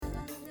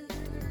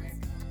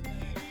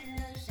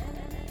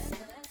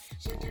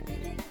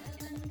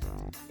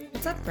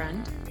What's up,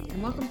 friend?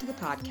 And welcome to the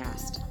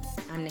podcast.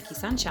 I'm Nikki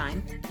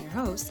Sunshine, your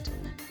host,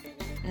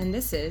 and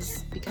this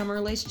is Become a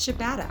Relationship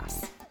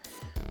Badass,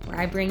 where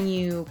I bring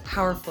you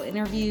powerful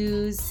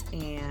interviews,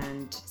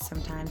 and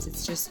sometimes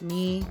it's just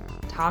me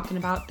talking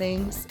about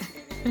things,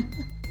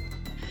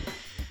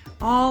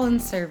 all in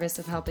service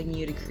of helping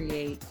you to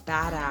create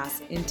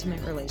badass, intimate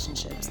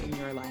relationships in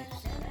your life.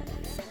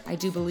 I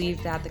do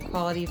believe that the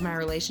quality of my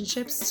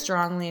relationships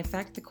strongly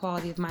affect the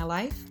quality of my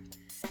life.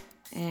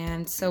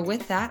 And so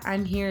with that,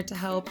 I'm here to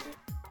help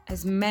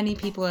as many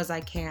people as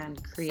I can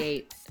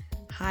create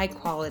high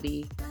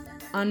quality,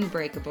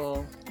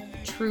 unbreakable,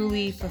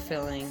 truly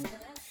fulfilling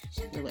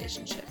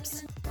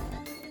relationships.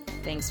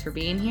 Thanks for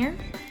being here,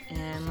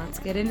 and let's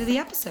get into the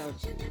episode.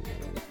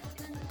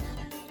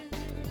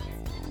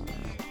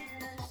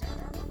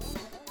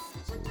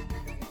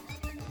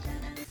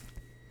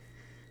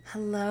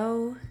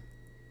 Hello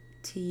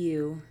to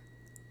you,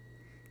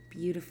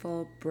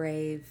 beautiful,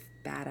 brave,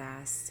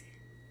 badass,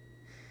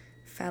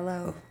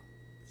 fellow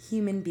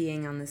human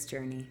being on this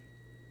journey.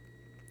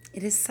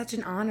 It is such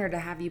an honor to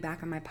have you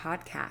back on my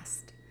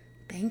podcast.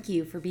 Thank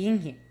you for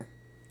being here.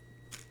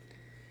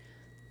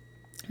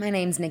 My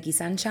name's Nikki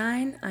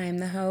Sunshine. I'm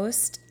the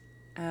host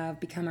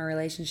of Become a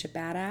Relationship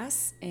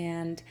Badass,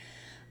 and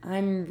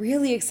I'm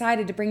really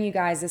excited to bring you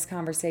guys this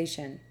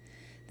conversation.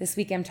 This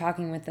week I'm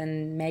talking with a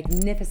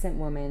magnificent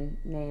woman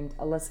named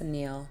Alyssa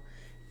Neal,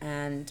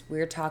 and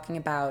we're talking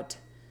about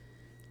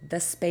the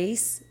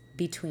space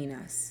between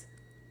us.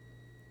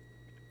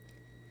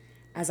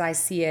 As I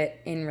see it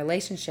in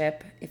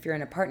relationship, if you're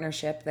in a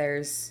partnership,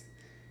 there's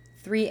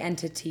three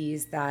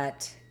entities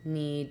that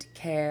need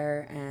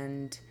care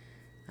and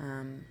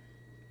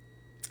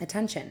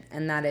attention.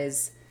 And that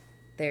is,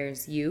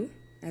 there's you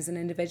as an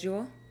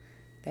individual,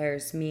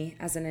 there's me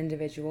as an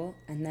individual,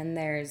 and then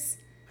there's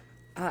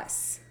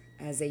us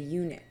as a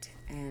unit.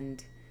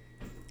 And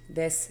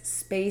this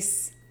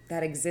space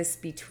that exists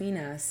between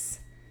us,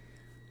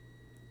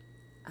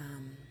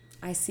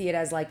 I see it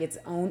as like its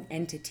own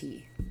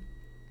entity.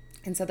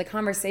 And so the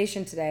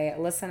conversation today,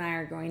 Alyssa and I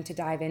are going to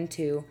dive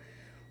into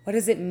what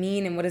does it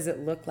mean and what does it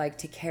look like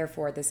to care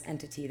for this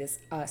entity, this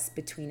us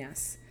between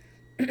us.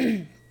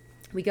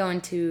 We go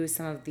into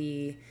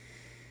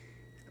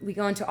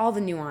all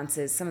the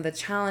nuances, some of the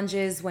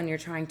challenges when you're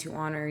trying to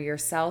honor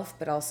yourself,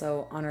 but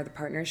also honor the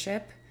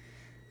partnership.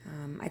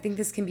 I think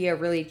this can be a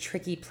really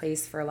tricky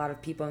place for a lot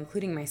of people,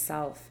 including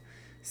myself.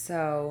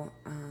 So,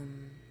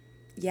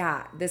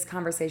 this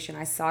conversation,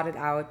 I sought it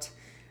out.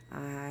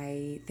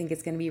 I think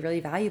it's going to be really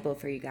valuable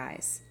for you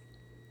guys.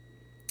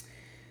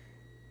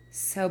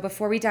 So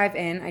before we dive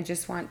in, I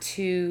just want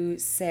to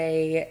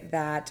say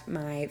that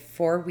my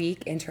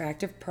 4-week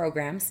interactive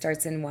program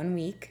starts in 1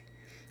 week.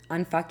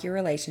 Unfuck Your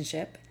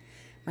Relationship.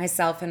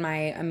 Myself and my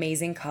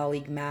amazing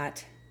colleague,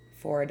 Matt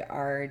Ford,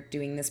 are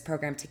doing this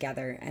program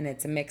together, and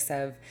it's a mix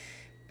of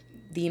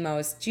the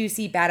most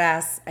juicy,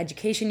 badass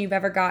education you've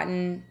ever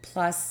gotten,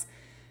 plus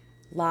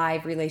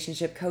live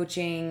relationship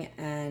coaching,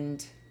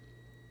 and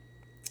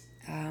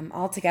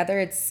altogether,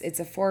 it's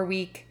a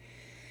 4-week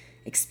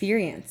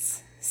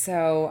experience.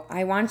 So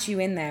I want you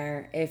in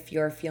there if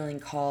you're feeling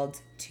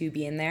called to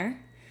be in there.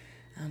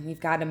 We've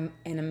got an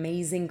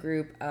amazing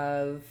group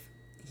of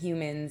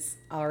humans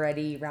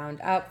already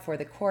round up for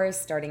the course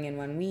starting in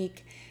 1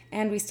 week,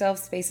 and we still have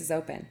spaces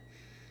open.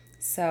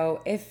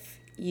 So if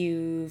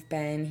you've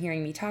been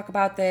hearing me talk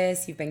about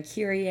this, you've been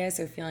curious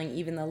or feeling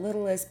even the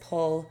littlest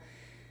pull,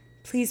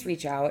 please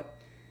reach out.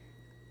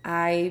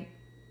 I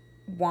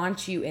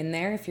want you in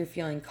there if you're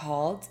feeling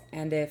called,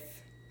 and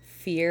if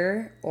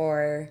fear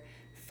or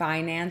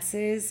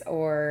finances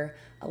or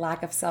a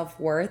lack of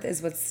self-worth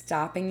is what's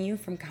stopping you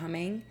from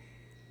coming,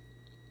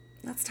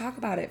 let's talk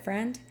about it,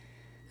 friend.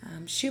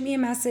 Shoot me a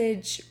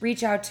message,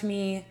 reach out to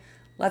me.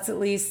 Let's at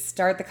least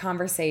start the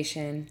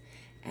conversation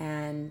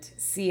and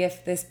see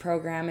if this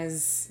program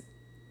is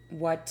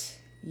what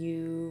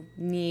you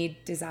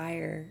need,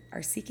 desire,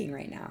 are seeking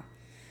right now.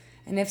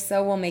 And if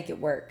so, we'll make it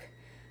work.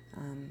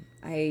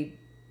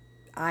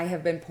 I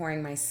have been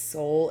pouring my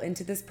soul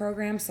into this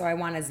program, so I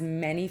want as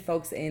many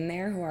folks in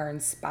there who are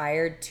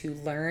inspired to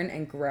learn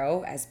and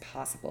grow as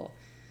possible.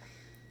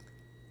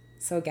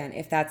 So again,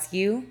 if that's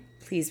you,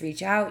 please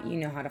reach out. You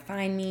know how to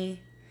find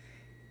me.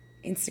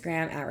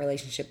 Instagram at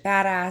Relationship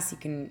Badass. You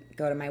can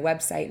go to my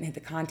website and hit the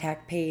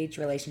contact page,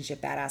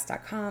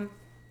 relationshipbadass.com.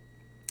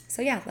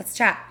 So yeah, let's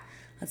chat.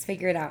 Let's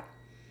figure it out.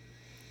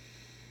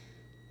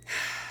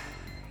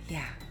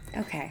 Yeah,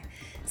 okay.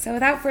 So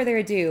without further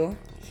ado,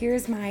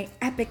 here's my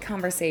epic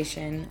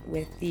conversation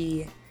with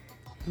the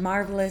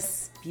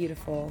marvelous,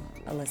 beautiful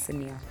Alyssa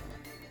Neal.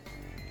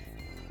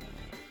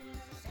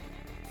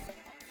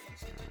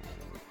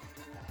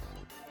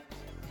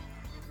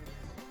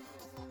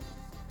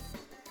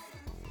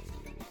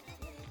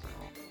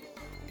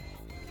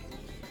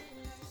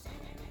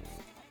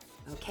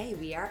 Okay,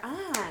 we are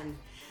on.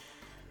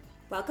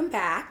 Welcome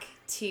back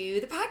to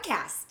the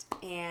podcast,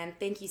 and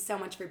thank you so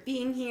much for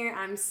being here.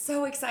 I'm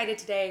so excited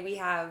today.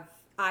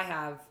 I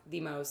have the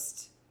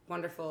most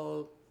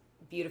wonderful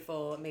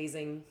beautiful,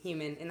 amazing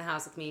human in the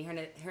house with me.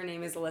 Her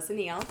name is Alyssa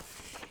Neal.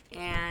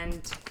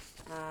 And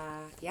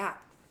yeah,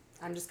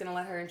 I'm just going to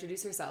let her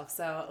introduce herself.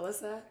 So,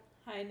 Alyssa.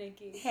 Hi,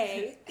 Nikki.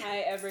 Hey. Hi,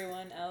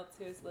 everyone else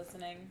who's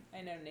listening.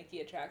 I know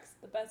Nikki attracts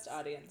the best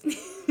audiences,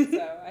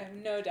 so I have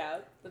no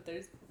doubt that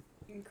there's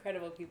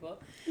incredible people.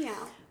 Yeah.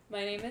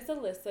 My name is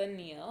Alyssa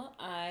Neal.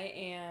 I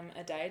am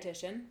a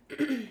dietitian,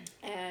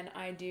 and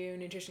I do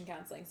nutrition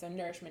counseling, so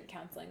nourishment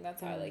counseling.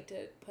 That's how I like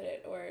to put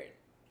it, or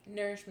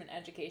nourishment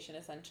education,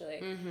 essentially.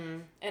 Mm-hmm.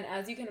 And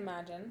as you can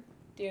imagine,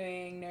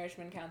 doing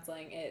nourishment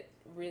counseling, it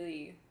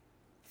really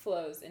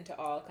flows into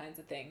all kinds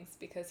of things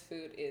because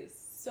food is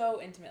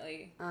so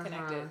intimately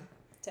connected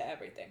to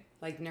everything.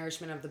 Like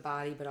nourishment of the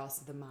body, but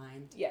also the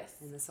mind. Yes.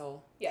 And the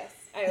soul. Yes.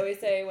 I always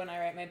say when I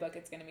write my book,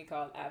 it's going to be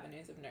called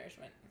Avenues of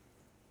Nourishment.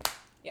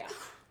 Yeah.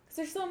 Because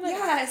there's so many.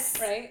 Yes.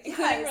 Right? Yes.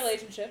 Including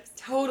relationships.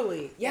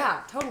 Totally.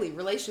 Yeah, totally.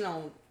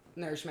 Relational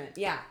nourishment.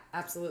 Yeah,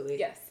 absolutely.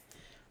 Yes.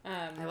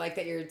 I like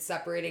that you're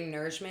separating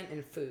nourishment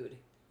and food.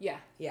 Yeah.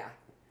 Yeah.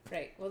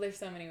 Right. Well, there's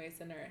so many ways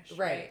to nourish.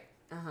 Right.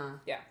 Uh-huh.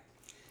 Yeah.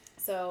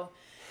 So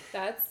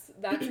that's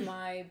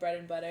my bread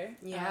and butter.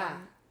 Yeah.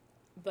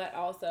 But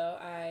also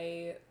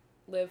I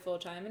live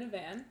full-time in a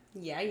van.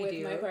 Yeah, you with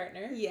do. My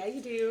partner. Yeah,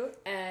 you do.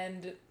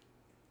 And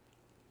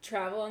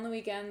travel on the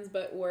weekends,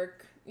 but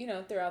work,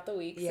 throughout the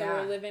week. Yeah. So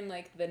we're living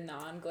like the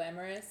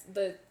non-glamorous,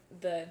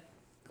 the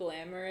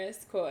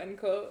glamorous,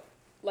 quote-unquote,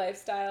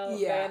 lifestyle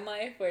van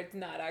life where it's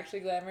not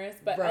actually glamorous,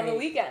 but on the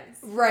weekends.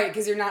 Right,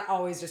 because you're not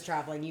always just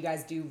traveling. You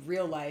guys do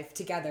real life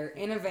together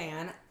in a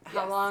van.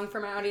 How long, for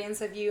my audience,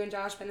 have you and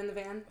Josh been in the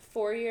van?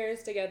 4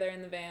 years together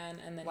in the van,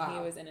 and then he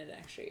was in it an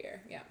extra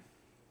year. Yeah.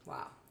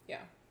 Wow. Yeah.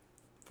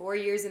 4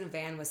 years in a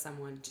van with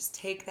someone. Just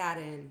take that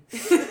in.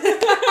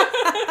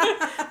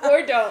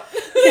 Or don't.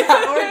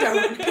 Yeah, or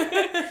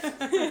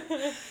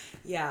don't.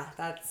 Yeah,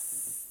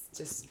 that's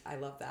just, I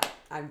love that.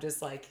 I'm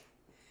just like,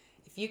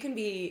 if you can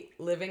be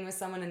living with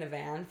someone in a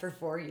van for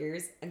 4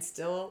 years and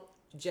still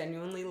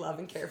genuinely love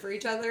and care for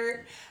each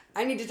other,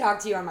 I need to talk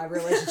to you on my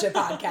relationship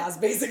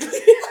podcast, basically.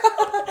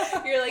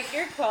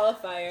 Your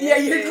qualifier. Yeah,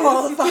 your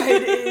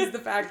qualified is the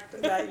fact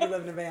that you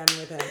live in a van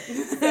with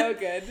him. So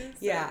good.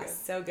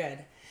 So good.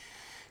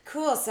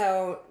 Cool.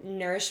 So,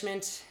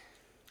 nourishment,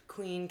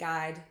 queen,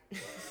 guide,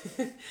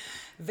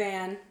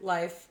 van,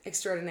 life,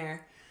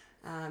 extraordinaire.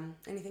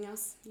 Anything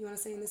else you want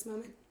to say in this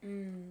moment?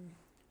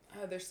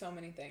 Oh, there's so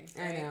many things.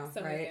 Right? I know,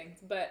 so right? many things.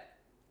 But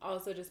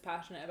also just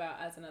passionate about,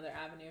 as another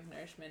avenue of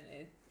nourishment,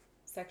 is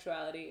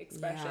sexuality,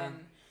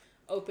 expression,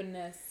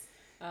 openness,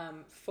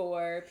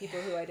 for people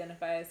who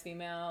identify as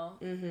female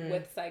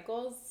with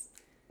cycles,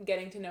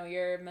 getting to know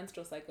your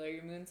menstrual cycle or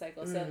your moon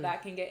cycle so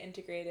that can get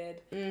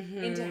integrated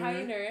into how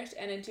you nourish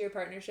and into your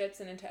partnerships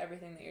and into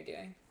everything that you're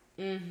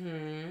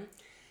doing.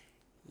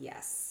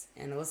 Yes.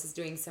 And Alyssa's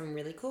doing some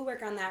really cool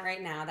work on that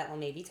right now that we'll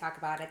maybe talk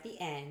about at the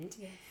end.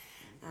 Yes.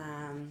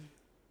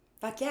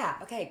 But yeah,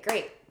 okay,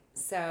 great.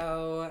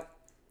 So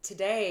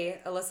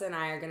today, Alyssa and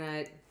I are going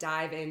to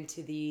dive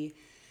into the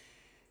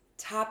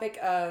topic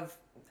of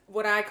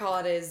what I call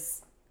it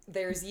is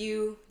there's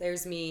you,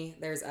 there's me,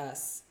 there's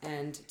us.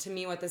 And to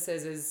me, what this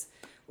is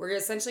we're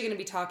essentially going to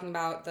be talking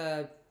about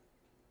the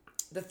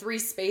three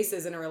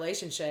spaces in a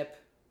relationship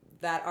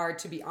that are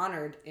to be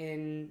honored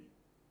in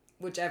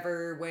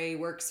whichever way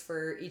works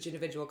for each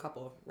individual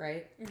couple,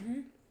 right?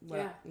 Mm-hmm.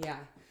 Well, yeah.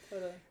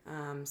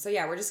 Totally. So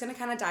yeah, we're just going to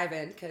kind of dive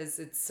in because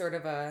it's sort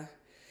of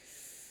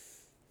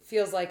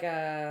feels like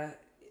a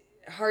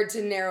hard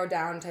to narrow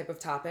down type of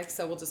topic.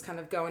 So we'll just kind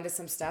of go into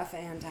some stuff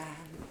and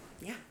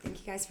yeah, thank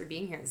you guys for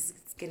being here. It's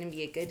going to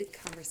be a good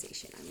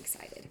conversation. I'm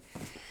excited.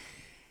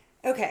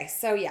 Okay,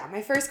 so yeah,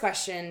 my first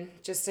question,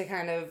 just to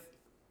kind of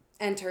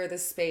enter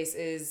this space,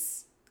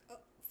 is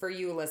for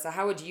you, Alyssa.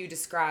 How would you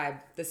describe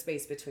the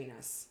space between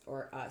us,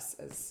 or us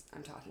as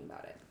I'm talking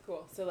about it?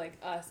 Cool. So like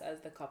us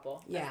as the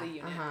couple, Yeah. as the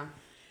unit.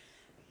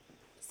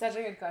 Such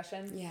a good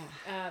question.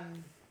 Yeah.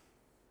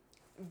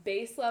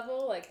 Base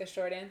level, like the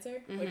short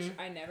answer, which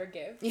I never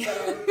give, Yeah.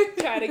 but I'll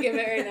try to give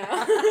it right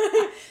now.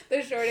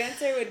 The short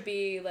answer would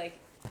be like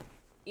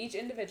each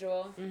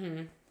individual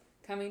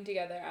coming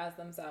together as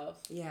themselves.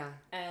 Yeah.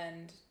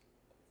 And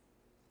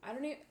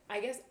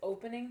I guess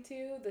opening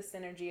to the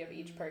synergy of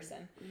each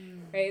person,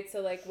 right?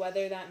 So like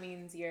whether that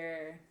means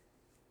you're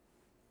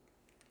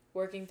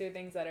working through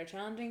things that are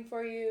challenging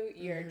for you,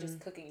 you're just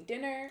cooking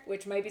dinner,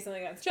 which might be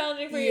something that's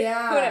challenging for you.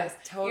 Yeah, who knows?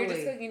 totally. You're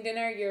just cooking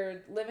dinner,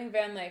 you're living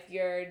van life,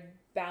 you're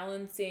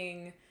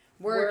balancing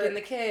work and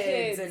the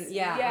kids and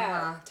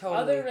totally.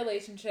 Other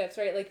relationships,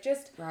 right? Like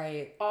just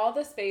right. all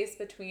the space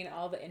between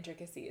all the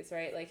intricacies,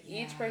 right? Like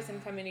each person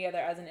coming together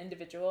as an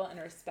individual and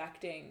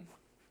respecting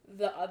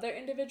the other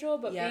individual,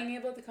 but being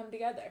able to come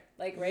together,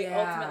 like, right?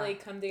 Ultimately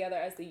come together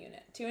as the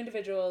unit. Two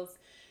individuals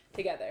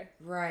together.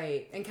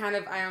 Right. And kind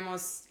of, I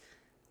almost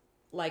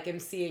like I'm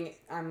seeing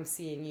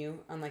you,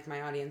 unlike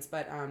my audience,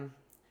 but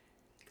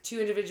two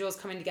individuals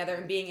coming together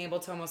and being able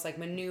to almost like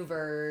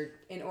maneuver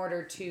in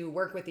order to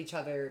work with each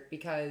other,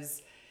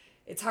 because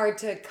it's hard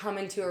to come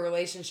into a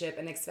relationship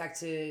and expect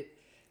to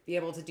be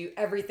able to do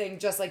everything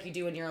just like you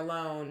do when you're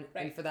alone,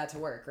 and for that to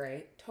work,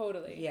 right?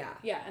 Totally. Yeah.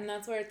 Yeah, and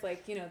that's where it's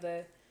like,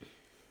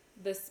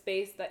 the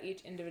space that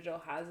each individual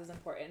has is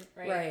important,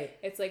 right? Right.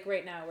 It's like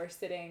right now we're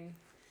sitting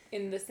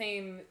in the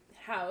same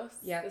house,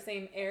 the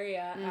same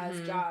area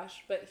as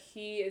Josh, but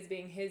he is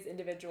being his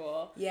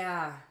individual.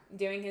 Yeah.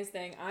 Doing his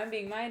thing. I'm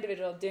being my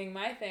individual, doing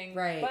my thing.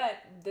 Right.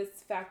 But this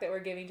fact that we're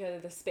giving each other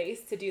the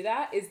space to do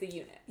that is the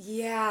unit.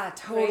 Yeah,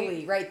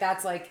 totally. Right.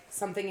 That's like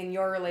something in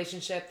your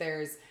relationship.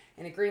 There's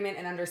an agreement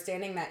and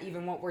understanding that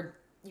even what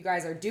you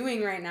guys are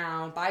doing right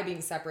now by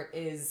being separate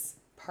is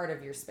part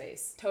of your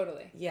space.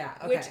 Totally. Yeah.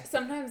 Okay. Which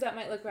sometimes that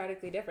might look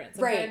radically different.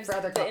 Sometimes for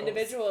other couples. The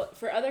individual,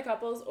 for other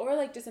couples, or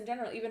like just in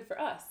general, even for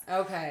us.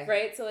 Okay.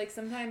 Right? So like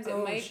sometimes it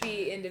might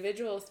be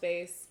individual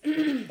space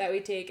that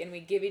we take and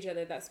we give each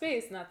other that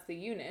space, and that's the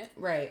unit.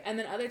 Right. And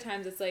then other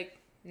times it's like,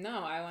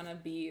 no, I want to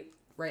be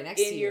right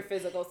next to you. In your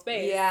physical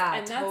space. Yeah,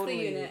 and that's the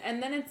unit.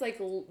 And then it's like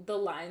the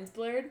lines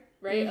blurred,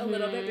 right? A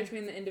little bit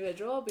between the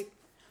individual.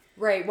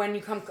 Right, when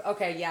you come...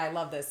 Okay, yeah, I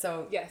love this.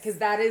 So, yes. Because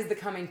that is the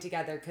coming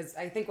together. Because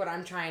I think what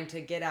I'm trying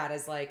to get at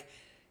is, like,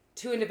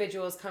 two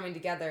individuals coming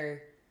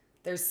together,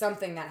 there's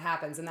something that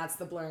happens, and that's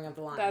the blurring of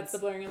the lines. That's the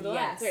blurring of the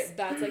lines, right?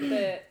 That's, like,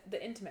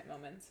 the intimate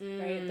moments,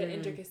 right? The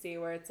intricacy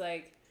where it's,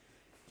 like,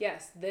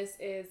 yes, this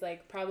is,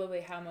 like, probably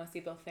how most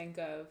people think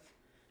of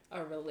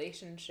a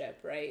relationship,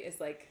 right?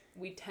 Is, like,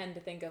 we tend to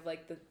think of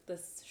like the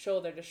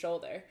shoulder to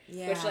shoulder,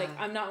 which like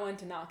I'm not one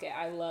to knock it.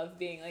 I love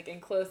being like in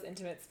close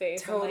intimate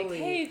space. Totally. I'm like,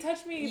 hey,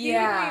 touch me, be with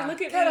me,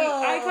 look at me,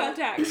 eye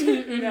contact,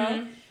 you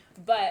know.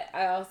 But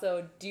I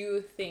also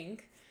do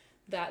think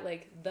that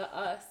like the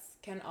us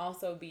can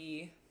also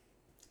be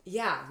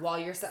while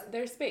you're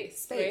there's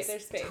space, right?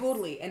 There's space,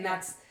 totally, and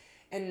that's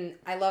and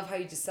I love how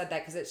you just said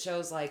that because it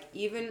shows like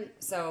even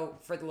so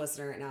for the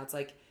listener right now, it's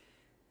like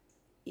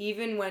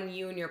even when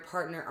you and your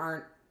partner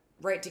aren't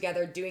right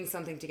together doing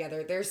something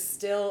together, there's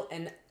still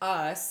an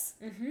us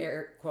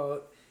air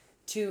quote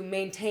to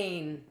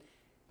maintain,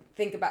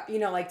 think about,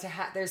 like to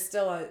have there's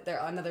still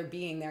another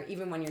being there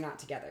even when you're not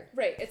together,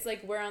 right? It's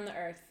like we're on the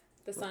earth,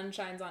 the sun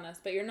shines on us,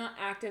 but you're not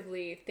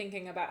actively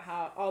thinking about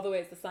how all the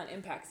ways the sun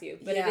impacts you,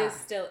 but it is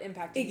still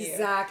impacting you.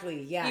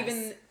 Exactly, yes.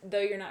 Even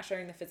though you're not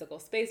sharing the physical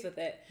space with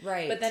it.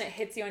 Right. But then it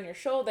hits you on your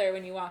shoulder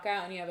when you walk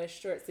out and you have a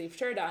short sleeve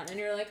shirt on and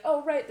you're like,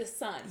 oh, right, the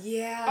sun.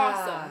 Yeah.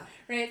 Awesome.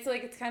 Right? So,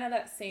 like, it's kind of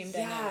that same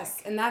dynamic.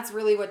 Yes, and that's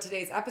really what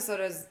today's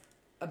episode is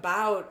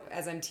about,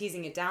 as I'm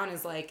teasing it down,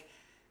 is like,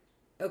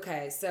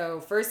 okay,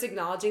 so first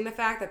acknowledging the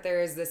fact that there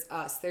is this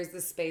us, there's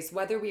this space,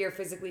 whether we are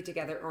physically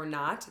together or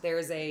not, there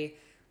is a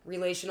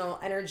relational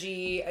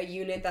energy, a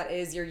unit that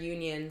is your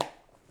union.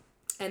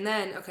 And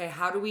then, okay,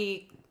 how do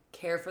we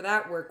care for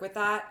that, work with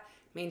that,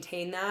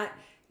 maintain that,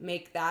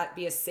 make that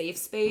be a safe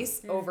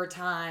space over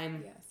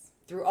time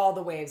through all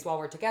the waves while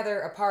we're together,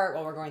 apart,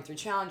 while we're going through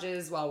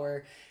challenges, while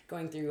we're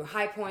going through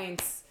high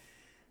points.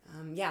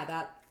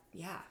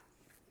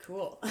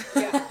 Cool.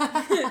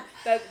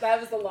 that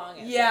was the long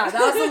answer. Yeah,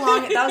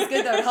 that was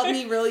good though. It helped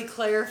me really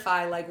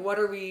clarify like what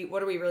are we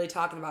really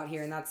talking about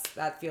here, and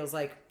that feels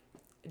like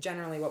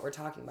generally what we're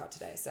talking about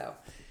today. So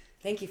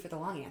thank you for the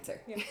long answer.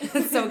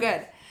 That's so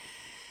good.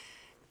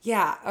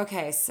 Yeah,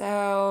 okay,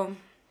 so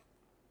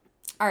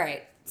all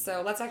right,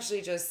 so let's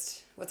actually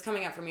just what's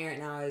coming up for me right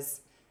now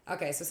is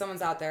okay, so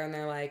someone's out there and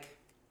they're like,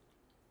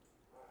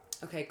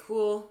 okay,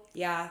 cool,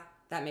 yeah,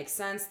 that makes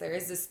sense, there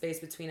is this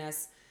space between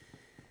us.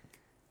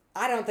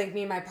 I don't think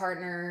me and my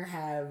partner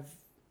have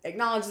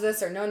acknowledged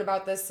this or known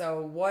about this,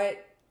 so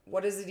what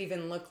does it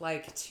even look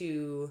like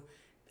to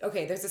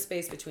okay, there's a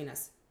space between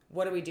us.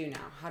 What do we do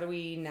now? How do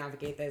we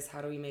navigate this?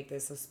 How do we make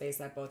this a space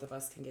that both of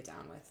us can get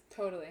down with?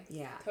 Totally.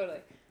 Yeah. Totally.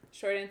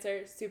 Short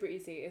answer, super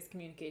easy, is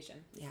communication.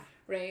 Yeah.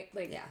 Right?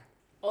 Like,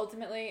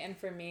 ultimately, and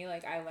for me,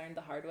 like, I learned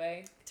the hard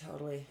way.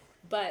 Totally.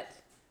 But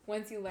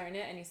once you learn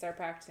it and you start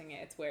practicing it,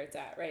 it's where it's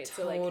at, right?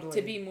 Totally. So, like,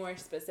 to be more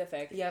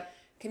specific. Yep.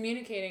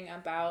 Communicating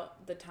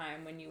about the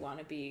time when you want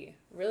to be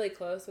really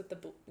close with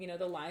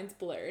the lines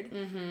blurred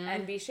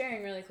and be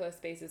sharing really close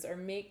spaces, or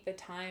make the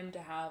time to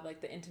have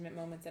like the intimate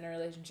moments in a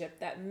relationship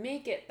that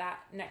make it that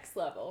next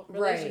level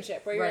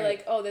relationship where you're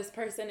like, oh, this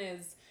person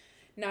is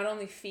not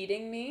only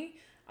feeding me,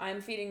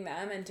 I'm feeding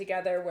them, and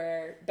together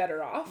we're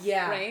better off.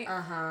 Yeah.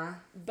 Right?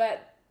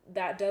 But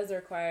that does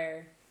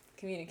require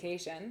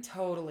communication.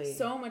 Totally.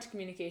 So much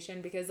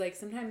communication, because like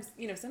sometimes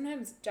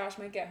Josh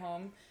might get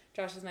home.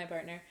 Josh is my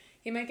partner.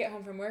 He might get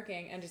home from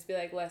working and just be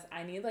like, Les,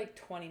 I need like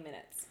 20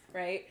 minutes,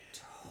 right?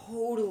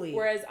 Totally.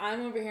 Whereas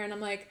I'm over here and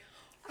I'm like,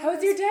 how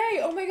was your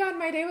day? Oh my God,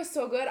 my day was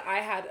so good. I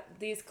had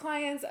these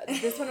clients.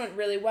 This one went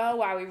really well.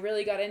 Wow, we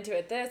really got into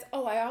it.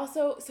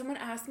 Someone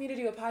asked me to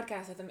do a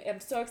podcast with them.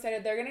 I'm so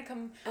excited. They're going to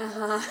come,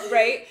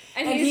 right?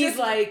 And he's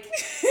like,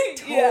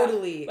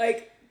 totally.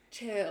 Like,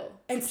 chill.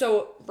 And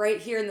so right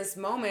here in this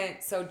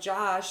moment, so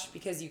Josh,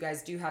 because you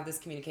guys do have this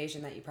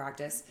communication that you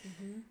practice,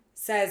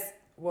 says,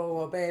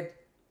 whoa, babe,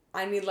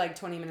 I need like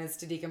 20 minutes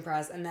to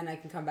decompress and then I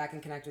can come back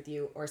and connect with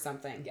you or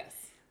something. Yes.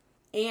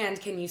 And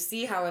can you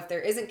see how if there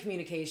isn't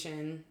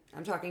communication,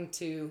 I'm talking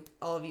to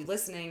all of you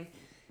listening,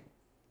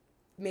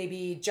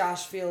 maybe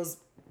Josh feels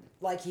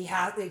like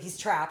he's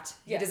trapped.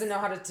 Yes. He doesn't know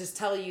how to just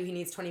tell you he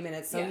needs 20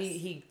 minutes. So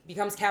he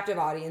becomes captive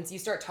audience. You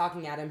start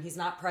talking at him. He's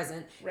not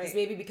present. Right. He's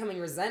maybe becoming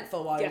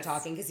resentful while you're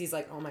talking because he's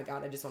like, oh my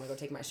God, I just want to go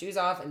take my shoes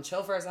off and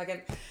chill for a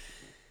second.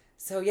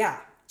 So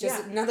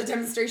just another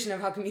demonstration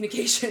of how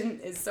communication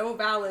is so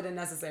valid and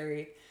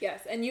necessary.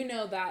 Yes, and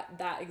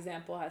that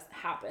example has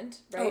happened,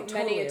 right? Oh,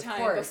 totally, many a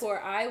time before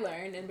I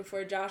learned and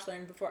before Josh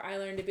learned, before I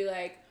learned to be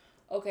like,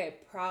 okay,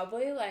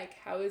 probably like,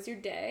 how was your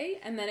day?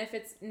 And then if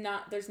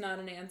there's not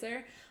an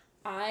answer,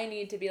 I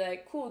need to be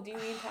like, cool, do you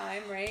need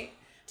time, right?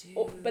 Dude.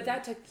 Oh, but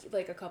that took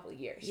like a couple of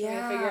years for me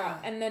to figure out.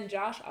 And then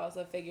Josh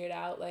also figured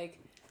out like,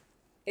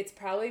 it's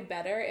probably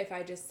better if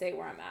I just say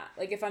where I'm at.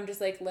 Like if I'm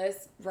just like,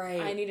 Liz,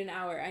 I need an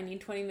hour. I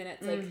need 20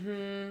 minutes. Like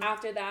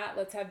after that,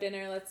 let's have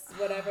dinner. Let's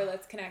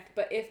connect.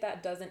 But if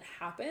that doesn't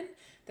happen,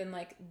 then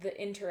like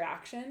the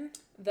interaction,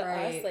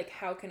 us, like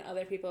how can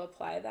other people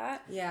apply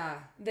that? Yeah.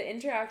 The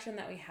interaction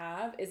that we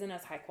have isn't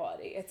as high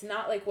quality. It's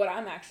not like what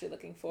I'm actually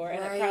looking for.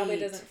 And it probably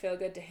doesn't feel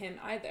good to him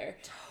either.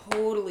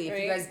 Totally. Right?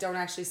 If you guys don't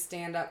actually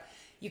stand up,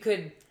 you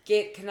could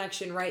get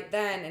connection right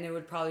then and it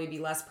would probably be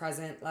less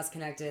present, less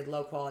connected,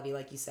 low quality,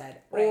 like you said.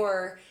 Right.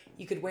 Or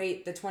you could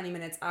wait the 20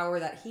 minutes, hour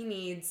that he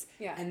needs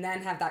and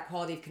then have that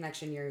quality of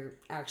connection you're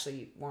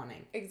actually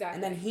wanting. Exactly.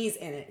 And then he's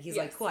in it. He's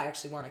like, cool, I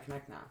actually want to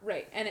connect now.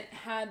 Right. And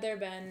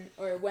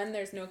when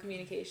there's no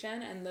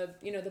communication and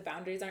the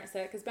boundaries aren't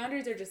set, because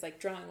boundaries are just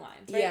like drawing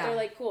lines, right? Yeah. They're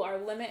like, cool, our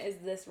limit is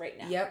this right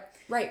now. Yep.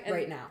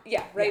 Right now.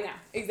 Yeah, right now.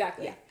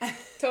 Exactly. Yeah.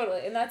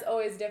 Totally. And that's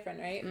always different,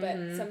 right?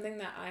 But something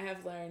that I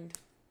have learned,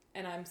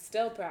 and I'm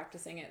still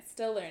practicing it,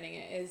 still learning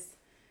it, is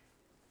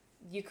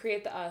you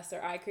create the us or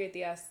I create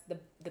the us.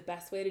 The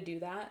best way to do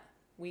that,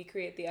 we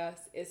create the us,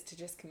 is to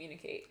just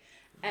communicate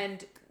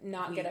and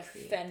not get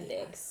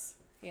offended.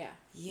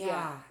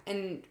 Yeah.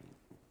 And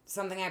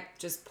something I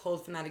just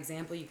pulled from that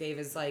example you gave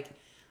is like,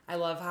 I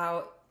love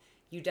how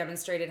you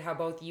demonstrated how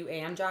both you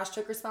and Josh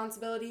took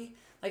responsibility.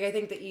 Like I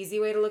think the easy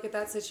way to look at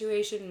that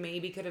situation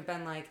maybe could have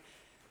been like,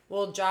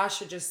 well, Josh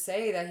should just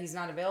say that he's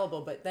not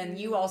available. But then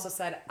you also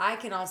said, I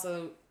can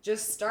also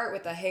just start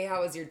with a, hey,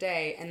 how was your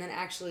day? And then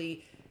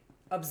actually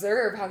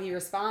observe how he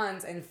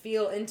responds and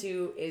feel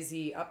into, is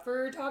he up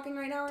for talking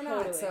right now or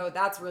not? So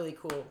that's really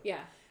cool. Yeah.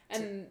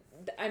 And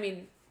I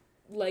mean,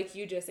 like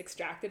you just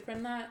extracted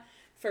from that,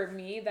 for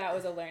me, that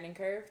was a learning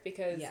curve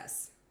because,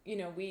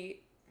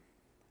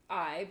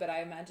 but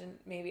I imagine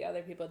maybe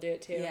other people do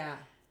it too. Yeah.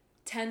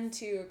 Tend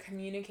to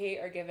communicate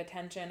or give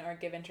attention or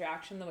give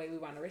interaction the way we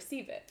want to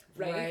receive it,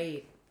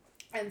 right?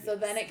 And so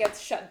then it gets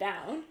shut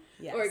down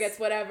or it gets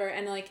whatever,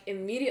 and like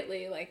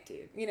immediately, like,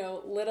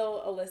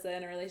 little Alyssa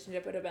in a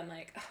relationship would have been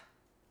like,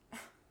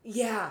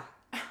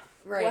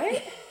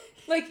 what?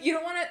 Like, you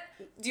don't want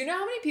to... Do you know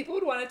how many people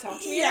would want to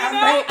talk to me right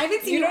now? Right. I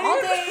haven't seen you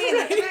all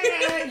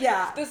day.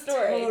 The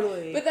story.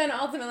 Totally. But then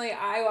ultimately,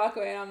 I walk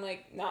away and I'm,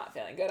 like, not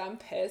feeling good. I'm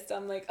pissed.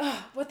 I'm like,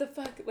 oh, what the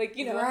fuck? Like,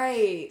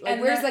 Right. Like,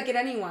 where does that get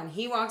anyone?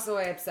 He walks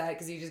away upset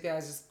because you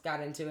guys just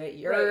got into it.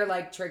 You're,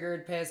 like,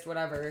 triggered, pissed,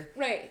 whatever.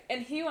 Right.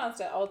 And he wants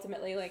to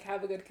ultimately, like,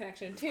 have a good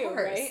connection, too,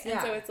 right? Yeah.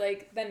 And so it's,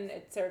 like, then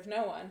it serves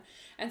no one.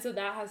 And so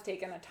that has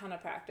taken a ton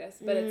of practice.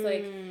 But it's,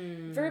 like,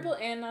 verbal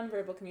and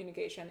nonverbal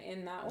communication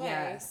in that way.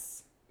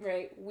 Yes.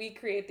 Right, we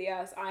create the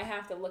us. I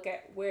have to look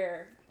at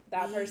where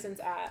that person's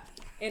at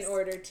in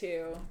order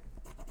to,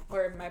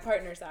 or my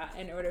partner's at,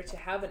 in order to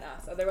have an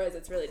us. Otherwise,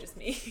 it's really just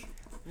me.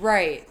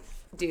 Right.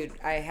 Dude,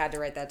 I had to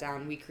write that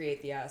down. We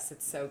create the us.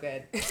 It's so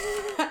good.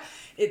 Because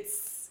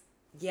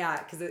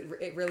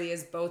it really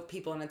is both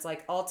people. And it's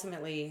like,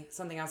 ultimately,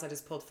 something else I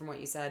just pulled from what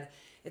you said.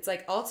 It's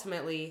like,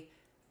 ultimately,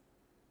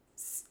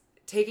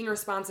 taking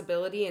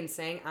responsibility and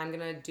saying, I'm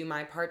going to do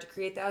my part to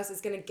create the us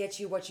is going to get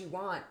you what you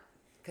want.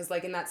 Because,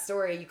 like, in that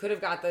story, you could have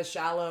got the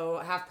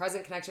shallow,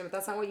 half-present connection, but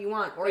that's not what you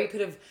want. Or you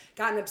could have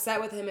gotten upset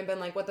with him and been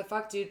like, what the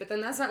fuck, dude? But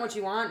then that's not what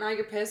you want. Now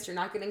you're pissed. You're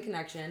not getting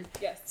connection.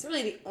 Yes. It's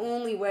really the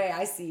only way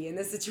I see in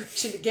this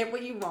situation to get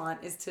what you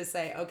want is to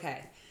say,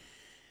 okay,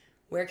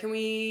 where can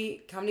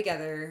we come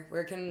together?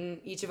 Where can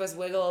each of us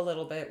wiggle a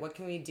little bit? What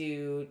can we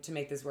do to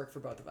make this work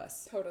for both of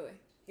us? Totally.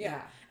 Yeah.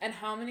 And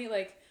how many,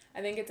 like, I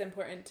think it's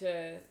important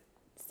to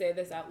say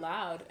this out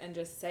loud and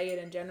just say it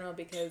in general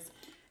because...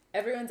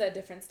 everyone's at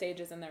different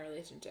stages in their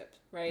relationship,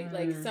 right?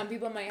 Like, some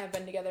people might have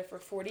been together for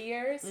 40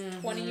 years,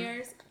 20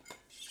 years,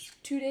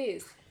 2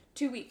 days,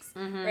 2 weeks,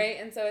 right?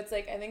 And so it's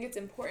like, I think it's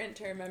important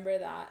to remember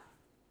that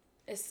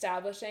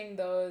establishing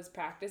those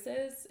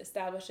practices,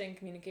 establishing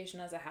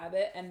communication as a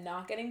habit and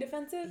not getting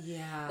defensive,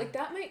 like,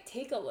 that might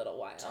take a little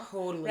while.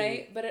 Totally.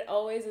 Right? But it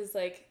always is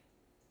like,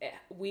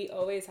 we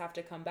always have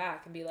to come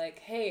back and be like,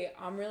 hey,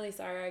 I'm really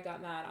sorry I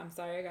got mad. I'm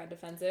sorry I got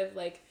defensive.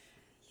 Like,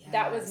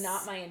 that was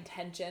not my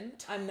intention.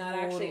 I'm not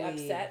actually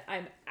upset.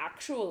 I'm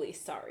actually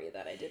sorry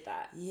that I did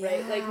that.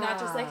 Right? Like, not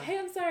just like, hey,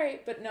 I'm sorry.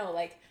 But no,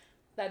 like,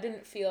 that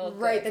didn't feel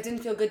right. good. That didn't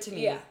feel good to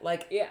me.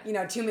 Like,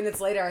 2 minutes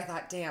later, I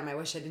thought, damn, I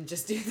wish I didn't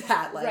just do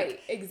that. Like, right.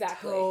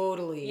 Exactly.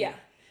 Totally. Yeah.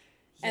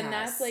 Yes. And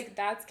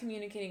that's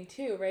communicating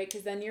too, right?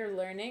 Because then you're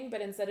learning, but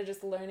instead of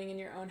just learning in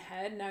your own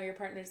head, now your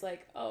partner's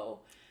like, oh,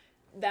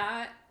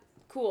 that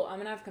cool, I'm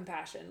gonna have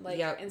compassion. Like,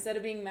 Yep. instead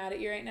of being mad at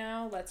you right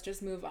now, let's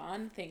just move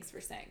on. Thanks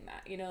for saying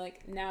that. You know,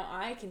 like, now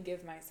I can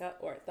give myself,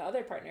 or the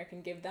other partner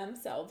can give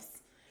themselves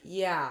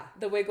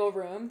the wiggle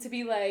room to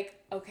be like,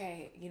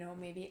 okay, you know,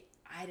 maybe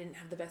I didn't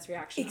have the best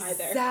reaction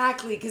either.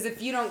 Exactly, because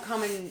if you don't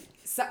come in...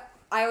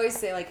 I always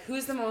say, like,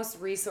 who's the most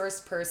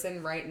resourced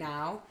person right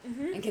now?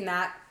 Mm-hmm. And can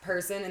that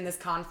person in this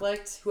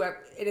conflict, whoever,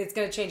 and it's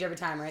going to change every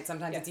time, right?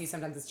 Sometimes it's you,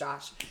 sometimes it's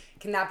Josh.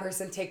 Can that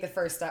person take the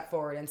first step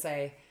forward and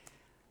say,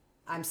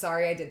 I'm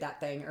sorry I did that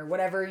thing, or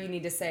whatever you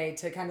need to say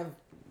to kind of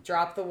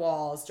drop the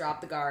walls,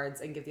 drop the guards,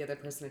 and give the other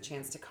person a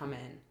chance to come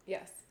in?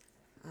 Yes.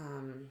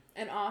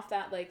 And off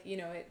that, like, you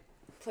know,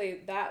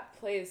 that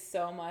plays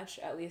so much,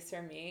 at least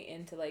for me,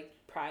 into, like,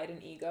 pride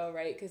and ego,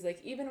 right? Because, like,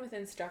 even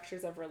within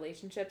structures of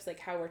relationships, like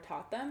how we're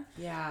taught them,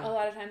 a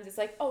lot of times it's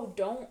like, oh,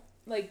 don't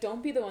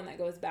be the one that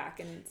goes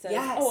back and says,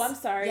 oh, I'm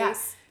sorry,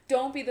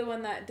 don't be the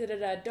one that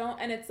don't,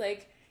 and it's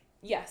like,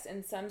 yes,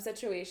 in some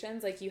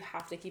situations, like, you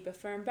have to keep a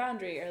firm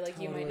boundary, or like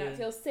you might not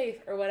feel safe,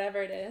 or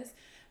whatever it is,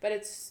 but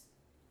it's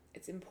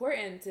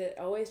important to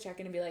always check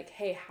in and be like,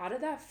 hey, how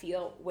did that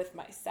feel with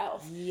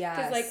myself? Yes.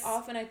 Because, like,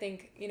 often I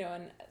think, you know,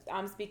 and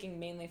I'm speaking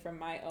mainly from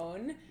my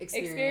own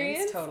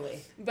experience. Totally.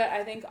 But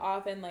I think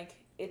often, like,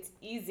 it's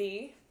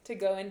easy to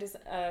go into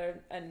a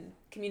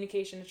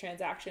communication, a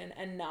transaction,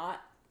 and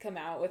not come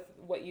out with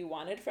what you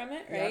wanted from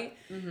it, right?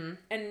 Yep. Mm-hmm.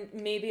 And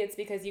maybe it's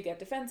because you get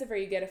defensive or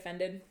you get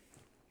offended.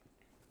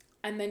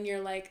 And then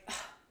you're like,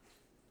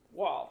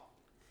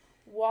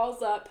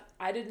 wall's up.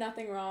 I did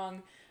nothing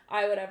wrong.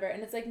 Whatever.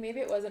 And it's like,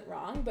 maybe it wasn't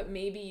wrong, but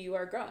maybe you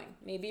are growing.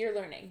 Maybe you're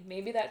learning.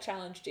 Maybe that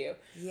challenged you.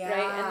 Yeah.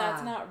 Right? And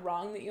that's not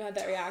wrong that you had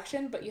that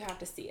reaction, but you have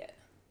to see it.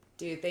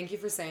 Dude, thank you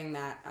for saying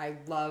that. I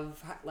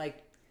love,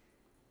 like,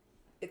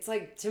 it's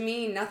like, to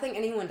me, nothing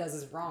anyone does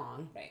is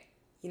wrong. Right.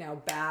 You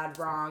know, bad,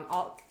 wrong,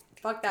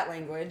 fuck that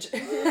language.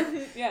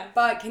 Yeah.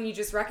 But can you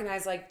just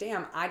recognize, like,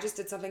 damn, I just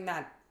did something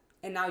that,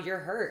 and now you're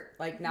hurt.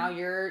 Like, now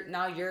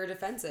you're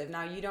defensive.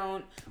 Now you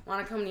don't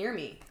want to come near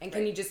me. And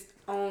can you just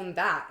own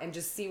that and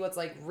just see what's,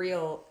 like,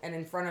 real and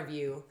in front of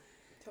you?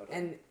 Totally.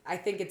 And I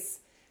think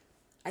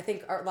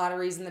a lot of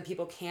reason that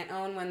people can't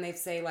own when they've,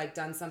 say, like,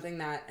 done something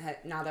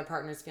that now their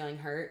partner's feeling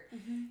hurt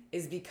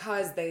is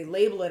because they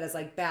label it as,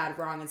 like, bad,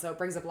 wrong, and so it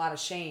brings up a lot of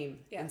shame.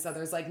 Yes. And so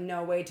there's, like,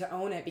 no way to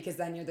own it because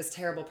then you're this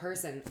terrible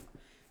person.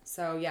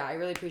 So, yeah, I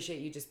really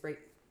appreciate you just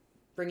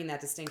bringing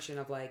that distinction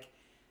of, like,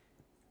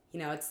 you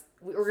know,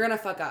 we're going to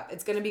fuck up.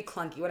 It's going to be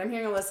clunky. What I'm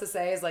hearing Alyssa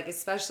say is, like,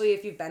 especially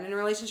if you've been in a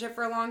relationship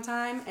for a long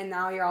time and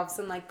now you're all of a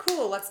sudden like,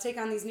 cool, let's take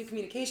on these new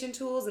communication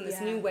tools and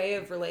this new way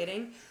of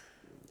relating.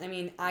 I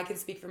mean, I can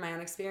speak from my own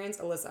experience.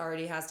 Alyssa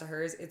already has to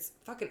hers. It's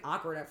fucking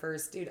awkward at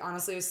first. Dude,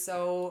 honestly, it was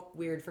so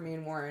weird for me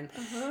and Warren.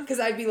 Because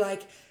I'd be,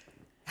 like,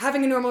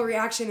 having a normal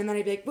reaction and then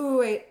I'd be like,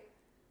 wait,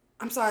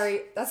 I'm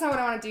sorry, that's not what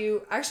I want to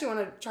do. I actually want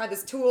to try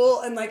this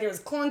tool. And, like, it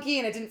was clunky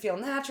and it didn't feel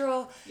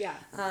natural. Yeah.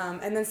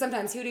 And then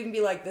sometimes he would even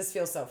be like, this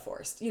feels so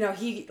forced. You know,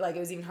 it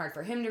was even hard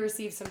for him to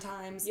receive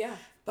sometimes. Yeah.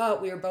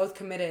 But we were both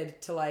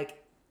committed to, like,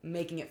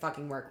 making it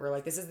fucking work. We're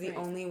like, this is the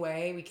only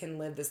way we can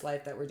live this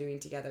life that we're doing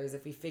together is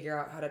if we figure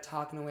out how to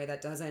talk in a way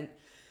that doesn't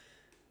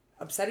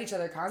upset each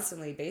other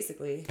constantly,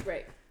 basically.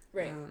 Right.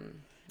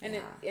 And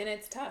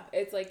it's tough.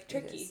 It's, like,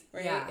 tricky,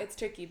 right? Yeah. It's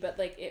tricky, but,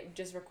 like, it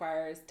just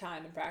requires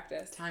time and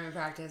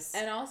practice.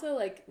 And also,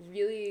 like,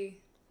 really,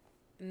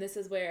 and this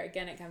is where,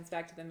 again, it comes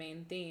back to the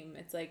main theme.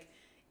 It's, like,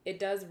 it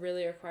does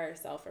really require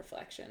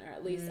self-reflection, or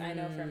at least I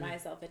know for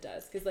myself it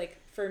does. Because, like,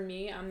 for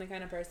me, I'm the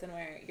kind of person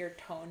where your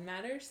tone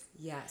matters.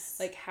 Yes.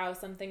 Like, how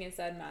something is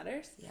said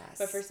matters. Yes.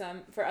 But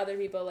for other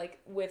people, like,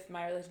 with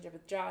my relationship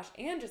with Josh,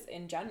 and just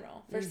in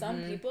general, for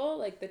some people,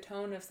 like, the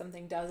tone of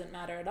something doesn't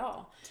matter at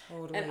all.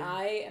 Totally. And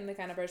I am the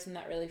kind of person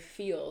that really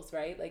feels,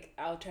 right? Like,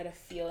 I'll try to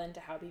feel into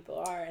how people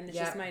are, and it's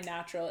just my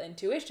natural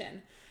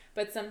intuition.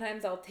 But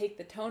sometimes I'll take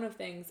the tone of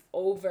things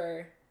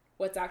over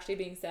what's actually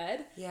being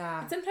said.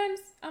 Yeah. And sometimes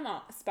I'm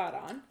spot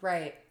on.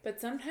 Right.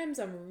 But sometimes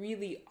I'm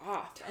really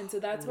off. And so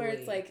that's where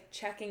it's like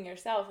checking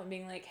yourself and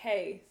being like,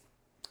 hey,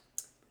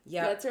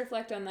 let's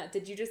reflect on that.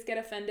 Did you just get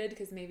offended?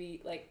 Because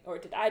maybe, like, or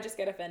did I just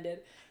get offended?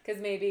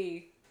 Because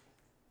maybe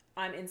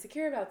I'm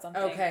insecure about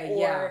something. Okay,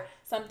 or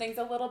something's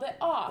a little bit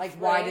off. Like,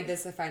 why did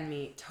this offend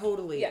me?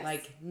 Totally. Yes.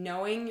 Like,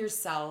 knowing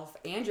yourself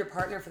and your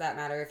partner, for that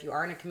matter, if you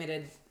are in a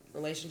committed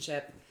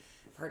relationship,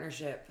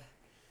 partnership,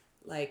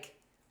 like,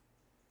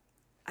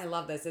 I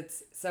love this.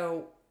 It's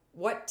so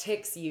what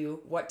ticks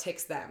you, what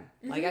ticks them.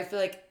 Like, I feel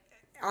like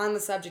on the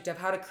subject of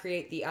how to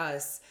create the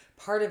us,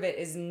 part of it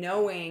is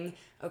knowing,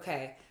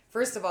 okay,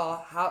 first of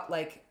all,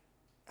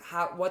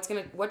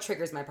 what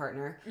triggers my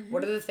partner?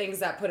 What are the things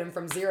that put him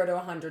from 0 to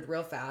 100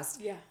 real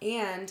fast? Yeah.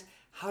 And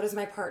how does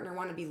my partner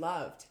want to be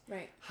loved?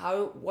 Right.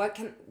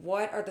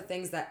 What are the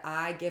things that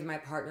I give my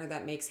partner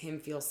that makes him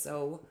feel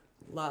so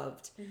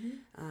loved?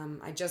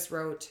 I just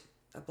wrote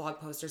a blog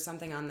post or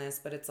something on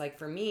this, but it's like,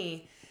 for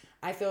me,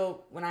 I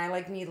feel when I,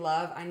 like, need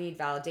love, I need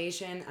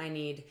validation. I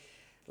need,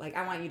 like,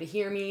 I want you to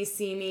hear me,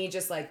 see me,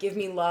 just, like, give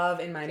me love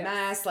in my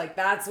mess. Like,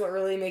 that's what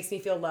really makes me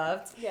feel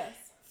loved. Yes.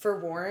 For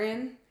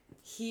Warren,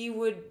 he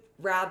would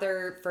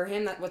rather, for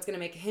him, that what's going to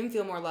make him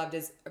feel more loved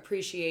is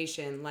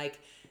appreciation, like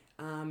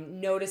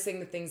noticing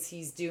the things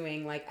he's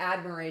doing, like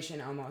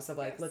admiration almost, of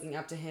like looking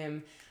up to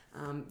him,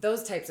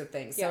 those types of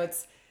things. So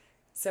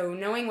so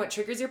knowing what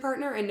triggers your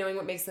partner and knowing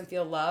what makes them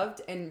feel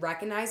loved and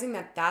recognizing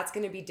that that's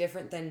going to be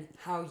different than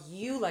how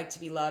you like to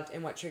be loved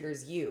and what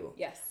triggers you.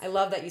 Yes. I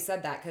love that you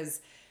said that,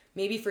 because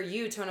maybe for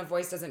you, tone of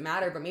voice doesn't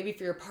matter, but maybe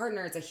for your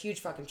partner, it's a huge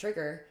fucking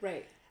trigger.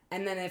 Right.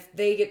 And then if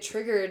they get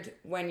triggered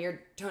when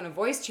your tone of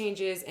voice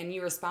changes and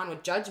you respond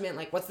with judgment,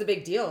 like, what's the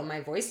big deal?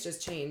 My voice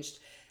just changed.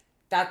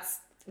 That's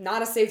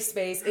not a safe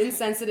space,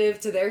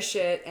 insensitive to their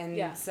shit.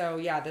 And so,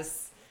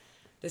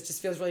 this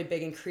just feels really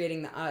big in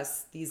creating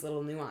these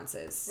little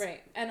nuances.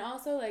 Right. And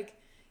also, like,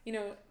 you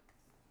know,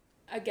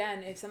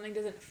 again, if something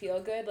doesn't feel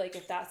good, like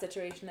if that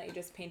situation that you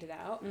just painted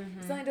out,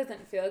 if something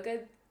doesn't feel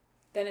good,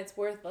 then it's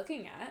worth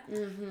looking at.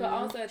 But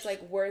also it's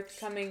like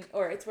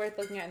it's worth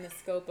looking at in the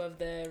scope of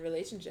the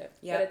relationship.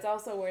 But it's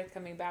also worth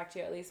coming back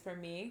to, at least for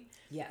me,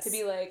 to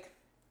be like,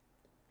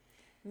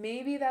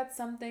 maybe that's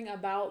something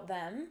about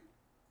them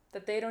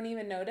that they don't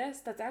even notice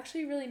that's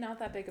actually really not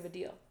that big of a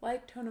deal.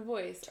 Like tone of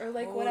voice or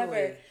like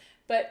whatever.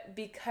 But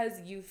because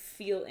you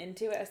feel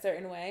into it a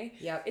certain way,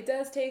 it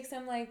does take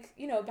some, like,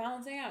 you know,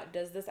 balancing out.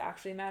 Does this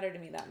actually matter to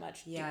me that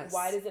much? Yes.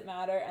 Why does it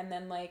matter? And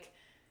then, like,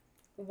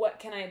 what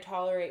can I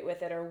tolerate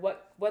with it, or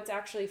what's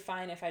actually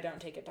fine if I don't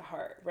take it to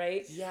heart,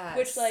 right? Yes.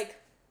 Which, like,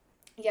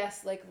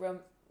 yes, like,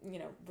 you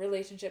know,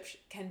 relationships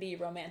can be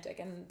romantic,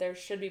 and there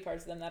should be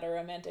parts of them that are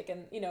romantic,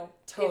 and, you know,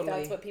 if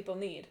that's what people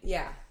need.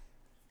 Yeah.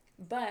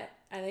 But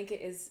I think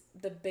it is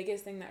the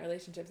biggest thing that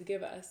relationships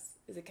give us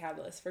is a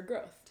catalyst for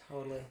growth.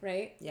 Totally.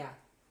 Right? Yeah.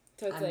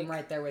 So it's I'm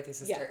right there with you,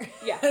 sister.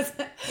 Yeah.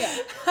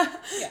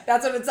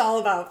 That's what it's all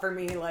about for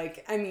me.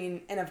 Like, I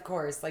mean, and of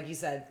course, like you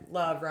said,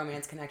 love,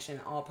 romance, connection,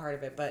 all part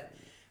of it. But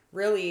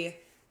really,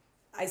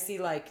 I see,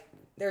 like,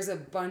 there's a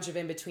bunch of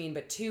in between,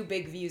 but two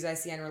big views I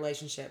see on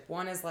relationship.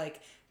 One is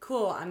like,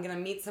 cool, I'm going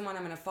to meet someone,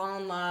 I'm going to fall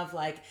in love,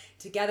 like,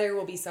 together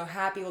we'll be so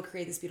happy, we'll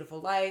create this beautiful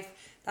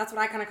life. That's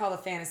what I kind of call the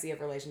fantasy of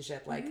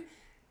relationship, like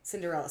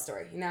Cinderella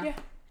story, you know? Yeah.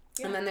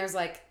 And then there's,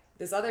 like,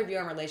 this other view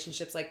on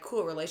relationships, like,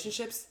 cool,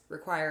 relationships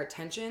require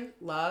attention,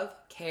 love,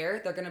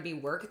 care. They're going to be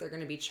work. They're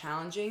going to be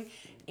challenging.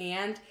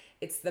 And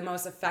it's the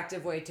most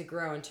effective way to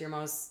grow into your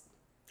most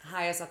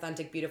highest,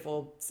 authentic,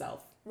 beautiful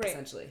self,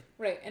 essentially.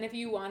 Right. And if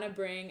you want to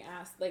bring,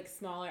 like,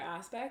 smaller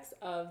aspects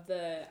of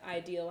the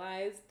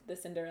idealized, the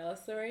Cinderella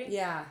story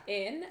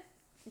in,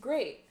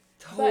 great.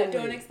 Totally. But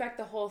don't expect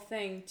the whole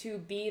thing to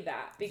be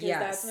that, because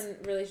that's when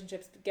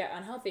relationships get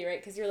unhealthy, right?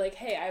 Because you're like,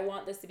 hey, I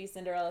want this to be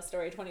Cinderella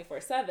story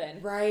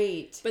 24/7.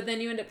 Right. But then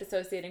you end up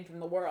dissociating from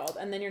the world,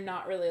 and then you're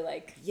not really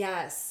like...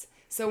 Yes.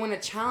 So when a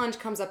challenge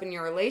comes up in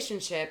your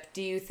relationship,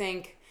 do you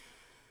think,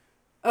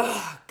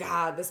 oh,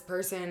 God, this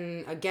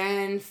person,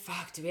 again,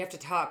 fuck, do we have to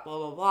talk, blah,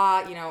 blah,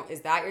 blah? You know,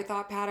 is that your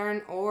thought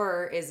pattern?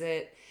 Or is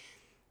it,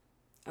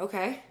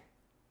 okay,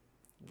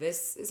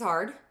 this is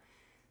hard,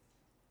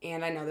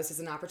 and I know this is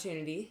an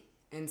opportunity,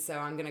 and so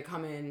I'm going to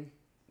come in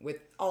with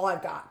all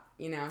I've got,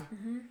 you know?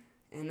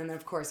 And then,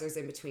 of course, there's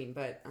in between.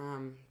 But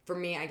for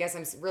me, I guess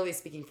I'm really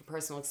speaking from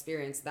personal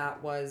experience.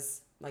 That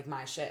was, like,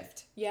 my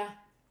shift. Yeah.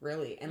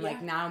 Really. And,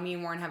 like, now me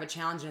and Warren have a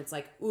challenge, and it's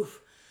like,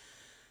 oof,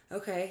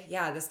 okay,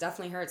 yeah, this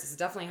definitely hurts. This is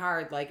definitely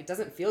hard. Like, it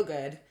doesn't feel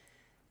good.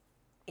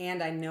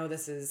 And I know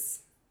this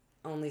is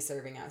only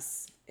serving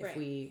us if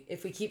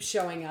we keep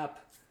showing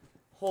up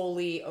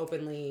wholly,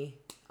 openly,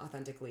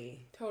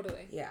 authentically.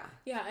 Totally. Yeah.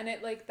 Yeah, and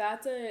it, like,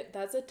 that's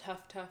a tough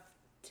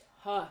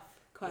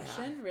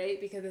question, right?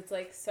 Because it's,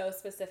 like, so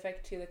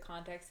specific to the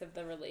context of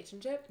the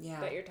relationship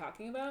that you're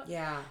talking about.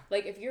 Yeah.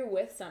 Like, if you're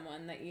with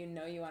someone that you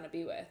know you want to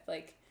be with,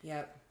 like,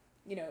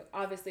 you know,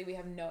 obviously we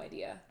have no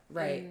idea.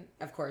 Right.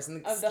 Of course.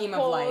 In the scheme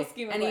of life.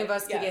 Any of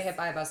us could get hit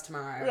by a bus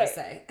tomorrow, I would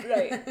say.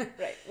 Right.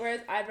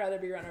 Whereas I'd rather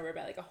be run over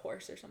by, like, a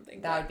horse or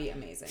something. That would be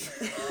amazing.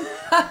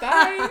 Bye.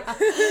 Bye.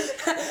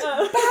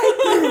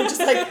 Just,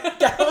 like,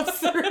 gallops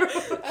through.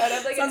 I'd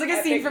have, like, sounds like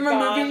a scene from a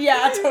movie.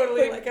 Yeah,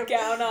 totally. Like a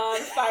gown on,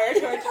 fire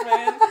torch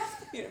man,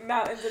 you know,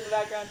 mountains in the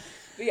background.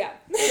 But yeah,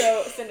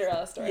 so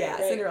Cinderella story. Yeah,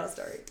 right? Cinderella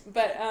story.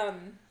 But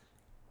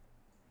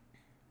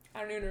I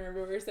don't even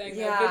remember what we were saying.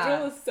 Yeah. The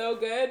visual was so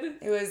good.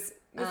 It was...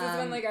 This is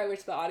when, like, I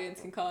wish the audience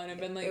can call in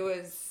and been like... It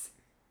was...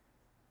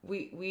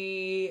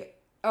 We...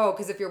 Oh,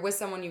 because if you're with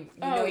someone you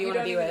know you want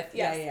to be with...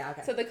 Yes. Yeah,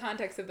 okay. So the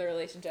context of the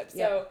relationship.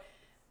 So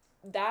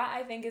that,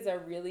 I think, is a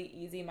really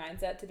easy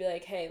mindset to be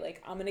like, hey,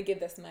 like, I'm going to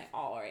give this my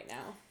all right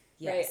now.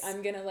 Yes. Right?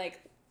 I'm going to,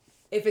 like...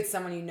 If it's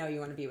someone you know you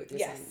want to be with, you're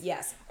saying.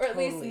 Yes. Or at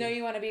least know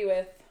you want to be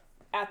with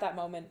at that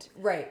moment.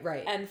 Right.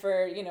 And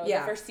for, you know, the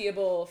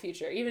foreseeable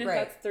future. Even if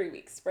that's 3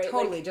 weeks, right?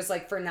 Totally. Like, just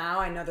like for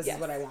now, I know this is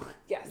what I want.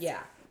 Yes. Yeah.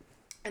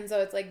 And so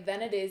it's like,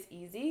 then it is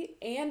easy.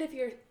 And if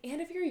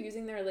you're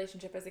using the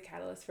relationship as a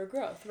catalyst for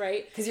growth,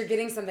 right? Because you're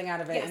getting something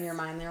out of it in your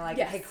mind. They're like,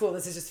 okay, cool,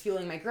 this is just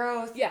fueling my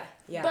growth. Yeah.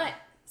 But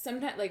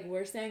sometimes, like,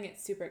 we're saying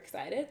it's super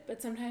excited,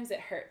 but sometimes it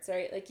hurts,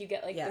 right? Like, you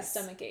get, like, the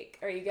stomach ache,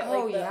 or you get,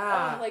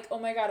 like, like, oh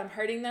my God, I'm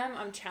hurting them.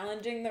 I'm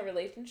challenging the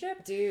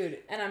relationship. Dude.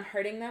 And I'm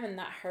hurting them, and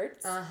that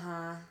hurts.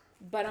 Uh-huh.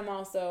 but I'm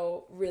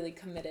also really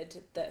committed to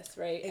this,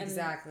 right?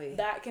 Exactly. And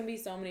that can be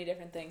so many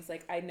different things.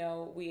 Like, I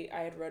know I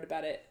had wrote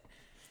about it.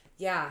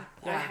 Yeah.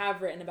 I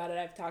have written about it.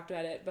 I've talked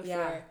about it before.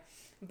 Yeah.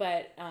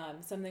 But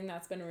something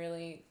that's been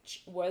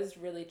was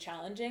really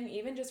challenging,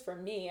 even just for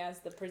me as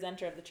the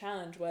presenter of the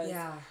challenge, was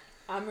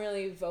I'm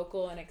really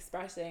vocal and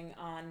expressing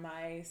on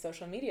my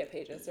social media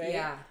pages, right?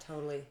 Yeah,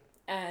 totally.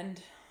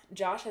 And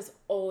Josh has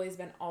always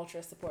been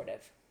ultra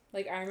supportive.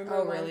 Like, I remember...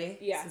 Oh, really?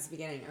 Yeah. Since the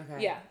beginning,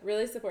 okay. Yeah,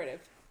 really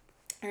supportive.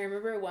 I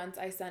remember once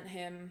I sent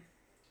him,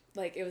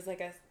 like, it was like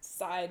a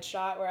side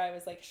shot where I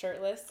was, like,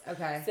 shirtless.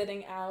 Okay.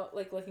 Sitting out,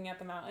 like, looking at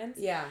the mountains.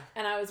 Yeah.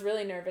 And I was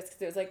really nervous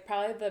because it was, like,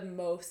 probably the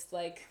most,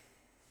 like...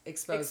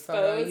 Exposed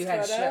photo you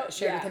had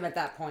shared with him at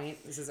that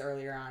point. This is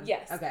earlier on.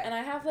 Yes. Okay. And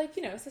I have, like,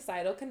 you know,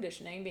 societal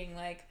conditioning being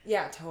like...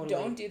 Yeah, totally.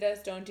 Don't do this,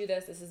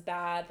 this is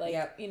bad, like,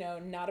 you know,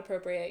 not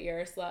appropriate, you're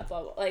a slut,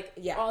 blah, blah, like,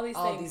 yeah, all these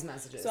things. All these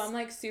messages. So I'm,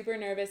 like, super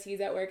nervous,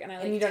 he's at work, and I,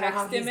 like, and you don't know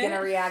how he's going to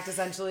react,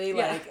 essentially,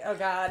 like, oh,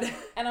 God.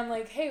 And I'm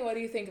like, hey, what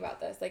do you think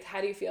about this? Like, how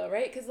do you feel,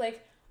 right? Because,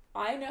 like,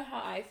 I know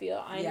how I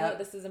feel. I know that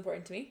this is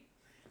important to me.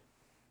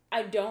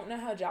 I don't know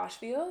how Josh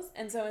feels,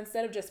 and so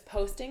instead of just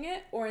posting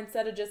it, or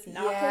instead of just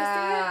not posting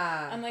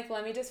it, I'm like,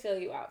 let me just feel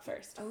you out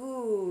first.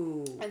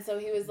 Ooh. And so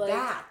he was like...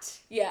 That.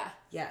 Yeah.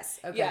 Yes,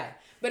 okay. Yeah,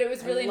 but it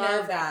was really I love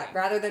nerve-wracking. that.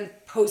 Rather than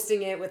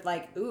posting it with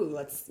like, ooh,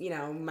 let's, you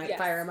know, might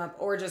fire him up,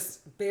 or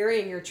just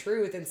burying your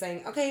truth and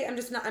saying, okay,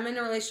 I'm in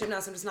a relationship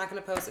now, so I'm just not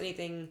going to post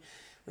anything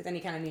with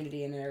any kind of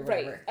nudity in it or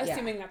whatever. Right,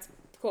 assuming that's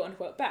quote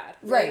unquote bad.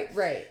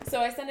 Right. So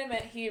I send him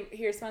he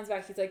responds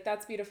back, he's like,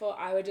 that's beautiful,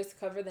 I would just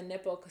cover the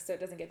nipple so it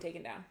doesn't get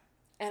taken down.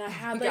 And I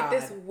had like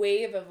this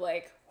wave of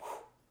like,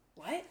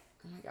 what?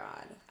 Oh my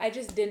God. I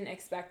just didn't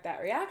expect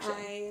that reaction.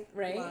 I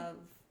love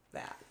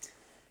that.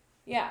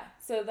 Yeah.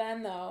 So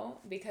then though,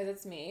 because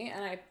it's me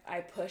and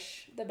I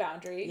push the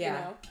boundary, you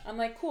know, I'm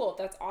like, cool,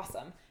 that's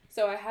awesome.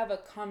 So I have a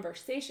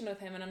conversation with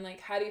him and I'm like,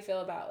 how do you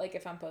feel about like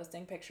if I'm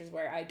posting pictures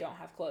where I don't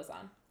have clothes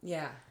on?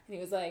 Yeah. And he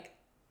was like,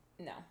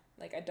 no,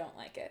 like I don't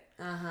like it.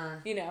 Uh-huh.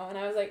 You know, and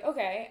I was like,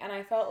 okay. And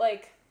I felt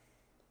like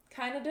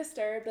kind of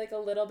disturbed, like a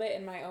little bit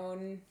in my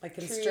own like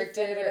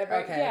constricted or whatever.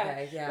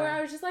 Okay, yeah. Where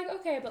I was just like,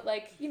 okay, but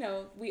like, you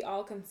know, we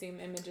all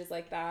consume images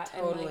like that.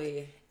 Totally. And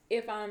like,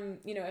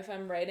 if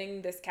I'm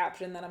writing this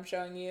caption that I'm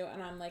showing you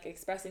and I'm like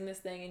expressing this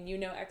thing and you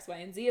know X, Y,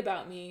 and Z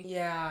about me.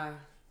 Yeah.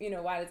 You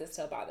know, why does it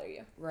still bother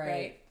you?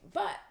 Right.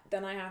 But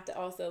then I have to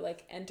also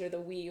like enter the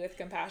we with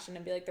compassion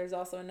and be like, there's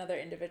also another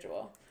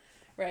individual.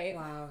 Right.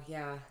 Wow.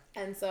 Yeah.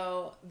 And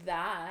so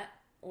that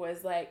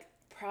was like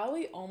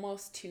probably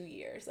almost 2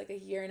 years, like a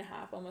year and a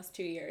half, almost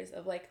 2 years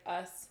of like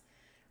us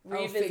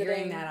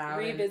figuring that out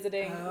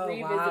revisiting.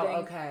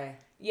 Wow, okay.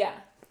 Yeah.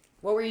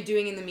 What were you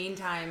doing in the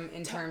meantime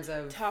in terms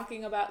of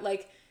talking about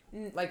like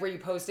were you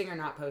posting or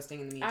not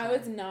posting in the meantime? I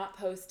was not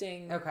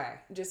posting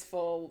just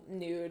full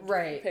nude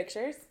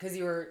pictures because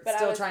you were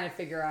still trying to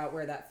figure out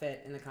where that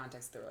fit in the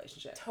context of the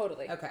relationship.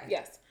 Totally. Okay.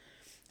 Yes.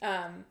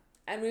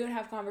 And we would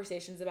have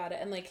conversations about it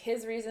and like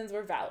his reasons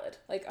were valid,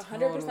 like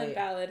 100%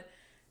 valid.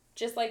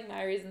 Just like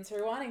my reasons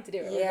for wanting to do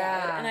it were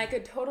valid. And I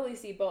could totally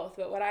see both.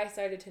 But what I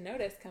started to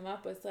notice come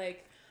up was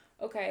like,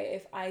 okay,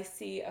 if I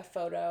see a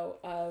photo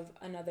of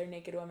another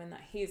naked woman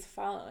that he's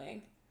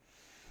following,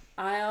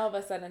 I all of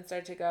a sudden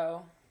start to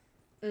go,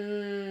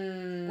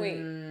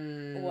 wait,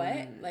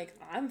 what? Like,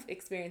 I'm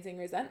experiencing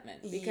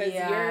resentment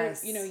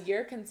because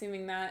you're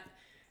consuming that,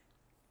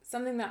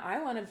 something that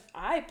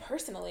I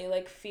personally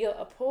like feel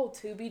a pull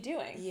to be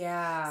doing.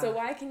 Yeah. So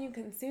why can you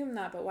consume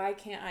that, but why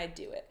can't I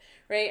do it?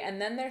 Right.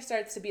 And then there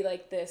starts to be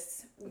like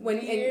this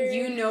and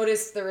you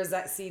notice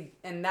the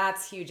and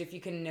that's huge. If you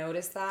can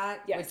notice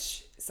that,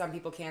 which some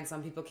people can,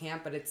 some people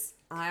can't, but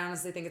I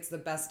honestly think it's the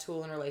best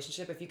tool in a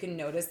relationship. If you can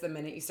notice the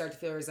minute you start to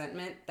feel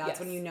resentment, that's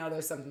when you know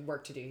there's some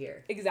work to do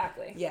here.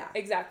 Exactly. Yeah.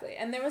 Exactly.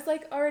 And there was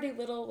like already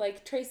little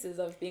like traces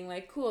of being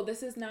like, cool,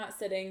 this is not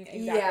sitting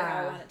exactly how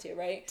I want it to,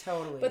 right?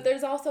 Totally. But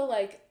there's also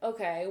like,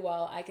 okay,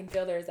 well, I can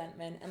feel the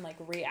resentment and like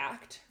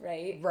react,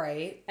 right?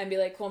 Right. And be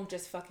like, cool, I'm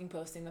just fucking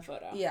posting the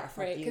photo. Yeah,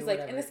 right? Because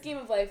like in the scheme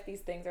of life,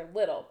 these things are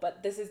little,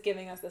 but this is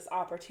giving us this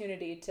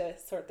opportunity to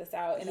sort this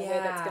out in a way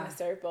that's going to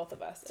serve both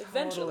of us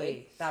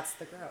eventually. That's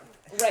the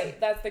growth. Right.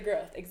 That's the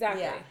growth.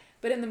 Exactly. Yeah.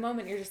 But in the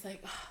moment, you're just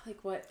like, oh,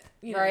 like what?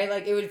 You know? Right?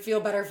 Like it would feel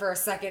better for a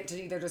second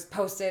to either just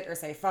post it or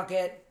say, fuck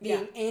it.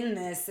 Being in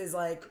this is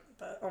like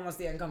almost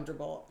the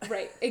uncomfortable.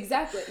 Right.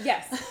 Exactly.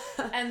 Yes.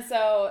 And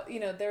so, you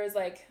know, there was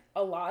like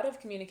a lot of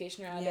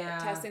communication around it,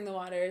 testing the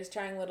waters,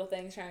 trying little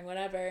things, trying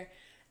whatever.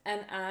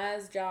 And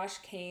as Josh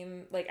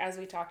came, like, as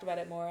we talked about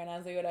it more and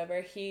as we whatever,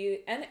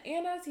 and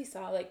as he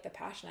saw, like, the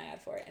passion I had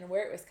for it and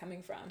where it was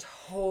coming from.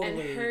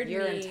 Totally. And heard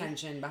your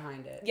intention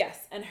behind it. Yes.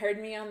 And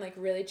heard me on, like,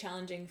 really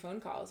challenging phone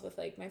calls with,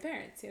 like, my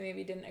parents who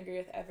maybe didn't agree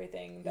with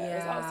everything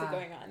that was also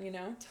going on, you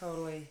know?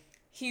 Totally.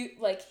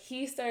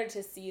 He started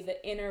to see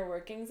the inner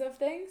workings of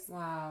things.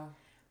 Wow.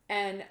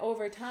 And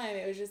over time,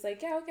 it was just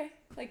like, yeah, okay,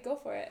 like, go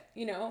for it,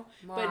 you know?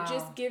 Wow. But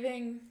just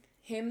giving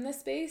him the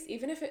space,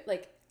 even if it,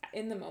 like,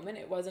 in the moment,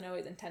 it wasn't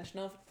always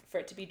intentional for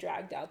it to be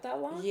dragged out that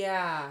long.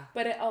 Yeah.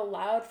 But it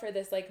allowed for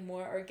this like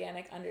more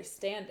organic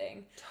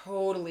understanding.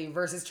 Totally.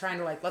 Versus trying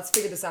to like, let's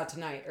figure this out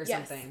tonight or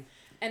something.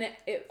 And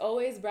it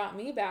always brought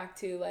me back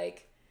to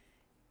like,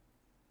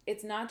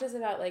 it's not just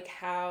about like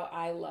how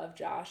I love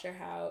Josh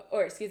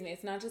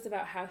it's not just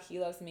about how he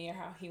loves me or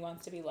how he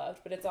wants to be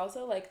loved, but it's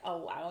also like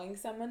allowing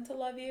someone to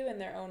love you in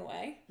their own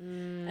way.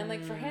 And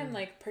like for him,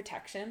 like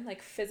protection,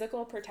 like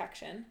physical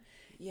protection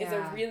is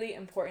a really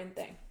important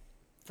thing.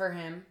 For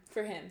him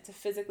to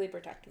physically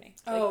protect me.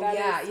 Like,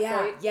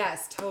 right?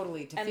 Yes,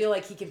 totally. To feel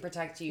like he can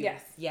protect you.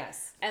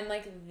 Yes. And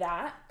like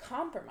that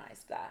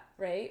compromised that,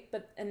 right?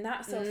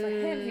 So for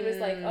him, he was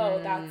like, oh,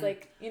 that's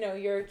like, you know,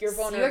 you're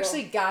vulnerable. So you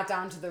actually got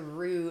down to the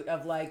root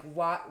of like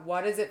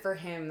what is it for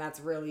him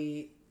that's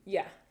really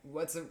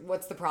what's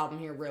the problem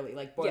here really,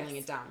 like boiling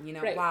it down, you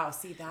know? Right. Wow,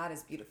 see, that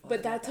is beautiful.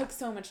 But that took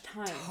so much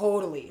time.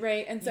 Totally.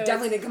 Right? And so you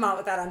definitely didn't come out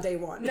with that on day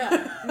one.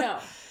 No.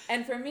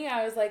 And for me,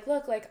 I was like,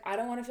 look, like, I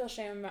don't want to feel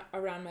shame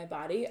around my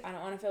body. I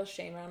don't want to feel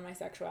shame around my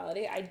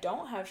sexuality. I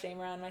don't have shame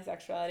around my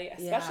sexuality,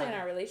 especially in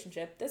our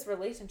relationship. This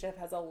relationship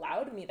has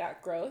allowed me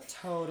that growth.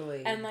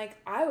 Totally. And, like,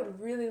 I would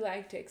really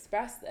like to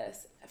express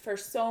this for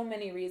so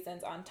many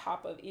reasons on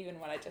top of even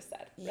what I just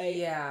said, right?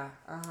 Yeah.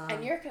 Uh-huh.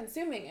 And you're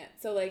consuming it.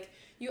 So, like,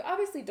 you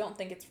obviously don't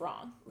think it's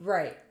wrong.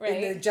 Right.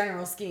 In the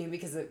general scheme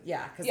because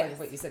like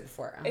what you said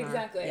before. Uh-huh.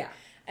 Exactly. Yeah.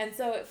 And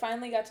so it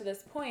finally got to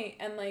this point,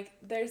 and, like,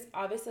 there's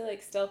obviously,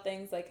 like, still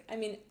things, like, I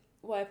mean,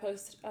 will I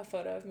post a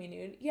photo of me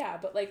nude? Yeah,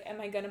 but, like, am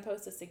I going to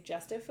post a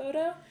suggestive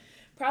photo?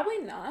 Probably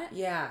not.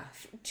 Yeah.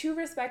 To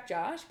respect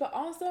Josh, but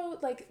also,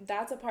 like,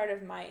 that's a part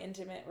of my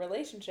intimate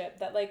relationship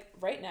that, like,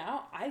 right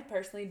now, I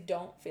personally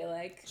don't feel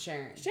like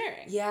sharing.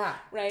 Yeah.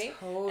 Right?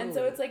 Totally. And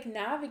so it's, like,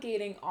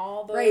 navigating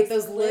all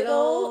those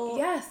little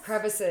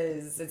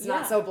crevices. It's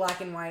not so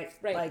black and white.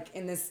 Right. Like,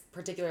 in this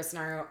particular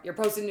scenario, you're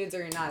posting nudes or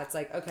you're not. It's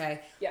like,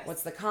 okay,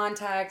 what's the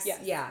context? Yes.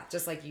 Yeah,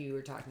 just like you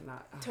were talking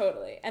about. Oh.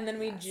 Totally. And then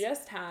we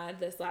just had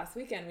this last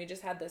weekend, we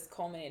just had this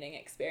culminating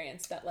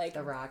experience that, like...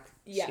 The rock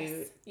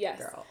shoot. Yes.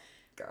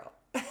 Girl.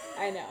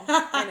 I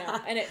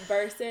know. And it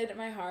bursted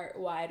my heart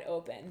wide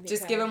open.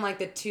 Just give them like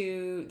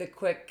the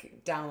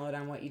quick download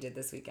on what you did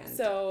this weekend.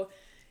 So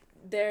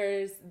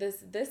there's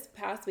this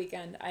past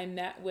weekend, I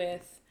met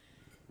with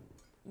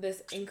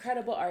this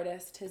incredible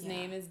artist. His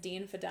name is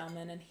Dean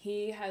Fidelman, and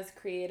he has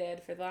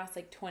created for the last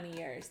like 20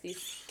 years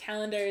these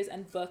calendars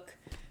and book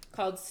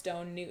called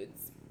Stone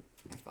Nudes.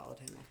 I followed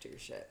him after your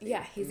shit.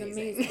 Yeah, he's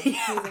amazing.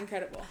 He's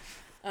incredible.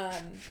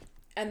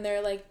 And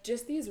they're like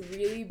just these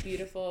really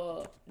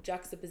beautiful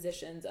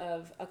juxtapositions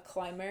of a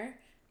climber,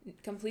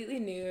 completely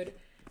nude,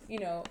 you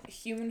know,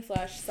 human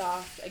flesh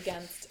soft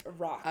against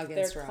rock.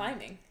 They're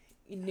climbing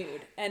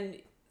nude. And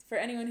for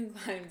anyone who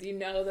climbs, you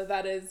know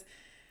that is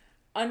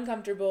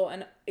uncomfortable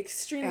and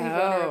extremely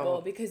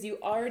vulnerable because you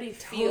already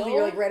feel...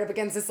 You're like right up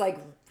against this like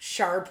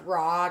sharp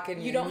rock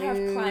and you don't have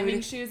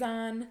climbing shoes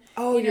on.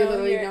 Oh, you're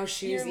literally no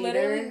shoes either? You're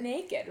literally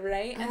naked,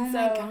 right? And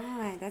oh my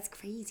God, that's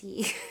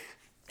crazy.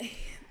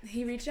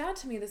 He reached out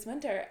to me this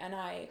winter, and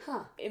I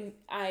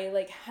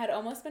like had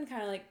almost been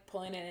kind of like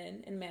pulling it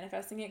in and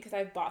manifesting it because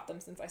I've bought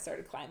them since I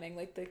started climbing,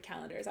 like the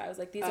calendars. I was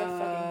like, these are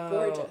fucking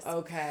gorgeous.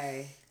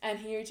 Okay. And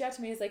he reached out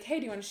to me. He's like, hey,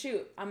 do you want to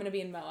shoot? I'm gonna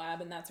be in Moab,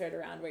 and that's right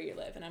around where you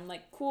live. And I'm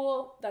like,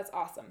 cool, that's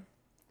awesome.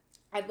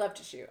 I'd love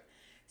to shoot.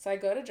 So I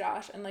go to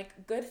Josh, and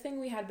like, good thing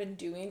we had been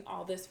doing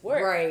all this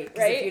work. Right.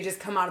 If you just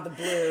come out of the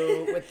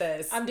blue with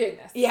this. I'm doing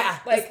this. Yeah.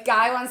 Like, this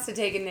guy wants to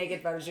take a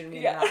naked photo shoot of me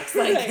in the rocks.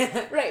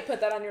 Like, right.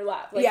 Put that on your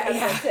lap. Like,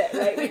 that's it,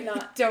 right? Like,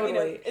 not, totally.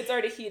 You know, it's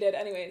already heated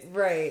anyways.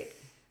 Right.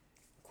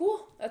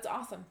 Cool. That's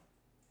awesome.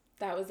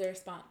 That was their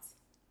response.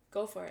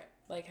 Go for it.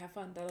 Like, have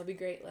fun. That'll be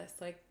great, Liz.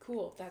 Like,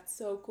 cool. That's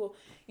so cool.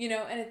 You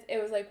know, and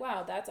it was like,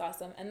 wow, that's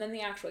awesome. And then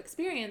the actual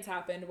experience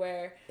happened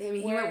where... I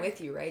mean, he went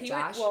with you, right,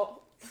 Josh?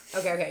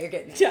 Okay, you're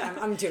getting it. Yeah.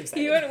 I'm too excited.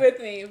 He went with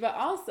me, but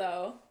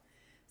also,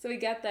 so we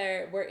get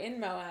there, we're in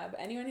Moab.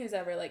 Anyone who's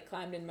ever, like,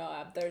 climbed in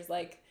Moab, there's,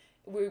 like,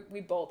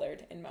 we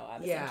bouldered in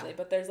Moab, essentially,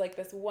 but there's, like,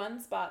 this one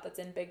spot that's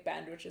in Big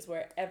Bend, which is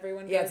where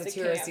everyone goes to camp.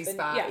 Yeah, it's a touristy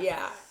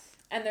spot,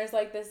 And there's,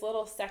 like, this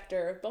little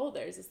sector of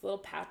boulders, this little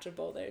patch of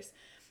boulders.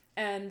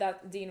 And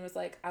that Dean was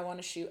like, I want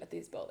to shoot at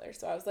these boulders.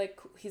 So I was like,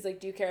 he's like,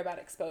 do you care about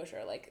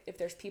exposure? Like, if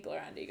there's people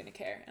around, are you going to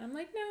care? And I'm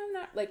like, no, I'm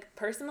not. Like,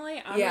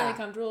 personally, I'm really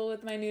comfortable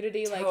with my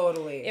nudity. Like,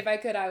 totally. If I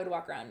could, I would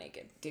walk around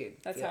naked. Dude.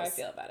 That's how I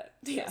feel about it.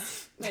 Yeah.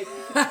 Like,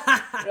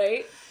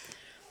 right?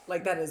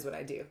 Like, that is what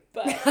I do.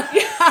 But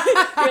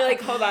you're like,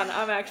 hold on,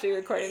 I'm actually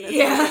recording this.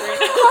 Yeah.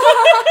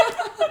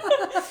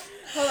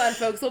 Hold on,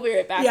 folks. We'll be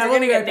right back. Yeah, we're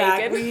going to get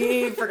naked.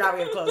 We forgot we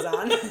have clothes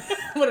on.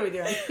 What are we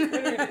doing?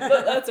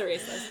 Let's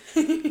erase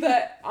this.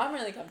 But I'm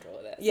really comfortable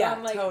with it. So yeah,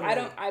 I'm like,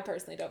 totally. I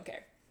personally don't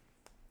care.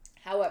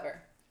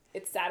 However,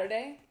 it's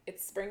Saturday.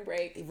 It's spring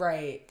break.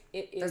 Right.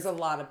 It is There's a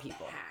lot of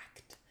people.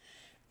 Packed.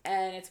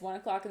 And it's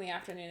 1:00 in the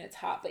afternoon. It's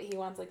hot, but he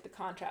wants like the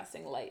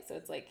contrasting light. So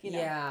it's like, you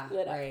know,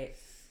 lit up. Right.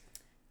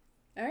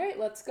 All right,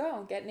 let's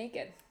go. Get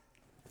naked.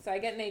 So I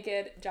get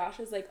naked. Josh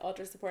is, like,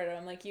 ultra supportive.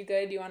 I'm like, you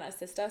good? Do you want to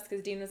assist us?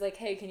 Because Dean was like,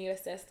 hey, can you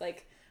assist?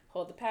 Like,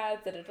 hold the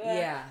pads, da-da-da.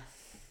 Yeah.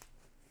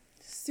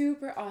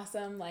 super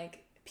awesome.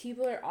 Like,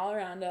 people are all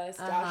around us.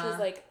 Josh is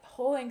like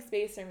holding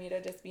space for me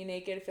to just be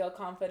naked, feel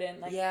confident.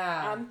 Like,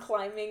 I'm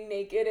climbing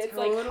naked. It's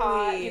like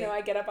hot. You know,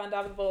 I get up on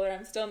top of the boulder.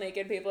 I'm still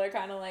naked. People are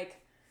kind of like,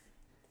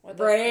 what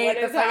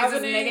is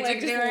happening? Like,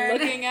 just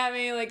looking at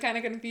me, like, kind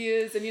of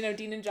confused. And, you know,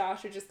 Dean and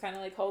Josh are just kind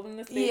of like holding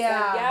the space. Like,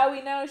 yeah,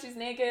 we know she's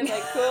naked.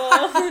 Like, cool.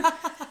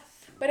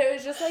 But it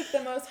was just like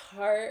the most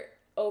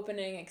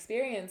heart-opening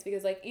experience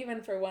because, like,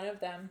 even for one of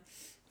them,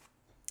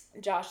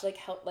 Josh, like,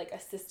 helped, like,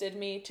 assisted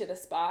me to the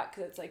spot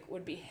because it's, like,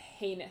 would be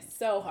heinous,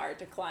 so hard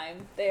to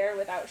climb there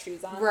without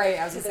shoes on. Right,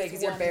 I was going to say,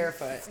 because you're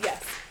barefoot.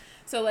 Yes.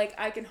 So, like,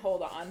 I can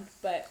hold on,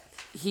 but...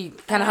 He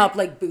kind of helped,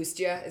 like, boost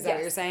you? Is that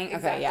what you're saying?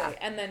 Exactly. Okay, yeah.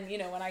 And then, you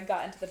know, when I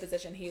got into the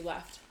position, he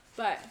left.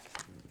 But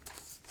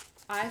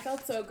I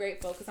felt so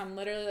grateful because I'm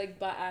literally, like,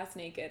 butt-ass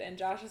naked, and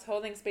Josh is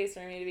holding space for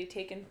me to be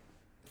taken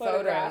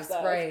photographs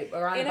of. Right,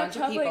 around a bunch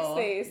of people. In a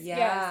public space, yeah.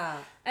 Yes.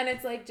 And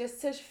it's, like,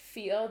 just to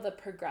feel the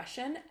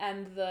progression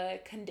and the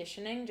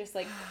conditioning just,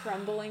 like,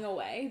 crumbling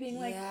away, being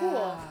like,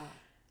 cool.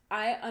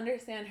 I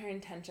understand her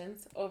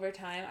intentions over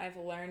time. I've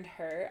learned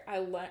her. I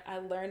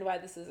learned why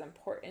this is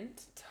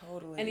important.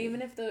 Totally. And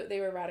even if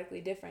they were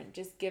radically different,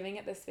 just giving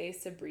it the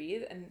space to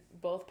breathe and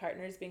both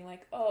partners being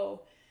like,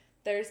 oh,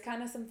 there's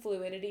kind of some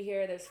fluidity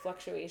here. There's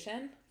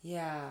fluctuation.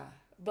 Yeah.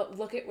 But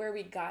look at where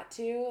we got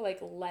to, like,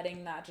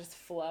 letting that just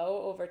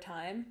flow over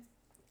time.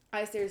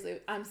 I'm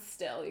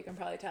still, you can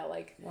probably tell,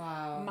 like,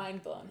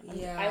 mind blown.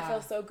 I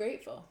feel so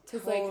grateful.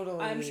 Because, like,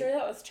 I'm sure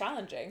that was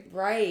challenging.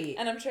 Right.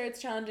 And I'm sure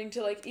it's challenging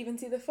to, like, even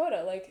see the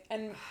photo. Like,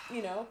 and,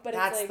 you know, but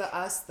that's it's, like... That's the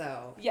us,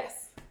 though.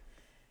 Yes.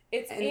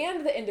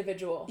 And the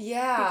individual.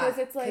 Yeah. Because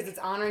it's, like... Because it's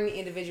honoring the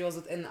individuals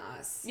within the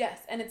us. Yes.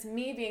 And it's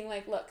me being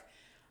like, look,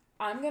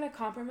 I'm going to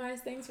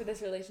compromise things for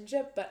this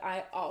relationship, but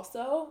I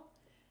also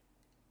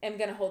am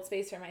going to hold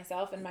space for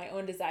myself and my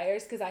own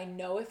desires because I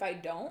know if I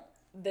don't,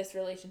 this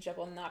relationship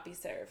will not be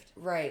served.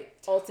 Right.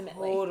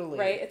 Ultimately. Totally.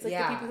 Right? It's like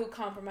the people who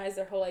compromise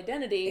their whole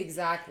identity.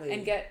 Exactly.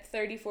 And get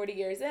 30, 40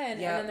 years in,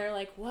 and then they're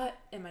like, what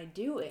am I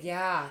doing?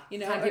 Yeah. You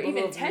know, or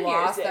even 10 years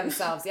lost in.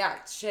 themselves. Yeah,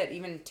 shit,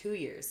 even 2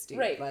 years, dude.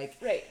 Right. Like,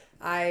 right.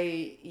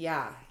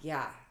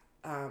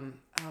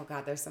 Oh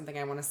God, there's something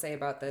I want to say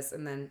about this,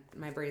 and then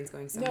my brain's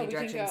going so many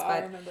directions.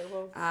 I'll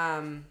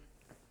remember.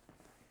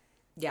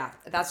 Yeah,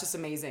 that's just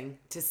amazing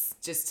to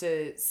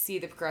see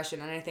the progression,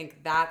 and I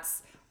think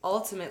that's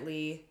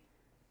ultimately,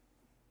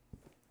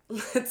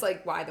 it's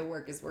like why the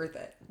work is worth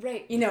it.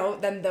 Right. You know,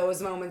 then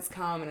those moments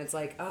come, and it's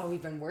like, oh,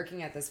 we've been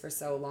working at this for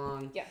so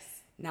long.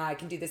 Yes. Now I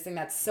can do this thing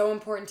that's so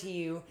important to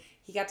you.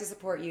 He got to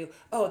support you.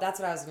 Oh, that's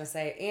what I was going to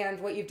say. And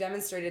what you've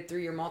demonstrated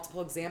through your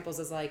multiple examples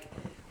is like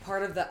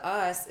part of the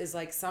us is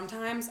like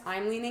sometimes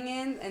I'm leaning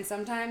in and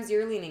sometimes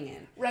you're leaning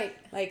in. Right.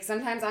 Like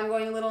sometimes I'm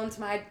going a little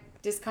into my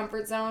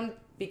discomfort zone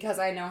because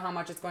I know how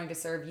much it's going to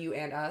serve you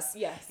and us.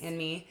 Yes. And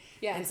me.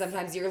 Yes. And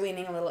sometimes you're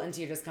leaning a little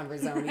into your discomfort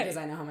zone because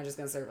I know how much it's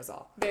going to serve us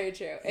all. Very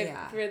true.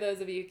 For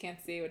those of you who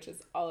can't see, which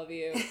is all of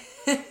you,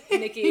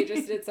 Nikki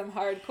just did some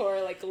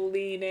hardcore, like,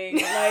 leaning,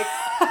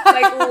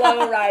 like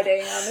low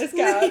riding on this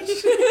couch.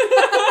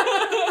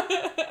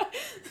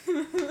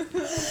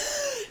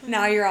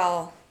 Now you're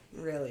all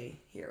really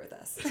here with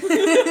us.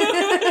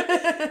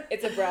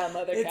 It's a brown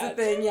leather couch. It's a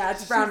thing, yeah.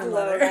 It's brown and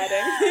leather. Low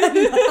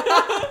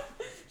riding.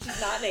 She's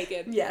not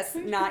naked. Yes,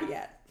 not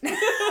yet.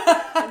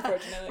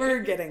 Unfortunately. We're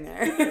getting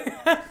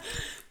there.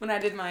 When I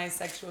did my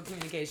sexual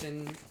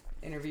communication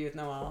interview with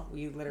Noelle,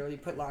 we literally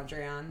put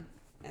lingerie on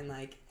and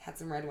like had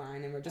some red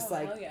wine and we're just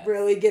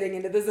really getting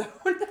into the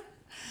zone.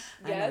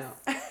 Yes.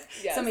 I know.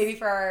 Yes. So maybe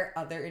for our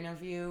other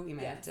interview, we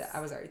might have to,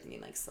 I was already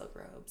thinking like silk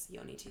robes,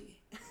 yoni tea.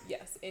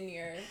 Yes, in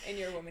your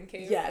woman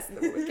cave. Yes, in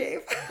the woman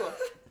cave. Cool.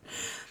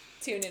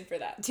 Tune in for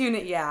that.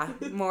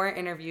 More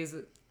interviews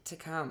to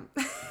come.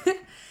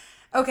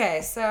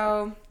 Okay,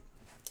 so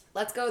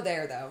let's go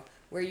there though,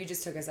 where you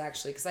just took us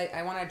actually, because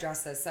I want to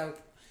address this. So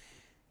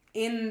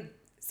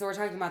we're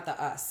talking about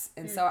the us,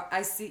 and so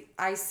I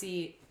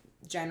see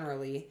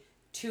generally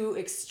two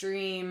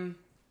extreme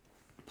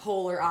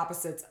polar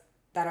opposites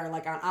that are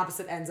like on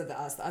opposite ends of the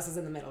us. The us is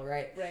in the middle,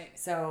 right? Right.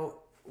 So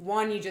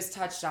one you just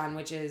touched on,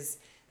 which is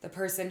the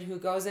person who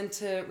goes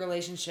into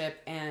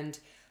relationship and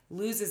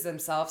loses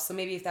themselves. So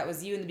maybe if that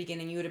was you in the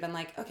beginning, you would have been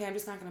like, okay, I'm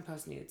just not going to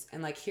post nudes.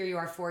 And like, here you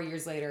are 4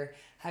 years later,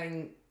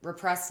 having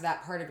repressed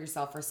that part of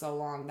yourself for so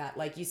long that,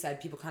 like you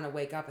said, people kind of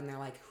wake up and they're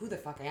like, who the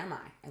fuck am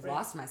I? I've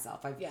lost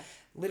myself. I've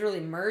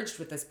literally merged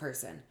with this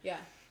person. Yeah.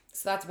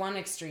 So that's one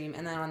extreme.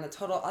 And then on the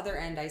total other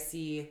end, I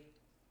see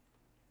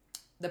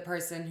the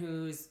person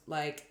who's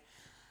like,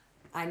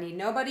 I need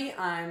nobody.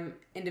 I'm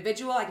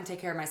individual. I can take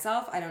care of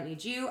myself. I don't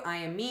need you. I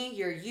am me.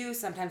 You're you.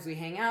 Sometimes we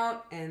hang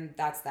out and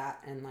that's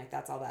that. And like,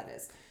 that's all that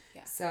is.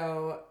 Yeah.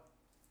 So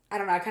I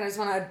don't know. I kind of just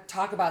want to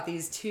talk about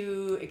these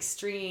two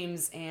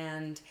extremes.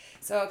 And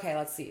so, okay,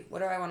 let's see. What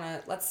do I want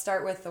to, let's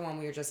start with the one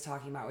we were just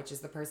talking about, which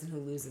is the person who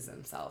loses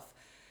himself.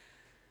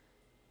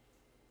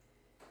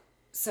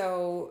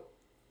 So,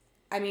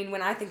 I mean,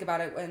 when I think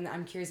about it, and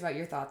I'm curious about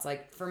your thoughts,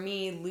 like for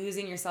me,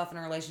 losing yourself in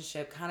a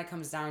relationship kind of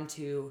comes down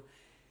to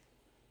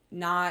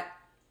not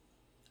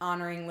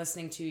honoring,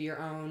 listening to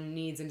your own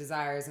needs and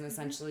desires, and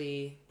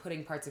essentially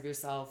putting parts of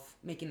yourself,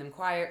 making them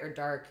quiet or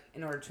dark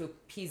in order to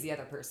appease the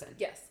other person.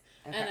 Yes.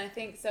 Okay. And I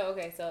think so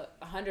 100%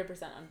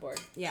 on board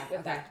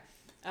with that.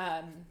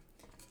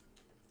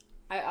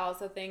 I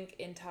also think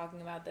in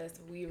talking about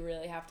this, we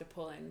really have to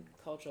pull in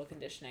cultural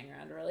conditioning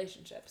around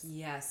relationships.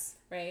 Yes.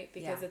 Right?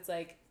 Because it's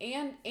like,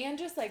 and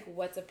just like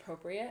what's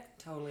appropriate.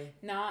 Totally.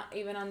 Not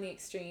even on the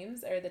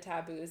extremes or the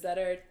taboos that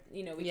are,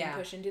 we can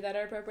push into that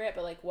are appropriate,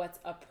 but like what's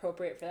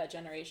appropriate for that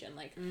generation.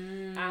 Like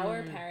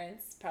our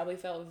parents probably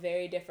felt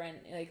very different,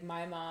 like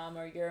my mom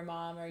or your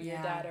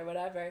dad or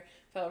whatever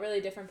felt really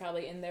different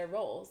probably in their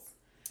roles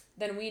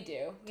than we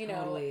do,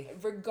 Totally.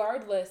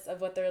 Regardless of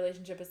what the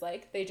relationship is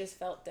like, they just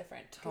felt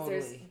different because Totally.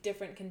 there's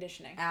different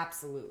conditioning.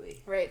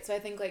 Absolutely. Right. So I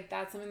think like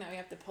that's something that we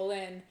have to pull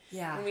in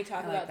when we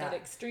talk about that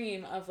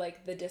extreme of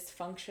like the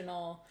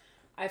dysfunctional,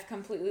 I've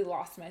completely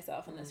lost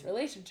myself in this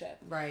relationship.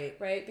 Right.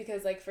 Right.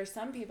 Because like for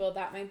some people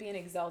that might be an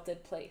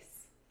exalted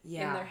place in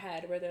their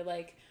head where they're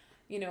like,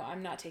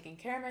 I'm not taking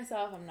care of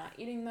myself. I'm not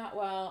eating that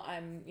well.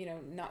 I'm,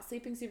 not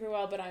sleeping super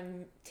well, but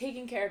I'm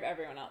taking care of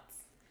everyone else.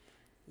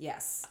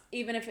 Yes.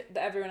 Even if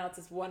everyone else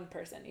is one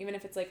person, even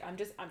if it's like I'm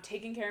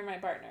taking care of my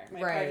partner. My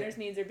partner's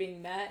needs are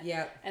being met.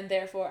 Yep. And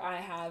therefore I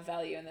have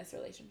value in this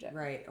relationship.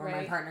 Right. Or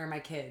my partner, my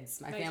kids,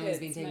 my family's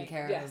being taken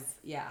care of.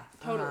 Yeah.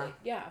 Totally.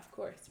 Yeah, of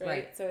course.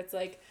 Right. So it's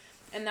like,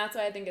 and that's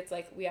why I think it's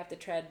like we have to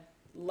tread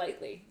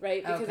lightly,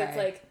 right? Because it's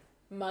like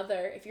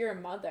if you're a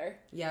mother.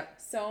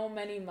 Yep. So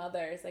many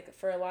mothers, like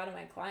for a lot of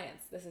my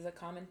clients, this is a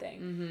common thing.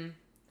 Mm-hmm.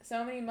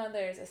 So many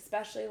mothers,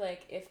 especially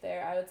like if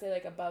they're, I would say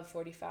like above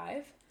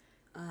 45.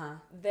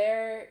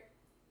 Their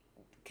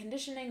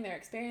conditioning, their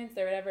experience,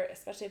 their whatever,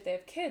 especially if they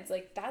have kids,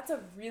 like that's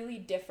a really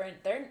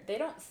different, they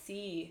don't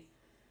see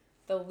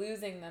the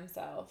losing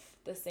themselves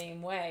the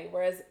same way.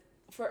 Whereas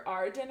for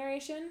our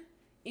generation,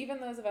 even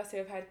those of us who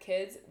have had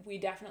kids, we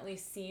definitely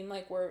seem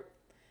like we're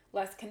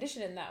less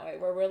conditioned in that way,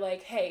 where we're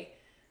like, hey,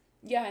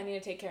 yeah, I need to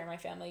take care of my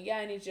family. Yeah,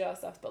 I need to do all that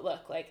stuff. But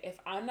look, like, if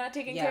I'm not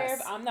taken care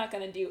of, I'm not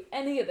going to do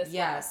any of this stuff.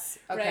 Yes.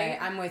 Okay,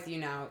 right? I'm with you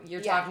now.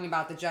 You're talking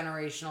about the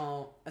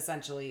generational,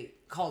 essentially,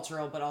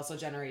 cultural, but also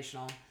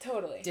generational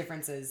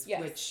differences,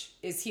 which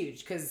is huge.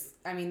 Because,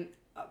 I mean,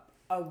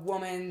 a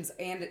woman's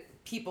and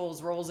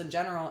people's roles in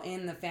general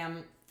in the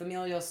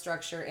familial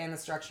structure and the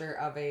structure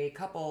of a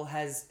couple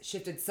has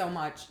shifted so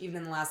much, even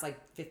in the last,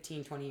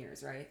 15, 20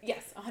 years, right?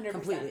 Yes, 100%.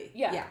 Completely.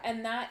 Yeah.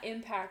 And that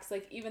impacts,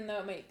 even though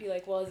it might be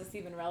well, is this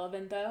even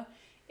relevant, though?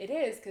 It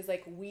is, because,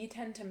 we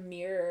tend to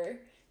mirror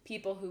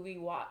people who we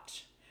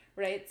watch,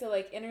 right? So,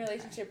 in a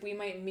relationship, we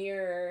might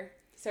mirror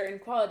certain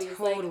qualities.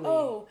 Totally.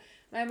 Oh,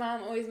 my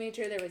mom always made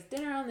sure there was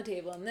dinner on the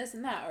table and this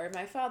and that, or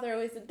my father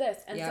always did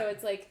this. And so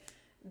it's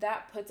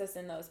that puts us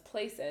in those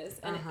places.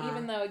 And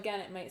even though, again,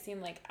 it might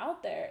seem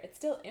out there, it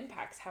still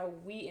impacts how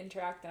we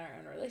interact in our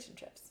own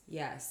relationships.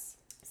 Yes.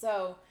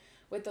 So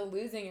with the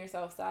losing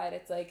yourself side,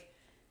 it's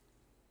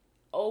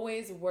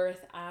always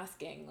worth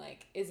asking,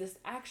 is this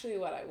actually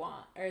what I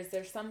want? Or is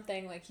there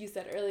something, like you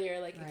said earlier,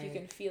 if you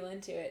can feel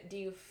into it, do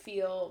you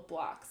feel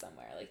blocked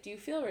somewhere? Do you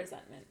feel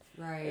resentment?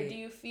 Right. Or do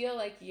you feel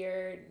like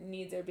your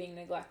needs are being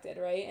neglected,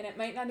 right? And it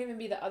might not even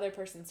be the other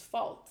person's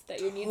fault that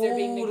your needs are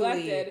being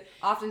neglected.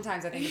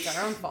 Oftentimes I think it's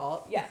our own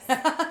fault. Yes.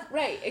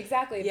 Right,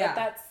 exactly. Yeah. But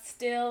that's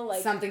still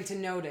something to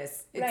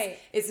notice.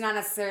 It's not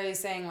necessarily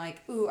saying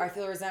ooh, I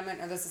feel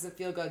resentment or this doesn't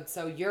feel good,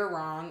 so you're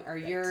wrong or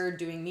you're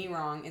doing me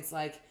wrong. It's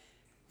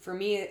for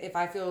me, if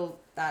I feel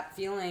that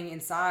feeling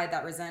inside,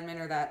 that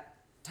resentment or that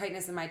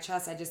tightness in my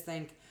chest, I just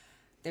think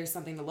there's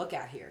something to look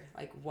at here.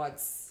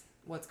 What's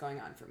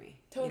going on for me?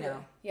 Totally.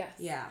 Yes.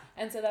 Yeah.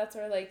 And so that's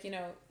where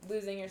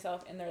losing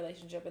yourself in the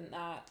relationship in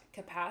that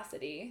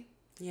capacity.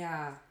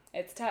 Yeah.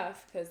 It's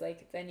tough because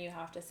then you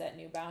have to set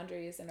new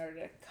boundaries in order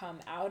to come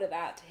out of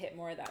that, to hit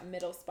more of that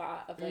middle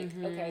spot of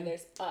okay,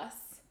 there's us.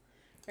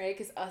 Right?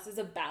 Because us is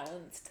a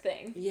balanced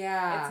thing.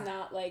 Yeah. It's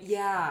not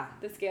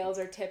the scales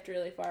are tipped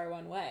really far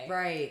one way.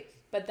 Right.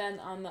 But then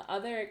on the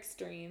other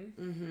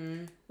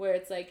extreme, where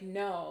it's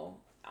no,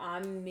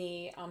 I'm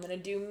me, I'm going to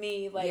do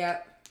me.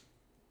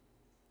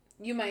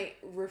 You might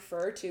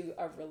refer to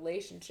a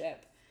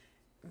relationship,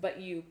 but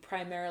you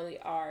primarily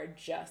are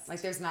just...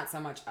 there's not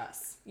so much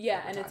us.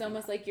 Yeah, and it's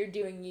almost you're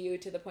doing you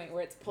to the point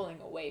where it's pulling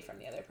away from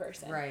the other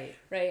person. Right.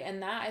 Right, and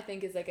that, I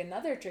think, is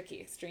another tricky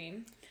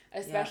extreme.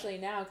 Especially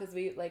now, because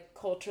we,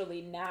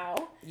 culturally now.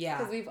 Yeah.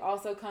 Because we've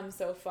also come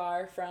so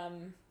far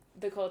from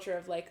the culture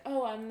of,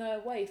 oh, I'm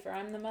the wife, or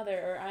I'm the mother,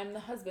 or I'm the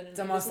husband, and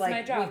it's almost this is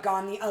my job. We've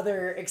gone the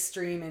other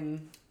extreme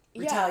in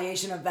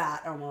retaliation of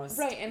that, almost.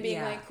 Right, and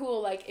being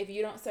cool, if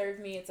you don't serve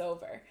me, it's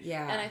over.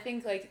 Yeah. And I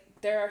think,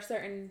 there are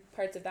certain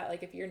parts of that,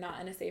 if you're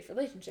not in a safe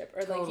relationship,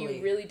 or,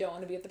 you really don't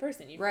want to be with the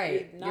person.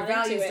 Right. Your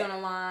values don't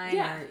align,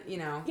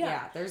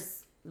 or,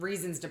 there's...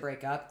 reasons to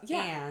break up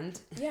and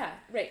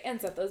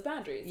and set those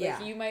boundaries.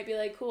 You might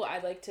be cool,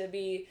 I'd like to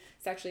be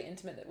sexually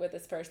intimate with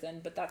this person,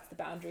 but that's the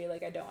boundary,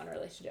 I don't want a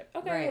relationship.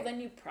 Okay, well then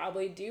you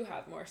probably do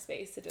have more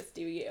space to just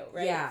do you,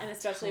 right? And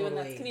especially when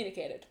that's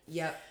communicated.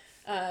 Yep.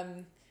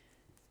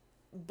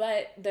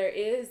 But there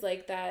is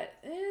like that,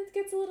 it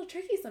gets a little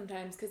tricky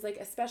sometimes because like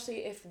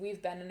especially if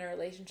we've been in a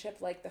relationship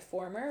like the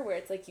former where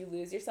it's like you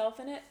lose yourself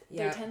in it,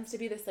 there tends to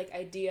be this like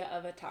idea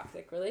of a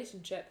toxic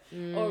relationship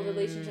or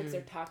relationships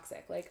are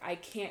toxic. Like I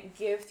can't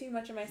give too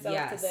much of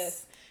myself to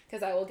this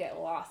because I will get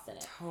lost in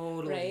it.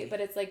 Totally. Right?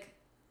 But it's like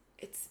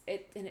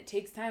and it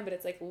takes time, but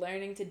it's like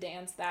learning to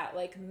dance that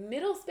like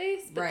middle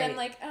space, but then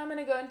like I'm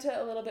gonna go into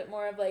a little bit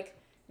more of like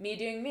me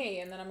doing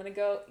me, and then I'm gonna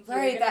go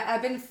that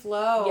ebb and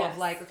flow of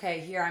like, okay,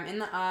 here I'm in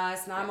the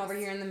us, now I'm over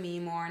here in the me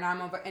more, now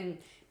I'm over, and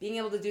being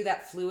able to do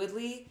that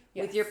fluidly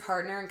with your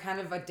partner and kind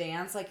of a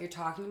dance like you're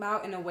talking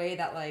about in a way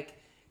that like,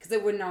 because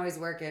it wouldn't always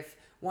work if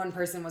one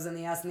person was in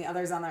the us and the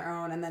other's on their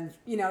own, and then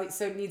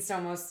so it needs to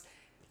almost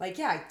like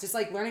just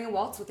like learning a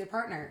waltz with your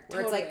partner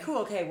where it's like, cool,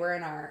 okay, we're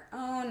in our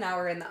own, now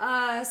we're in the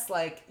us,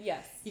 like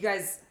you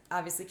guys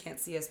obviously can't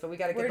see us, but we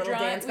got a good little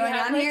dance going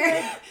on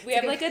here. We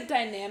have like a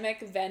dynamic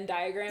Venn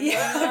diagram going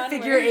on.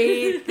 Figure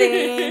 8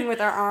 thing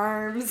with our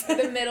arms.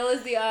 The middle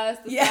is the us,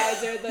 the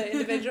sides are the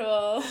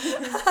individual.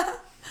 So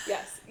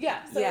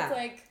it's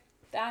like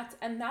that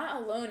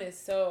alone is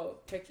so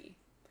tricky.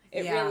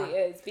 It really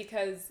is,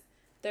 because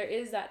there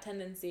is that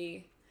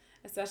tendency,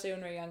 especially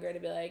when we're younger, to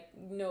be like,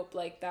 nope,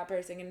 like that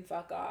person can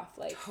fuck off.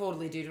 Like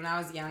totally, dude. When I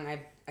was young,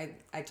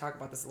 I talk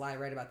about this a lot, I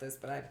write about this,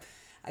 but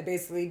I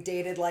basically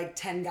dated like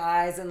 10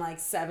 guys in like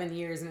 7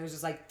 years, and it was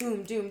just like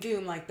boom, doom,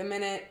 doom. Like the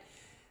minute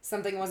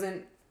something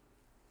wasn't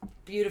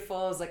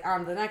beautiful, it was like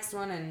on to the next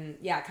one,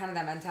 and kind of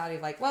that mentality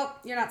of like, well,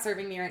 you're not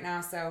serving me right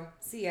now, so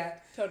see ya.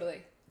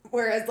 Totally.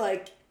 Whereas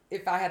like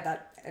if I had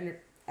that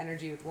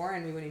energy with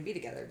Warren, we wouldn't be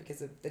together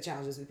because of the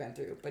challenges we've been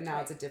through. But now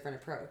it's a different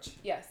approach.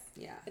 Yes.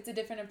 Yeah. It's a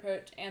different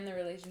approach, and the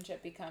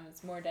relationship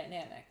becomes more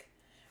dynamic.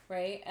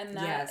 Right? And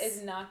that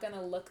is not going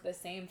to look the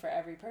same for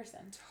every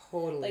person.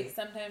 Totally. Like,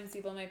 sometimes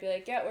people might be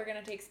like, yeah, we're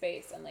going to take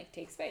space, and, like,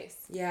 take space.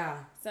 Yeah.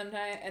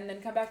 Sometimes, and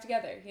then come back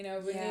together,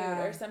 renewed.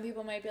 Yeah. Or some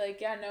people might be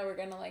like, yeah, no, we're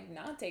going to, like,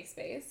 not take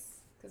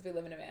space, because we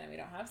live in a van and we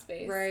don't have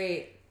space.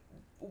 Right.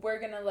 We're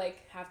going to,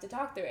 like, have to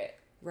talk through it.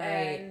 Right.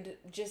 And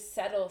just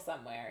settle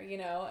somewhere,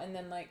 and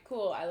then, like,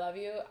 cool, I love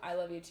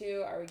you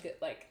too. Are we good?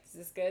 Like, is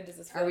this good? Does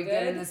this feel good? Are we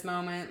good in this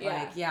moment?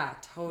 Yeah.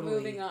 Like, totally.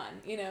 Moving on,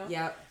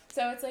 Yep.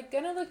 So it's like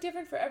gonna look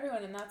different for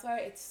everyone, and that's why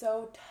it's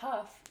so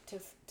tough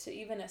to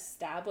even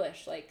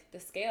establish like the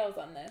scales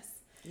on this.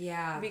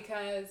 Yeah.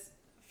 Because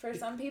for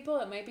some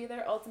people it might be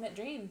their ultimate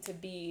dream to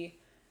be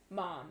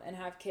mom and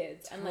have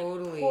kids and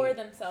like pour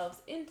themselves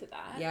into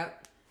that.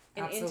 Yep.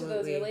 And into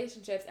those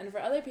relationships. And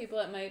for other people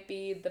it might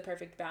be the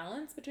perfect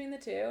balance between the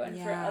two.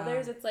 And for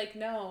others it's like,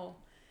 no,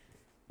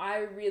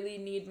 I really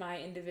need my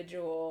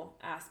individual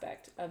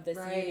aspect of this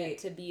unit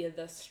to be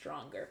the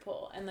stronger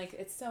pull. And, like,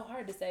 it's so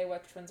hard to say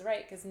which one's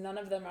right because none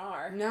of them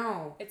are.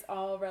 No. It's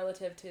all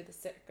relative to the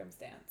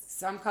circumstance.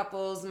 Some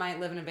couples might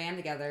live in a van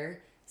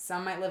together.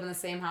 Some might live in the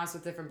same house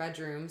with different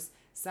bedrooms.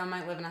 Some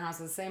might live in a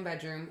house with the same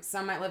bedroom.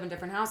 Some might live in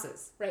different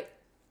houses. Right.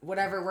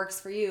 Whatever works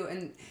for you.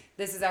 And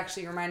this is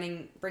actually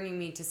bringing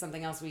me to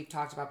something else we've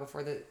talked about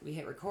before that we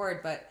hit record.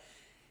 But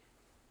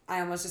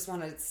I almost just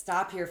want to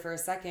stop here for a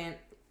second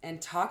and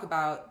talk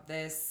about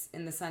this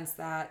in the sense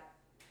that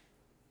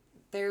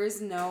there is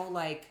no,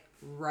 like,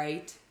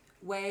 right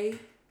way,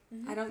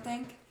 I don't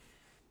think.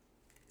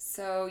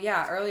 So,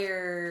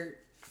 earlier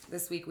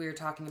this week we were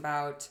talking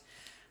about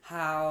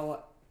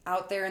how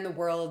out there in the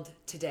world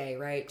today,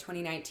 right,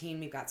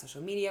 2019, we've got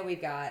social media,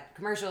 we've got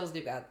commercials,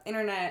 we've got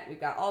internet, we've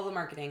got all the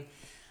marketing.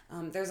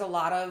 There's a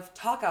lot of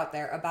talk out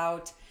there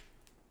about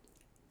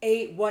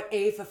what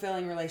a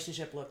fulfilling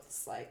relationship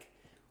looks like,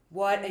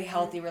 what a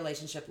healthy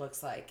relationship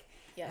looks like.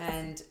 Yes.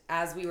 And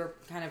as we were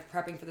kind of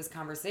prepping for this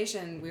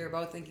conversation, we were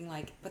both thinking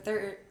like, but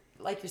there,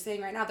 like you're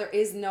saying right now,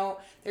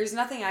 there's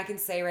nothing I can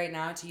say right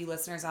now to you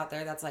listeners out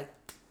there that's like,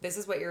 this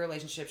is what your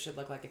relationship should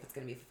look like if it's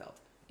going to be fulfilled.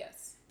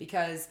 Yes.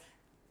 Because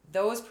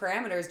those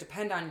parameters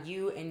depend on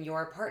you and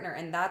your partner,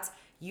 and that's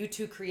you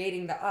two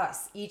creating the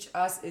us. Each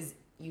us is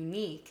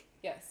unique.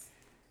 Yes.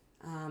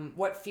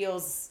 What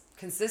feels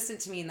consistent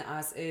to me in the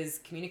us is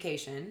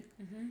communication,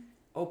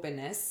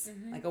 openness,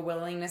 like a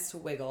willingness to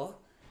wiggle,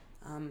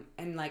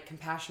 and like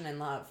compassion and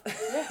love.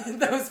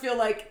 Those feel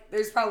like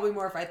there's probably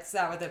more if I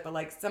sat with it, but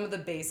like some of the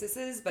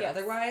bases, but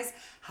otherwise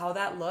how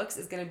that looks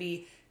is going to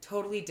be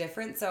totally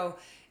different. So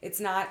it's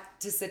not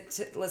to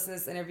listen to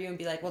this interview and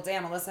be like, well,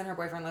 damn, Alyssa and her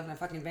boyfriend live in a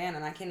fucking van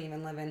and I can't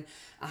even live in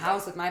a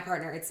house with my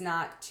partner. It's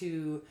not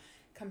to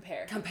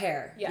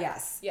compare.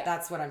 Yes.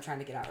 That's what I'm trying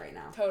to get out right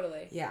now.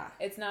 Totally. Yeah.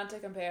 It's not to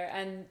compare.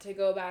 And to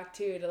go back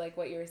to like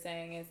what you were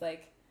saying is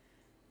like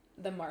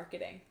the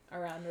marketing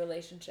around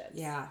relationships.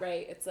 Yeah.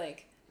 Right? It's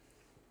like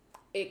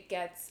it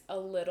gets a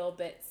little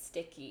bit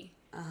sticky.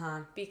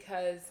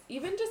 Because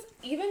even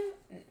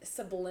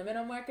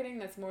subliminal marketing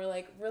that's more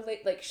like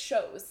like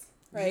shows,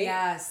 right?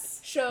 Yes.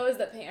 Shows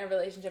that paint our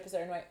relationship a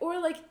certain way. Or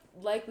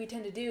like we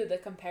tend to do, the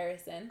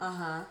comparison.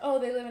 Oh,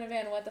 they live in a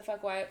van, what the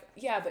fuck, why?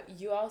 Yeah, but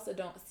you also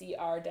don't see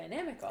our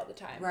dynamic all the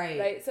time.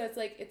 Right? So it's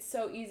like, it's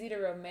so easy to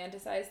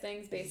romanticize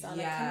things based on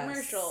a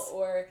commercial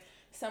or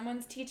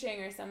someone's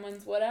teaching or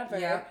someone's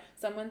whatever,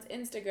 someone's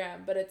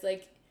Instagram. But it's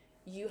like,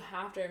 you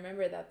have to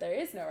remember that there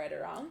is no right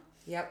or wrong.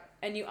 Yep.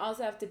 And you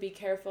also have to be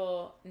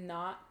careful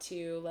not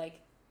to,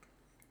 like,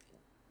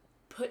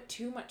 put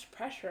too much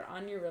pressure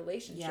on your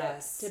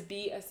relationship to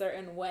be a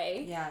certain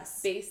way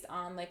based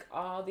on, like,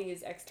 all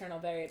these external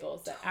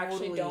variables that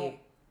actually don't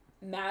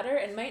matter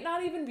and might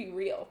not even be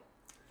real.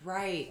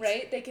 Right.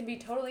 They can be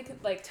totally,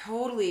 like...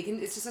 Totally.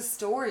 It's just a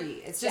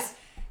story. It's just...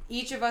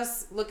 Each of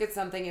us look at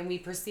something and we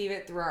perceive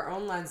it through our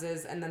own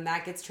lenses, and then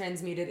that gets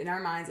transmuted in our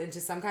minds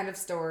into some kind of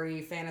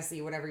story,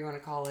 fantasy, whatever you want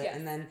to call it. Yes.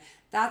 And then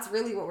that's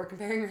really what we're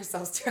comparing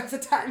ourselves to half the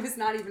time is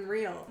not even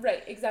real.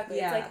 Right, exactly.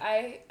 Yeah. It's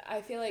like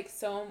I feel like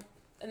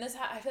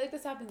I feel like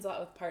this happens a lot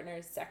with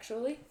partners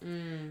sexually,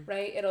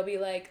 right? It'll be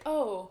like,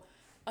 two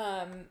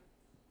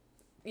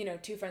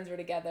friends were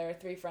together,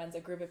 3 friends, a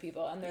group of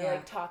people, and they're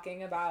like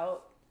talking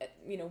about,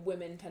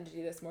 women tend to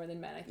do this more than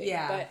men, I think.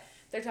 Yeah. But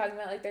they're talking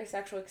about, like, their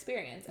sexual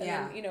experience. And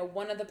then,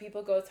 one of the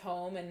people goes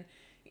home and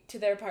to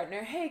their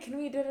partner, hey, can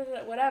we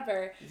da-da-da,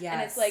 whatever. Yes.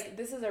 And it's like,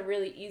 this is a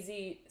really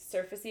easy,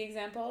 surfacey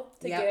example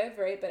to give,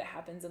 right? But it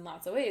happens in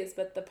lots of ways.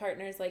 But the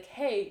partner's like,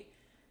 hey,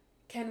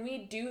 can we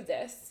do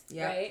this,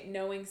 right?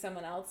 Knowing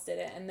someone else did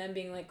it and then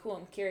being like, cool,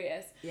 I'm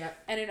curious.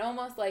 Yep. And it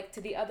almost, like,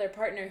 to the other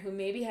partner who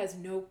maybe has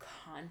no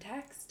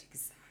context,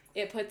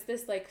 it puts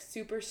this, like,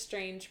 super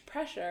strange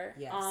pressure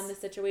on the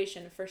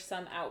situation for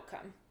some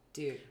outcome.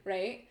 Dude.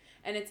 Right?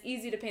 And it's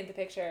easy to paint the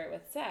picture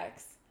with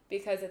sex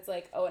because it's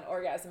like, oh, an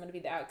orgasm going to be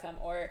the outcome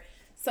or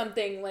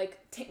something like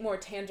more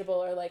tangible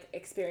or like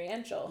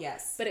experiential.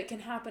 Yes. But it can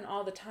happen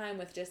all the time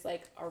with just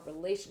like a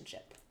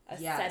relationship,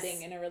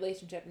 setting in a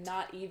relationship,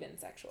 not even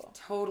sexual.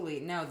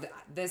 Totally. No,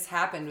 this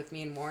happened with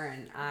me and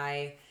Warren.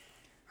 I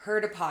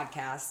heard a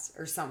podcast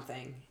or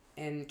something.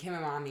 And Kim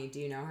Amami,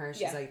 do you know her?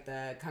 She's like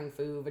the Kung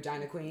Fu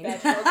vagina queen.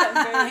 Vaginal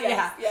Kung Fu,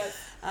 yes.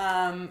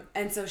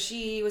 And so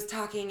she was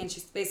talking and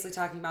she's basically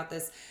talking about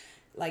this,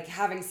 like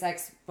having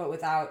sex but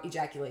without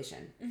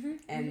ejaculation.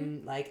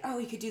 And like, oh,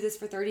 you could do this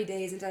for 30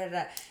 days and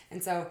da-da-da.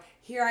 And so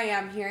here I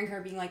am hearing her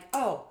being like,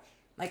 oh,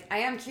 like I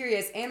am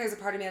curious. And there's a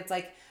part of me that's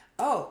like,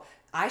 oh,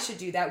 I should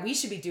do that. We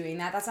should be doing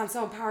that. That sounds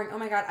so empowering. Oh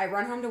my God. I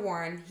run home to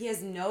Warren. He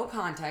has no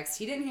context.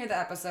 He didn't hear the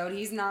episode.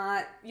 He's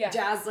not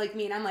jazzed like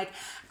me. And I'm like,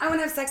 I want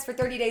to have sex for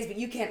 30 days, but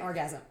you can't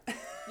orgasm.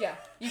 Yeah.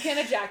 You can't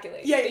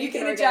ejaculate. Yeah, you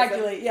can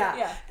ejaculate.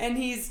 Yeah. And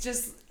he's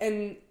just,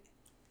 and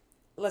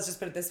let's just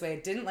put it this way.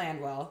 It didn't land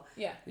well.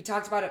 Yeah. We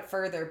talked about it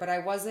further, but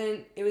it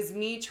was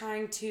me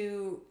trying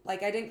to,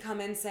 like, I didn't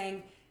come in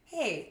saying,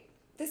 hey,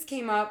 this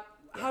came up.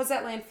 How's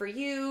that land for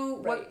you?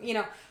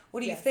 Right. What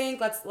do you think?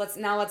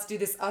 Let's do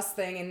this us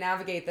thing and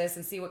navigate this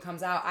and see what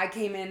comes out. I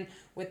came in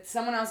with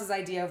someone else's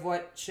idea of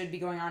what should be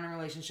going on in a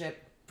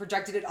relationship,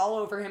 projected it all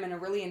over him in a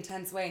really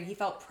intense way, and he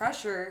felt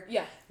pressure.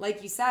 Yeah.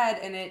 Like you said,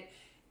 and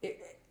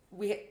it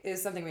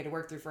was something we had to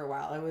work through for a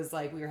while. It was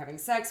like we were having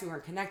sex, we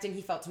weren't connecting.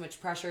 He felt too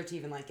much pressure to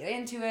even like get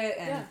into it,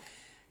 and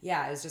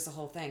it was just a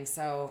whole thing.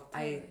 So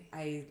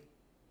totally.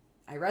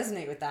 I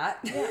resonate with that.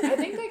 Yeah, I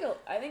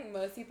think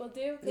most people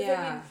do. Yeah.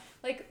 I mean,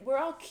 like, we're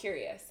all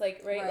curious,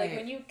 like, right? Like,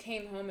 when you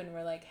came home and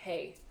were like,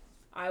 hey,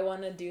 I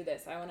want to do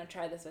this. I want to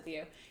try this with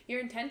you. Your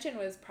intention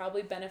was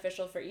probably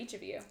beneficial for each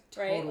of you,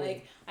 right? Totally.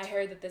 Like, I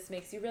heard that this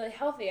makes you really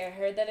healthy. I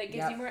heard that it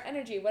gives you more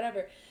energy,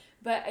 whatever.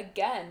 But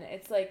again,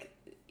 it's like,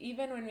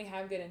 even when we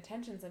have good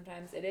intentions,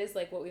 sometimes it is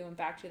like what we went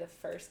back to the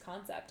first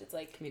concept. It's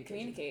like,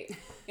 communicate.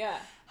 Yeah.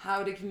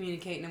 How to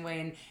communicate in a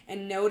way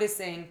and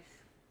noticing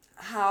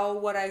how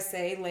what I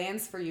say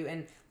lands for you.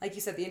 And like you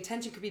said, the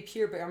intention could be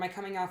pure, but am I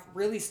coming off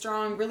really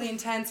strong, really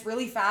intense,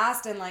 really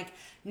fast? And like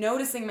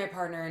noticing my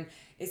partner, and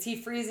is he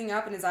freezing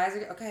up and his eyes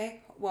are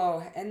okay,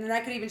 whoa. And then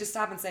I could even just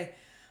stop and say,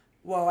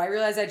 whoa, I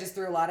realize I just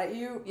threw a lot at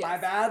you. Yes. My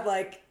bad.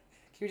 Like,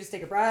 can you just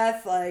take a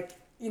breath? Like,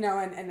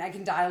 and I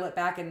can dial it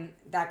back. And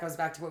that goes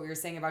back to what we were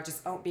saying about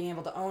just being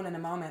able to own in a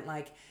moment.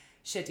 Like,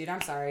 shit, dude,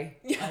 I'm sorry.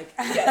 Yeah.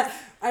 Like,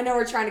 I know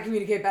we're trying to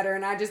communicate better,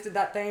 and I just did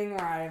that thing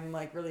where I'm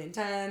like really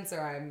intense or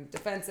I'm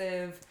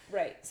defensive.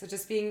 Right. So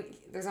just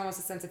there's almost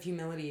a sense of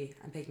humility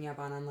I'm picking up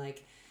on. I'm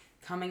like,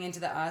 coming into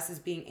the us is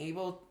being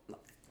able.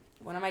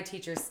 One of my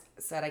teachers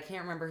said, I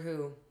can't remember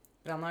who,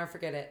 but I'll never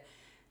forget it.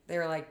 They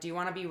were like, do you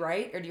want to be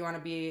right or do you want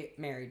to be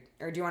married?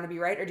 Or do you want to be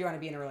right or do you want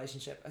to be in a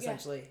relationship,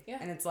 essentially? Yeah.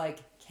 And it's like,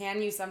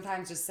 can you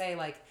sometimes just say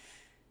like,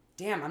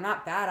 damn, I'm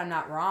not bad, I'm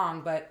not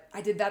wrong, but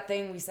I did that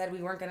thing we said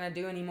we weren't going to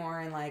do anymore,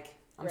 and like,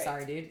 I'm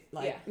sorry, dude.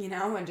 Like,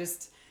 and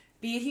just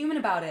be a human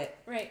about it.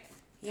 Right.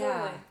 Yeah.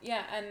 Totally.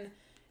 Yeah, and,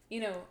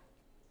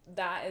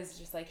 that is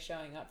just like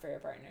showing up for your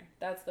partner.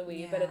 That's the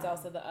we, but it's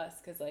also the us,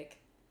 because like,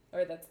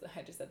 I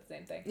just said the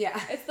same thing. Yeah.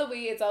 It's the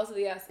we, it's also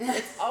the us.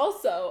 It's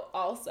also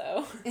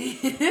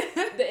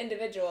the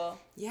individual.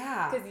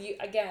 Yeah. Because you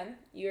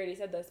already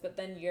said this, but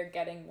then you're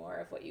getting more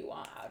of what you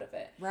want out of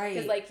it. Right.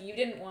 Because like, you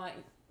didn't want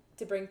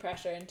to bring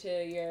pressure into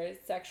your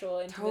sexual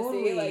intimacy.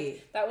 Totally.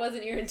 Like, that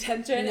wasn't your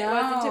intention. No.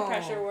 It wasn't to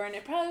pressure Warren.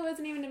 It probably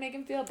wasn't even to make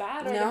him feel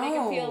bad or to make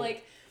him feel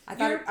like I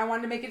thought I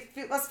wanted to make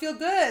us feel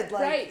good.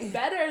 Like, right.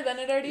 Better than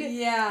it already is.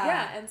 Yeah.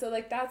 Yeah. And so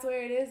like, that's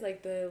where it is.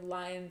 Like, the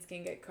lines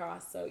can get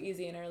crossed so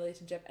easy in a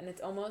relationship, and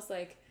it's almost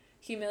like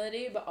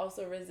humility but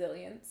also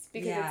resilience,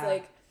 because it's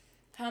like,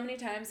 how many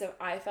times have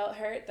I felt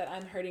hurt that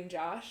I'm hurting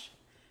Josh?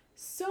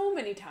 So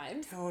many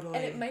times. Totally.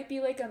 And it might be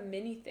like a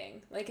mini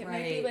thing. Like it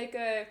might be like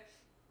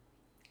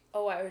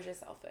oh, I was just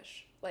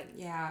selfish. Like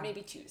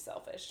maybe too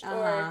selfish.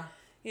 Or,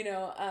 you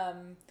know,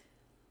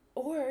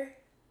 or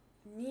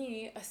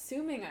me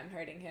assuming I'm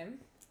hurting him.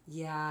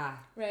 Yeah.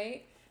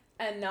 Right?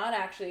 And not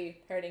actually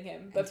hurting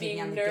him, but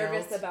being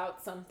nervous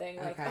about something.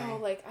 Like, oh,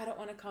 like, I don't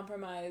want to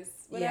compromise,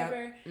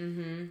 whatever. Yep.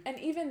 Mm-hmm. And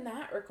even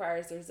that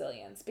requires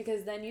resilience,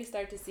 because then you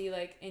start to see,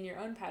 like, in your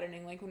own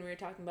patterning, like when we were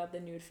talking about the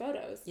nude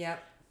photos. Yep.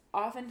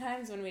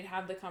 Oftentimes when we'd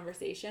have the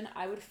conversation,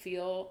 I would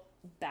feel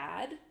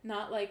bad.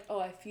 Not like, oh,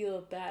 I feel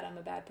bad, I'm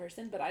a bad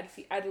person, but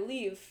I'd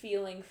leave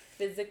feeling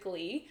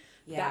physically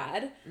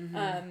bad.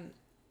 Mm-hmm.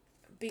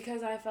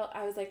 Because I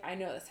was like, I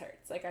know this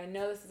hurts. Like, I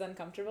know this is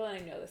uncomfortable and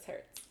I know this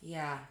hurts.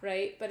 Yeah.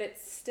 Right? But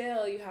it's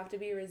still, you have to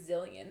be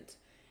resilient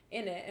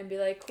in it and be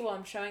like, cool,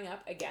 I'm showing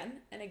up again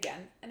and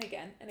again and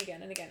again and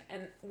again and again.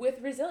 And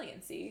with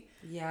resiliency,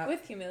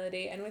 with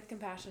humility and with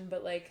compassion,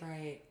 but like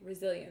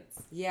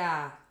resilience.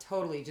 Yeah,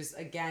 totally. Just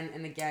again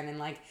and again. And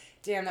like,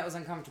 damn, that was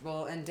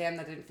uncomfortable. And damn,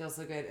 that didn't feel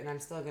so good. And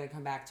I'm still going to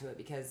come back to it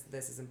because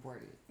this is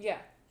important. Yeah.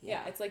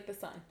 It's like the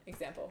sun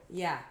example.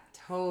 Yeah,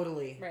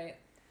 totally. Right.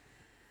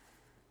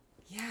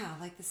 Yeah,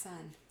 like the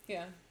sun.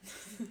 Yeah.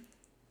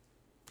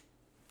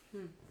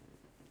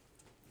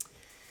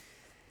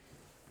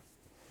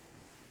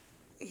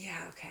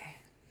 Yeah, okay.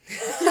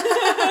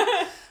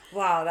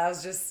 Wow, that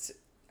was just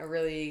a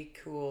really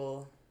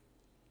cool...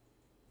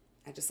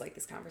 I just like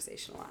this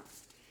conversation a lot.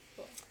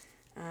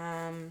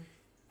 Cool.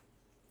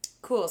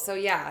 Cool, so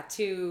yeah,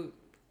 to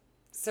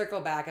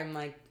circle back, I'm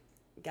like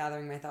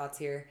gathering my thoughts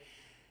here.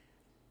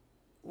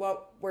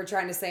 What we're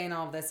trying to say in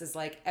all of this is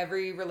like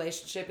every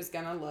relationship is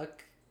going to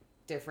look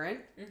different,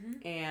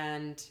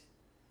 and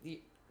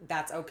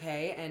that's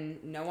okay,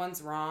 and no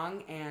one's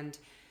wrong, and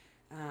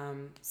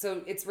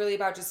so it's really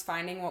about just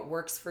finding what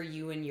works for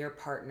you and your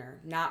partner,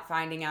 not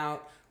finding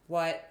out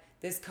what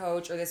this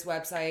coach or this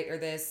website or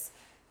this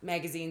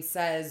magazine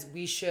says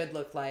we should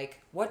look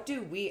like. What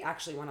do we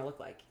actually want to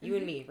look like? You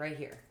and me right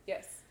here.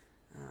 Yes.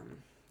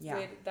 Yeah.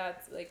 Wait,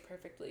 that's like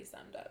perfectly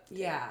summed up too.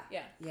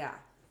 Yeah.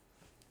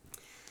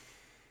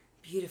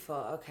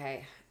 Beautiful.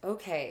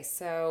 Okay,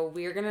 so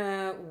we're going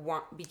to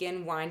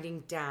begin winding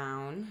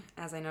down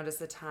as I notice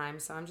the time.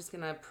 So I'm just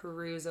going to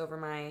peruse over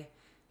my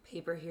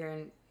paper here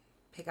and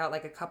pick out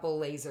like a couple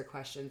laser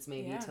questions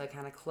maybe to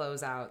kind of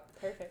close out.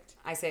 Perfect.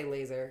 I say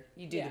laser.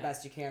 You do the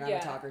best you can. I'm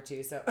a talker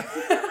too, so.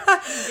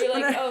 You're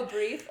like, oh,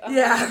 brief.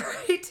 Yeah,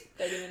 right.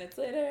 30 minutes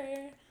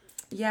later.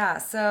 Yeah,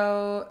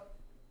 so,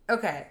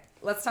 okay,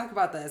 let's talk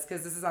about this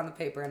because this is on the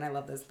paper and I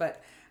love this,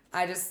 but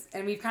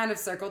and we've kind of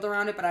circled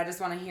around it, but I just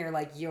want to hear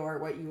like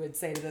what you would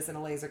say to this in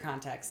a laser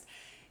context.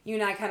 You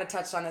and I kind of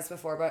touched on this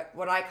before, but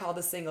what I call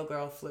the single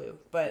girl flu,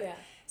 but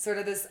sort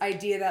of this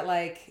idea that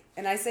like,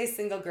 and I say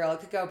single girl, it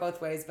could go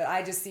both ways, but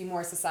I just see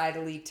more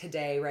societally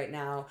today right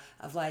now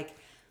of like,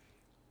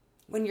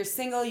 when you're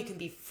single, you can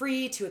be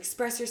free to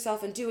express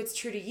yourself and do what's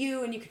true to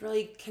you, and you can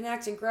really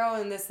connect and grow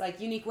in this like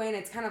unique way, and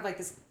it's kind of like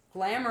this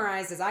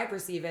glamorized, as I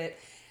perceive it,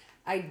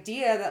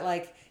 idea that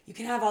like, you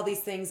can have all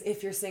these things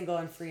if you're single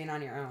and free and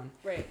on your own.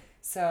 Right.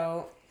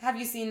 So, have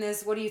you seen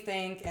this? What do you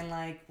think? And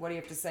like, what do you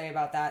have to say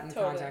about that in the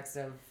context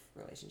of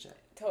relationship?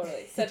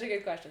 Totally. Such a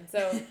good question.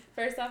 So,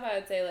 first off, I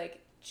would say like,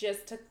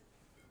 just to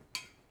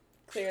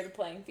clear the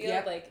playing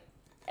field, like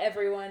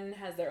everyone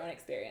has their own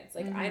experience.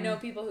 Like I know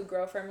people who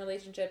grow from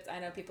relationships. I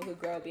know people who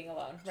grow being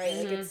alone, right?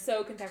 Like it's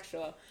so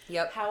contextual.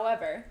 Yep.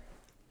 However,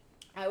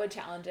 I would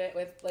challenge it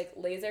with like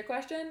laser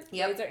question,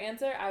 laser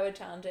answer. I would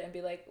challenge it and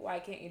be like, why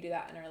can't you do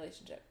that in a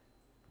relationship?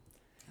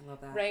 I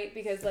love that. Right?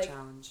 Because like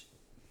challenge.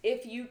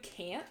 If you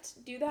can't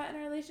do that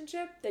in a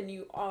relationship, then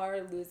you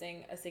are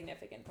losing a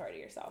significant part of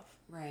yourself.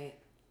 Right.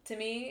 To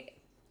me,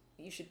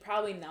 you should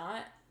probably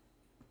not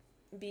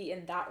be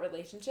in that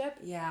relationship.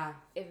 Yeah.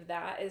 If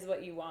that is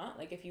what you want,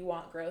 like if you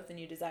want growth and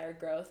you desire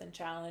growth and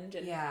challenge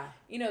and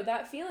you know,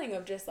 that feeling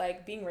of just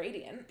like being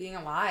radiant. Being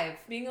alive.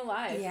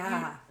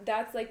 Yeah.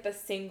 That's like the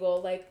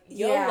single, like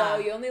YOLO,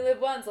 you only live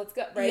once, let's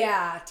go, right?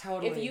 Yeah,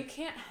 totally. If you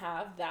can't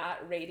have that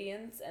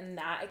radiance and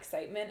that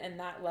excitement and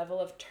that level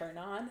of turn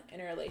on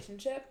in a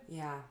relationship,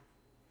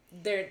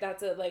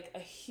 that's a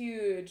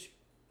huge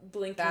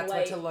blinking that's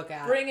light. What to look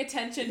at. Bring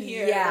attention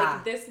here. Yeah.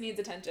 Like this needs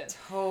attention.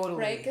 Totally.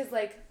 Right? Because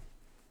like,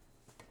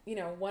 you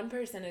know, one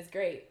person is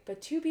great,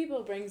 but two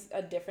people brings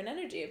a different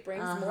energy. It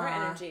brings more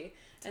energy.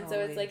 And so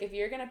it's like if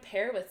you're going to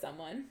pair with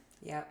someone,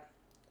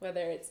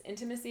 whether it's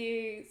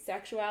intimacy,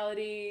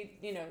 sexuality,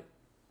 you know,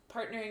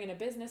 partnering in a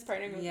business,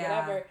 partnering with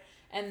whatever,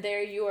 and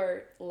they're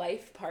your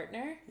life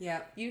partner,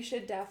 you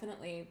should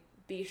definitely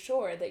be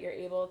sure that you're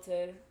able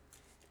to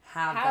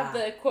have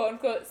the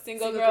quote-unquote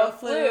single girl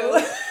flu.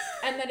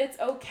 And that it's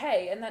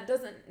okay. And that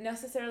doesn't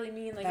necessarily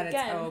mean, like, that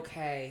again... it's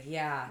okay,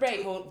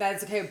 Right. That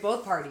it's okay with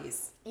both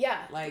parties. Yeah.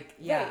 Like,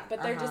 Right,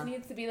 but there just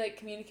needs to be, like,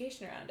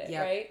 communication around it,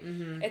 right?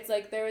 Mm-hmm. It's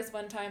like, there was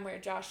one time where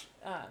Josh,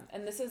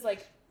 and this is,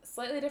 like,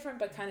 slightly different,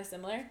 but kind of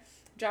similar.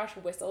 Josh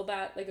whistled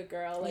at, like, a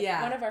girl, like,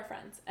 one of our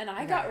friends. And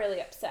I got really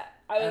upset.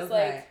 I was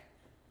like,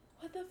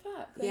 what the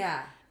fuck? Like,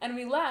 yeah. And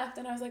we left,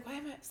 and I was like, why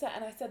am I upset?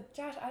 And I said,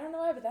 Josh, I don't know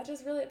why, but that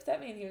just really upset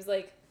me. And he was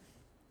like,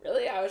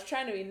 really? I was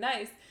trying to be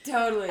nice.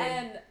 Totally.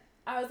 And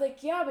I was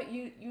like, yeah, but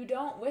you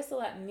don't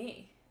whistle at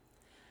me.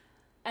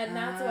 And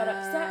that's what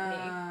upset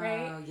me,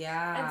 right?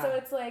 Yeah. And so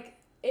it's like,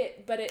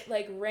 it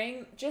like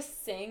rang,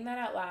 just saying that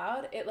out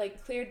loud, it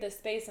like cleared the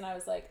space, and I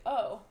was like,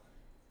 oh,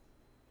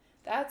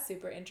 that's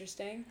super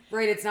interesting.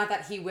 Right, it's not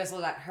that he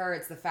whistled at her,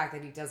 it's the fact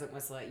that he doesn't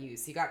whistle at you.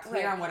 So you got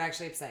clear on what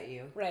actually upset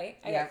you. Right,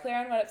 I got clear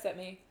on what upset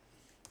me.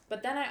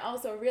 But then I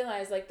also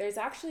realized, like, there's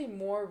actually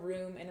more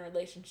room in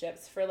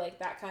relationships for, like,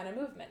 that kind of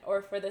movement,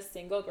 or for the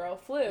single girl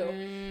flu,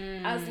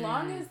 as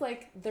long as,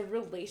 like, the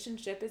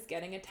relationship is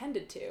getting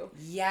attended to.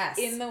 Yes.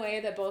 In the way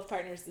that both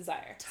partners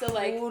desire.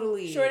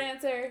 Totally. So, like, short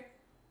answer,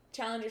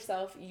 challenge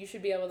yourself. You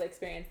should be able to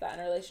experience that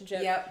in a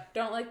relationship. Yep.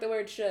 Don't like the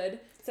word should.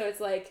 So it's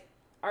like,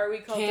 are we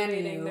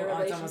cultivating the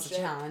relationship? It's almost a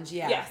challenge,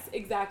 yeah. Yes,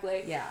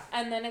 exactly. Yeah.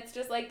 And then it's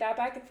just like that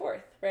back and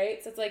forth,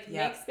 right? So it's like,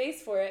 make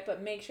space for it,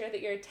 but make sure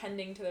that you're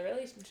attending to the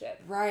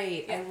relationship.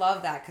 Right. Yeah. I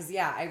love that, because,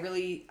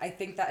 I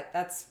think that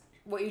that's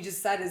what you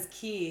just said is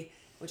key,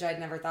 which I'd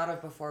never thought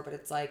of before, but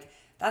it's like,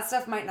 that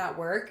stuff might not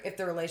work if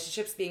the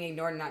relationship's being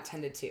ignored and not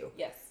tended to.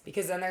 Yes.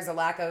 Because then there's a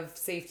lack of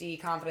safety,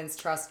 confidence,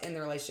 trust in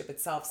the relationship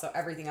itself, so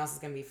everything else is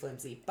going to be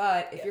flimsy.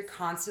 But if you're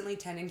constantly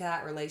tending to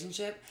that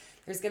relationship,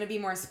 there's going to be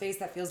more space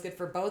that feels good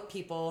for both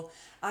people.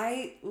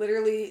 I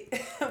literally,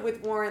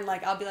 with Warren,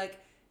 like, I'll be like,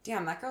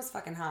 damn, that girl's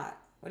fucking hot.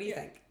 What do you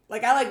think?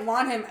 Like, I, like,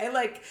 want him. I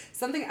like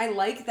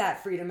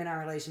that freedom in our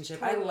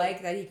relationship. Totally. I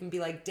like that he can be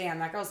like, damn,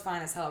 that girl's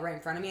fine as hell right in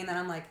front of me. And then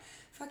I'm like,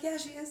 fuck yeah,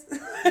 she is.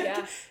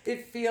 Yeah.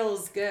 It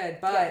feels good.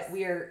 But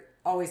we are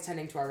always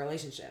tending to our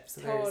relationship.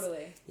 So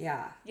totally.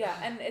 Yeah. Yeah.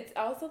 And it's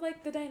also,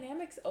 like, the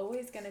dynamic's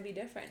always going to be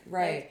different.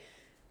 Right. Like,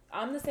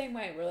 I'm the same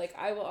way. We're like,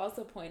 I will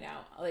also point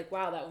out, like,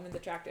 wow, that woman's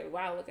attractive.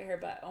 Wow, look at her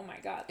butt. Oh my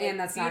God. Like, and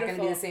that's beautiful. Not going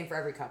to be the same for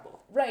every couple.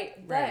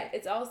 Right. But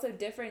it's also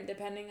different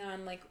depending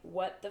on, like,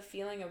 what the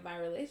feeling of my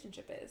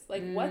relationship is.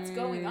 Like, what's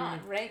going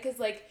on, right? Because,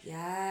 like,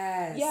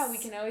 yeah, we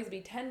can always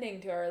be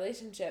tending to our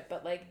relationship,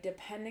 but, like,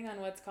 depending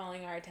on what's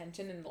calling our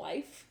attention in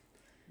life.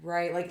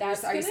 Right. Like,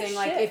 are you saying, shift.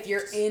 Like, if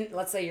you're in,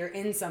 let's say you're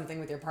in something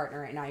with your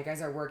partner right now, you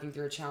guys are working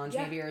through a challenge,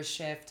 maybe you're a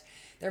shift,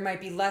 there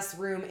might be less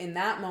room in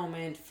that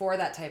moment for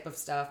that type of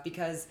stuff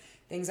because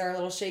things are a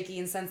little shaky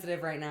and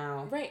sensitive right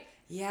now. Right.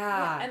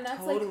 Yeah, and that's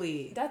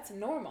totally. Like, that's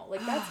normal.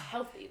 Like, that's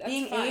healthy. That's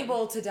being fine.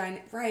 able to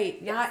right.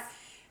 Yes. Not,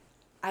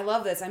 I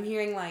love this. I'm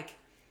hearing, like,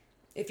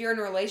 if you're in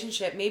a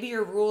relationship, maybe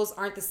your rules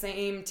aren't the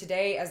same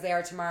today as they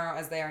are tomorrow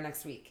as they are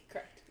next week.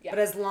 Correct. Yeah.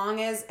 But as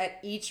long as at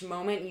each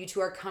moment you two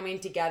are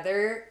coming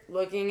together,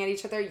 looking at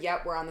each other,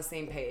 yep, we're on the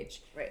same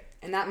page. Right.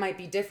 And that might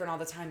be different all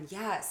the time.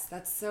 Yes,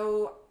 that's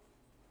so,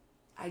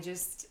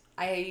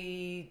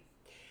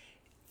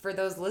 for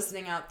those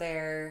listening out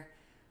there,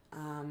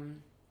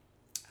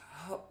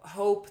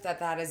 hope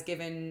that is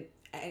given,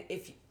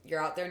 if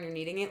you're out there and you're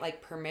needing it,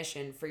 like,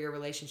 permission for your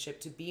relationship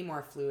to be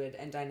more fluid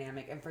and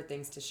dynamic and for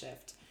things to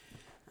shift.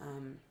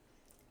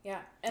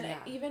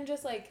 Even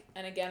just, like,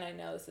 and again, I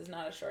know this is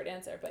not a short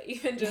answer, but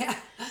even just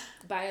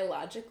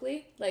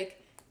biologically,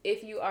 like,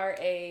 if you are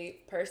a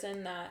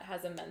person that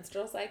has a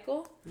menstrual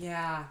cycle,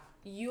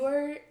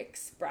 your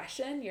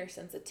expression, your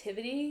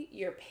sensitivity,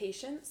 your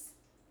patience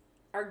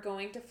are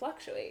going to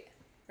fluctuate,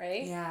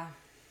 right? Yeah.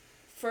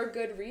 For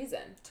good reason.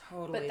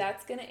 Totally. But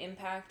that's going to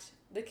impact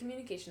the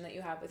communication that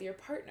you have with your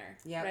partner,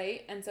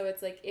 right? And so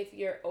it's like, if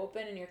you're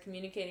open and you're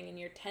communicating and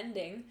you're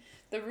tending,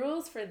 the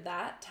rules for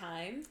that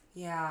time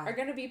are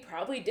going to be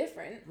probably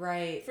different.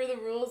 Right. For the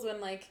rules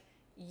when, like,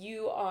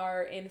 you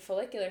are in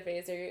follicular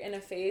phase, or you're in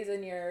a phase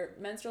in your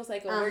menstrual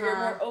cycle where you're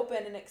more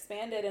open and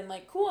expanded and,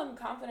 like, cool, I'm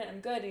confident, I'm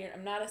good, and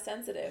I'm not as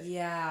sensitive.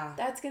 Yeah.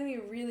 That's going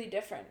to be really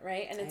different,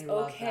 right? And it's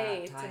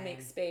okay to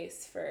make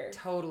space for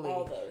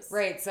all those.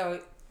 Right.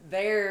 So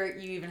there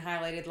you even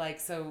highlighted,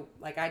 like, so,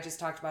 like I just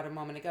talked about a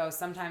moment ago,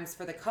 sometimes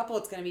for the couple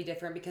it's going to be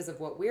different because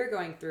of what we're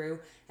going through,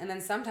 and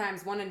then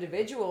sometimes one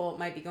individual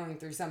might be going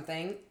through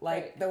something,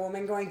 like the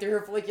woman going through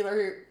her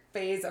follicular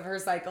phase of her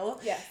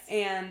cycle. Yes.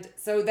 And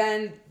so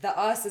then the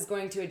us is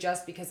going to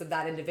adjust because of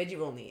that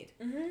individual need.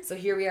 Mm-hmm. So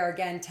here we are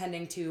again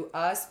tending to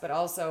us, but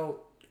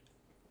also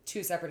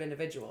two separate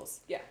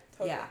individuals. Yeah,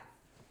 totally. Yeah.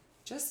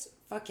 Just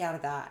fuck out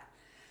of that.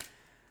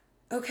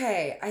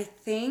 Okay, I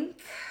think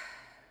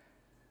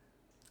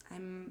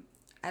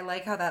I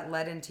like how that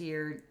led into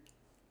your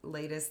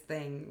latest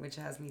thing, which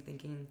has me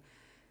thinking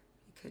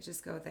we could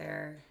just go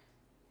there.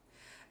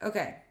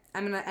 Okay,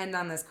 I'm going to end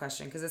on this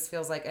question because this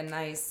feels like a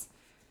nice,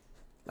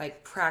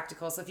 like,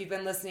 practical. So if you've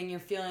been listening, you're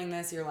feeling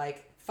this, you're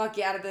like, fuck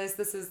you out of this.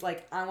 This is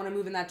like, I want to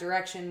move in that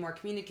direction, more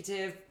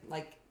communicative,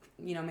 like,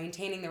 you know,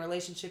 maintaining the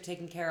relationship,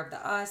 taking care of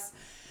the us.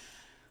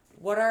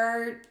 What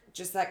are,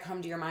 just that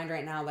come to your mind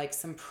right now, like,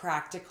 some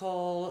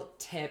practical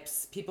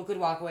tips people could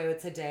walk away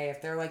with today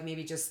if they're, like,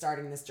 maybe just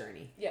starting this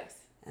journey? Yes.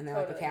 And they're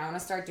like, okay, I want to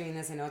start doing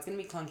this. I know it's going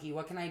to be clunky.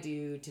 What can I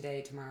do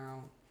today,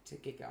 tomorrow to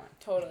get going?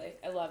 Totally.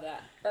 I love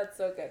that. That's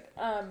so good.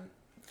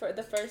 For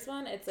the first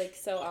one, it's, like,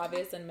 so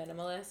obvious and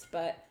minimalist,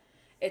 but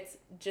it's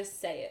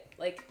just say it.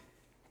 Like,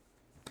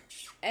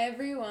 I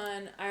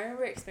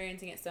remember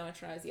experiencing it so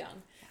much when I was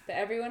young, that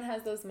everyone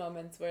has those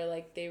moments where,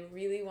 like, they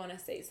really want to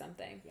say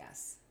something.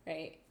 Yes.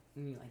 Right?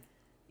 And you're like,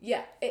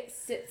 yeah, it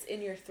sits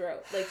in your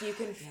throat. Like, you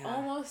can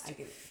almost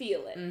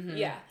feel it. Mm-hmm.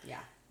 Yeah. Yeah.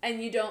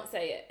 And you don't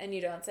say it, and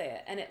you don't say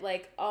it. And it,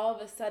 like, all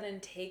of a sudden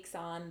takes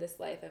on this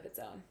life of its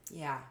own.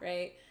 Yeah.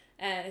 Right?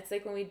 And it's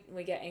like when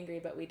we get angry,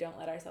 but we don't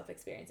let ourselves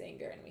experience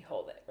anger, and we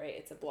hold it, right?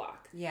 It's a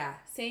block. Yeah.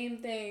 Same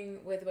thing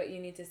with what you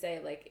need to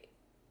say. Like,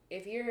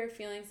 if you're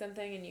feeling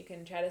something and you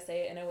can try to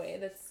say it in a way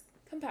that's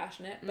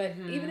compassionate, but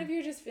even if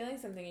you're just feeling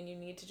something and you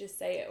need to just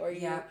say it, or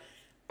you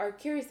are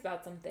curious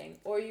about something,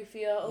 or you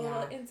feel a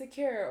little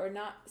insecure or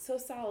not so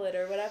solid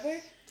or whatever,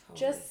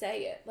 just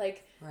say it.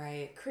 Like,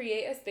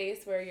 create a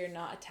space where you're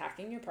not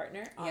attacking your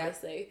partner,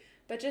 obviously,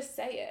 but just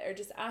say it, or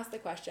just ask the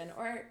question,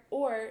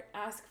 or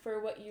ask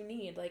for what you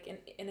need, like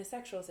in a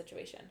sexual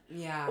situation.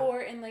 Yeah. Or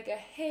in like a,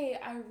 hey,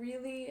 I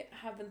really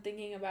have been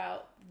thinking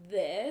about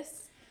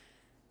this.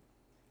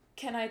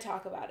 Can I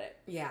talk about it?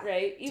 Yeah.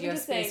 Right? Even do you have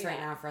just space saying right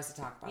that. now for us to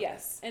talk about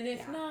yes. this? And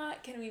if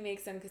not, can we make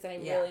some, because I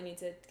really need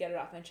to get it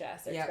off my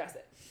chest or express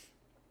it.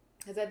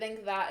 Because I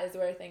think that is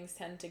where things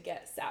tend to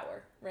get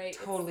sour, right?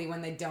 Totally,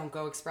 when they don't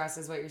go express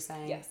is what you're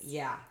saying? Yes.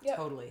 Yeah,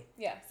 totally.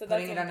 Yeah. So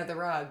putting it under the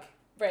rug.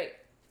 Right.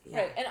 Yeah.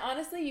 Right. And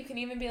honestly, you can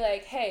even be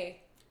like,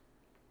 hey,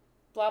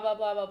 blah, blah,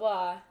 blah, blah,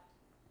 blah.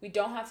 We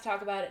don't have to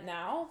talk about it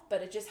now,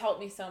 but it just helped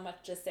me so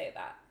much to say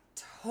that.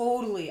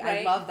 Totally.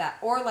 Right? I love that.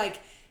 Or like,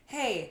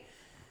 hey,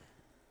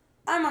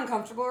 I'm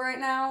uncomfortable right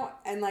now,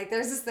 and like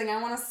there's this thing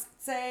I want to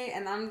say,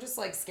 and I'm just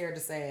like scared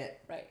to say it.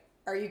 Right.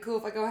 Are you cool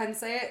if I go ahead and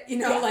say it? You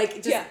know,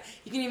 like just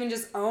you can even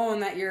just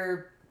own that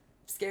you're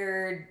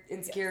scared,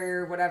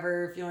 insecure,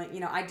 whatever, feeling. You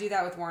know, I do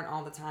that with Warren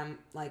all the time.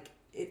 Like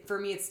for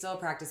me, it's still a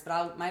practice,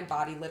 but my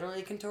body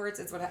literally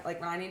contorts. It's what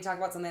like when I need to talk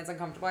about something that's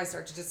uncomfortable, I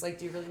start to just like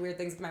do really weird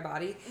things with my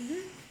body.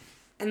 Mm-hmm.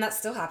 And that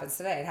still happens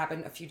today. It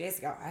happened a few days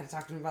ago. I had to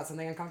talk to him about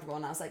something uncomfortable,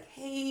 and I was like,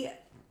 hey.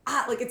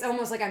 Like it's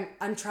almost like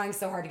I'm trying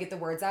so hard to get the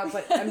words out,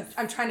 but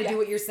I'm trying to do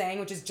what you're saying,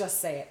 which is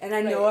just say it. And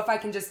I know if I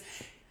can just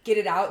get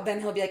it out,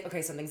 then he'll be like,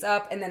 okay, something's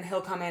up, and then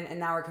he'll come in, and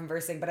now we're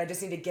conversing. But I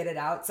just need to get it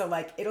out, so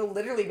like it'll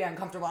literally be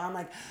uncomfortable. And I'm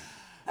like,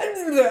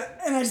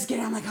 and I just get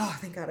it. I'm like, oh,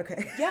 thank God,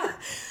 okay. Yeah,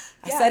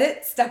 I said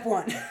it. Step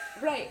one.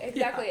 Right,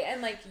 exactly.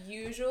 And like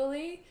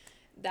usually.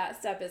 That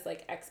step is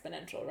like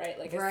exponential, right?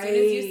 Like as soon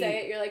as you say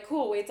it, you're like,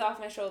 cool, weight's off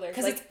my shoulders.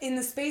 Because like, it's in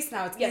the space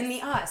now. It's in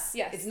the us.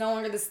 Yes. It's no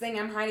longer this thing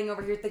I'm hiding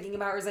over here thinking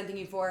about resenting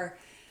you for.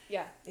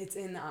 Yeah. It's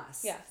in the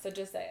us. Yeah, so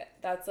just say it.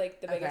 That's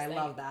like the biggest thing.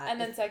 I love that. And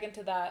then second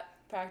to that,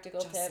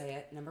 practical tip. Just say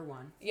it, number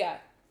one. Yeah,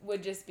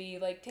 would just be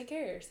like, take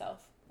care of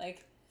yourself.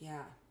 Like.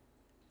 Yeah.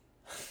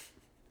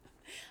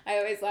 I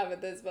always laugh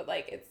at this, but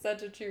like it's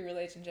such a true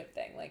relationship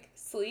thing. Like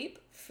sleep,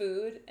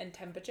 food, and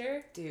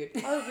temperature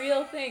are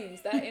real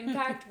things that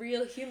impact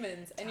real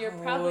humans. And you're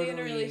probably in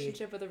a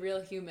relationship with a real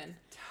human.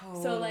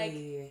 So like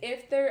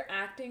if they're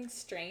acting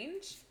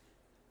strange,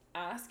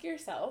 ask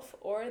yourself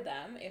or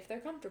them if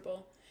they're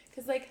comfortable.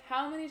 Because like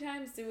how many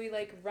times do we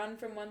like run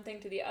from one thing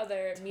to the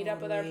other, meet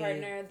up with our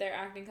partner, they're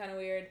acting kind of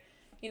weird.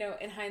 You know,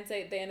 in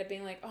hindsight, they end up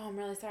being like, oh, I'm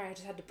really sorry, I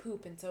just had to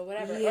poop, and so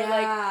whatever. Yeah.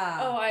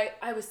 Or like, oh,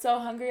 I was so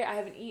hungry, I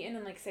haven't eaten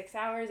in like 6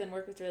 hours, and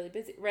work was really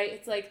busy, right?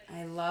 It's like...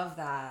 I love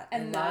that.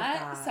 And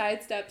that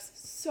sidesteps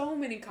so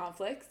many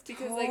conflicts,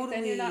 because like,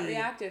 then you're not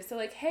reactive. So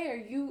like,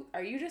 hey,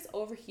 are you just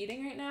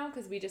overheating right now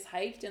because we just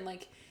hiked, and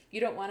like,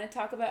 you don't want to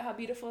talk about how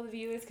beautiful the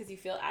view is because you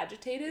feel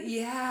agitated?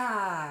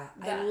 Yeah,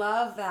 I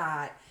love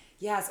that.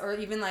 Yes, or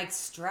even like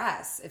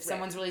stress. If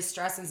someone's really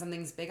stressed and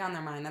something's big on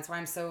their mind, that's why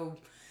I'm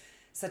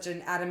such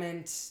an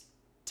adamant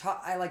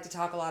I like to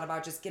talk a lot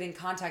about just getting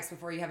context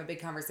before you have a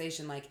big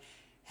conversation. Like,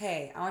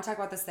 hey, I want to talk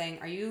about this thing.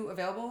 Are you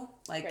available?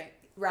 Like,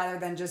 rather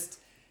than just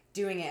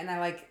doing it. And I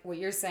like what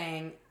you're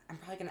saying. I'm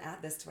probably going to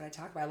add this to what I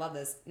talk about. I love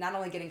this. Not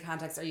only getting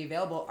context, are you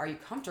available? Are you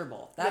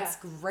comfortable? That's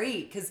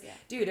great. Because,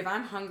 dude, if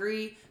I'm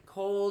hungry,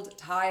 cold,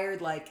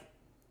 tired, like,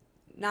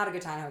 not a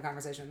good time to have a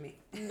conversation with me.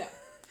 No.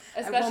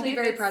 Especially I won't be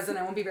very present.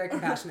 I won't be very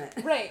compassionate.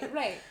 Right.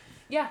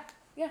 Yeah.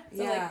 Yeah.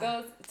 So like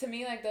those, to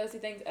me, like those two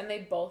things, and they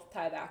both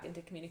tie back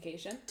into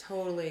communication.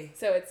 Totally.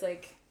 So it's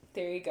like,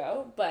 there you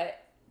go.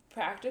 But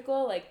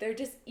practical, like they're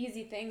just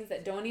easy things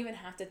that don't even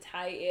have to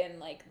tie in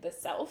like the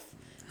self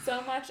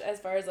so much as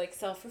far as like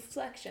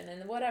self-reflection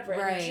and whatever,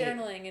 and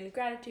journaling and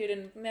gratitude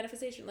and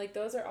manifestation. Like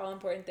those are all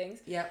important things.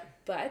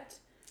 Yep. But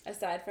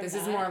aside from this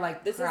is more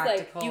like this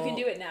practical. is like, you can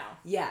do it now.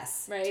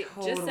 Yes. Right?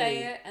 Totally. Just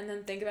say it and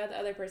then think about the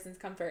other person's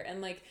comfort,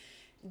 and like,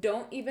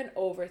 don't even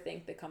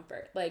overthink the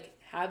comfort. Like,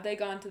 have they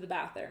gone to the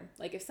bathroom?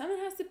 Like, if someone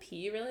has to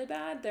pee really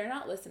bad, they're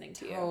not listening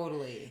to you.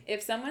 Totally.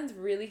 If someone's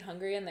really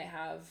hungry and they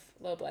have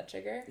low blood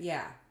sugar,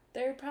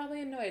 they're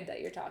probably annoyed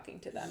that you're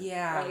talking to them.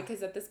 Yeah. Right?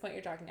 Because at this point,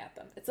 you're talking at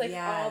them. It's like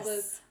all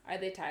those, are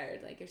they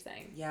tired, like you're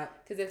saying?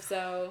 Yep. Because if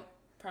so,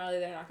 probably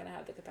they're not going to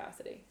have the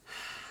capacity.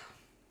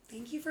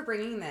 Thank you for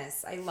bringing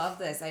this. I love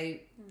this.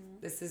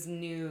 This is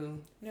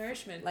new.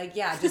 Nourishment. Like,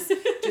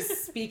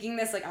 just speaking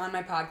this like on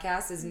my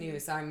podcast is new.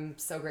 So I'm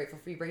so grateful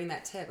for you bringing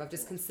that tip of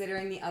just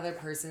considering the other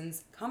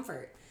person's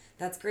comfort.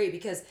 That's great,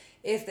 because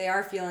if they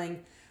are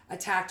feeling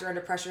attacked or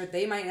under pressure,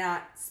 they might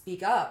not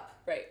speak up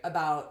Right.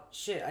 about,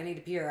 shit, I need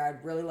to pee, or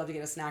I'd really love to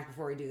get a snack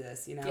before we do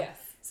this, you know? Yes.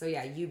 So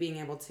yeah, you being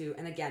able to,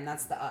 and again,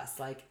 that's the us.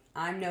 Like,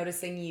 I'm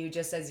noticing you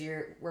just as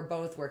we're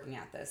both working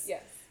at this.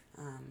 Yes.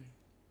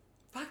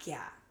 Fuck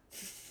yeah.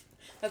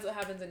 That's what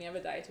happens when you have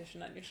a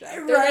dietitian on your show.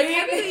 Right? They're like,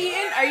 have you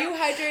eaten? Are you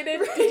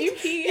hydrated? Right. Did you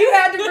pee? You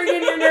had to bring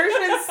in your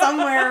nourishment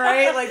somewhere,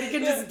 right? Like, you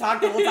could just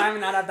talk the whole time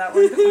and not have that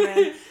one come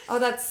in. Oh,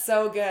 that's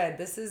so good.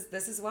 This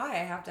is why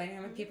I have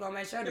dynamic people on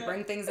my show, to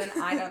bring things in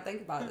I don't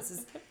think about. This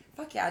is,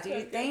 fuck yeah,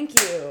 dude. So thank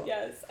you.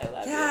 Yes, I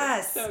love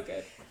yes. you. So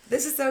good.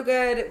 This is so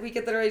good. We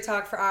could literally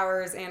talk for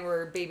hours, and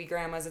we're baby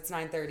grandmas. It's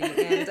 9:30,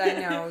 and I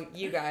know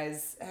you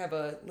guys have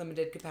a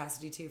limited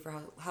capacity, too,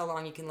 for how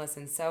long you can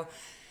listen. So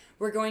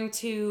we're going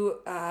to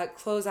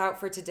close out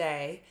for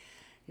today.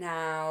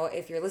 Now,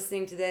 if you're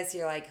listening to this,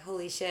 you're like,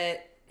 holy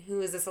shit, who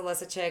is this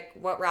Alyssa chick?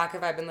 What rock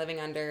have I been living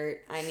under?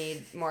 I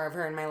need more of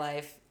her in my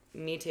life.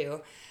 Me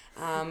too.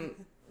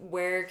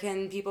 Where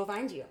can people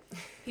find you?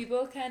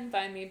 People can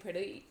find me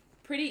pretty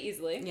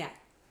easily. Yeah.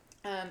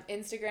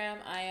 Instagram,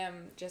 I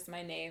am just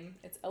my name.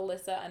 It's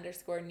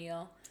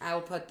Alyssa_Neal. I will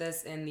put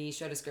this in the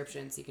show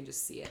description so you can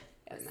just see it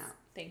right now.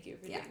 Thank you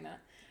for doing that.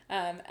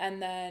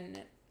 And then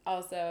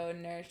also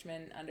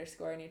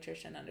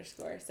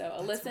nourishment_nutrition_. So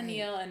Alyssa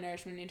Neal and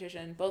Nourishment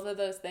Nutrition, both of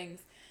those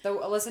things. So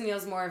Alyssa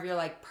Neal's more of your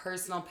like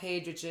personal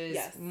page, which is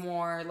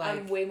more like,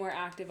 I'm way more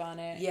active on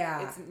it.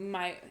 Yeah.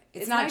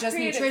 It's not my just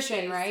nutrition,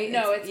 space. right?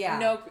 No, it's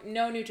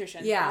no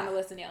nutrition on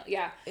Alyssa Neal.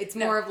 Yeah. It's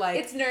more of like,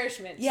 it's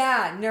nourishment.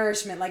 Yeah,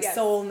 nourishment, like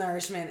soul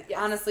nourishment. Yes.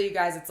 Honestly, you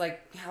guys, it's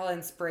like hella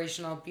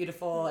inspirational,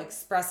 beautiful,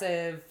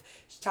 expressive.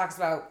 She talks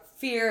about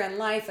fear and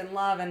life and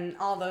love and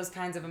all those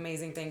kinds of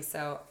amazing things.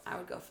 So I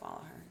would go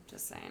follow her.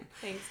 Just saying.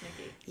 Thanks,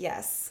 Nikki.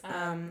 Yes.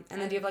 And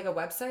then do you have like a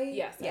website?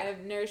 Yes. Yeah. I have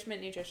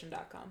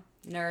nourishmentnutrition.com.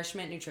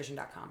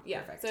 Nourishmentnutrition.com.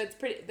 Yeah. Perfect. So it's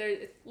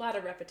there's a lot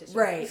of repetition.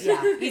 Right.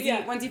 Yeah. Easy.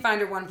 Yeah. Once you find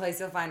her one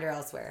place, you'll find her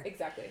elsewhere.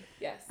 Exactly.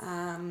 Yes.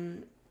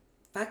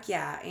 Fuck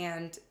yeah.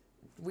 And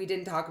we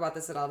didn't talk about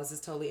this at all. This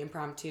is totally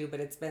impromptu, but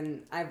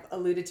I've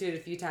alluded to it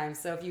a few times.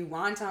 So if you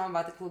want to tell them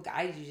about the cool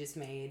guide you just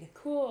made.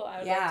 Cool. I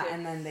would love to.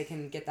 And then they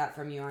can get that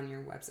from you on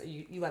your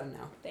website. You let them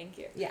know. Thank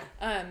you. Yeah.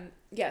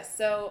 Yes.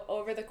 So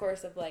over the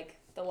course of like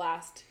the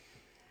last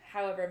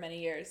however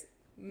many years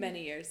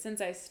since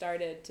I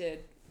started to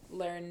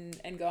learn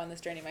and go on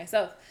this journey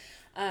myself,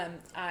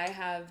 I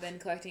have been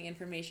collecting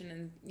information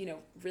and,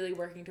 really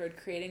working toward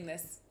creating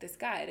this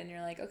guide. And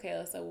you're like, okay,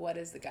 Alyssa, what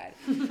is the guide?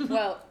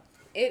 Well,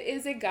 it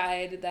is a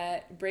guide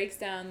that breaks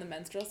down the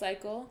menstrual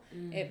cycle.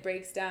 It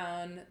breaks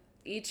down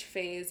each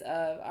phase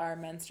of our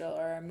menstrual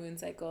or our moon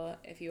cycle,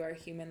 if you are a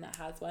human that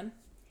has one.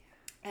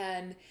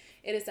 And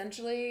it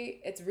essentially,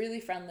 it's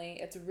really friendly,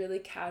 it's really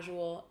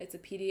casual, it's a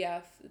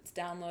PDF, it's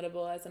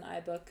downloadable as an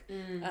iBook,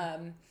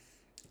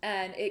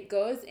 and it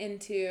goes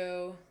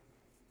into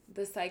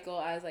the cycle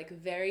as like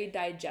very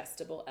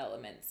digestible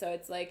elements. So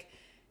it's like,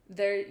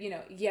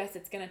 yes,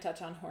 it's going to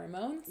touch on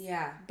hormones,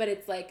 but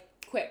it's like,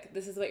 quick,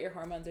 this is what your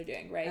hormones are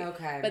doing, right?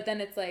 Okay. But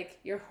then it's like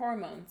your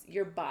hormones,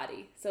 your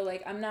body. So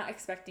like, I'm not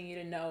expecting you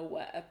to know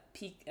what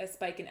a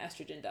spike in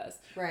estrogen does,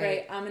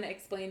 right? I'm going to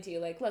explain to you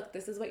like, look,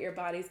 this is what your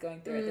body's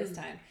going through at this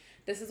time.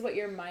 This is what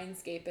your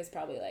mindscape is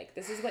probably like.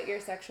 This is what your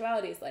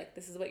sexuality is like.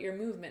 This is what your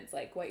movement's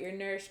like, what your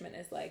nourishment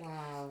is like.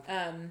 Wow.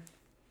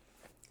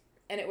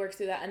 And it works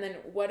through that. And then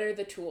what are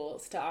the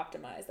tools to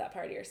optimize that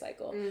part of your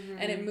cycle?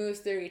 And it moves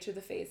through each of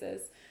the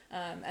phases.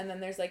 And then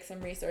there's like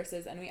some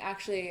resources. And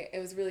it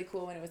was really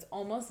cool when it was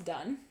almost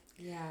done.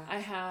 Yeah. I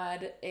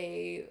had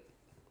a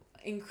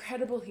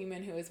incredible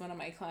human who was one of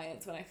my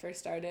clients when I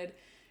first started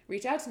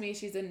reach out to me.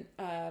 She's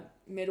a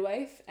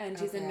midwife and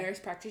she's a nurse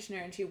practitioner,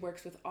 and she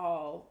works with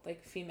all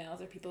like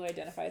females or people who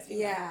identify as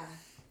female.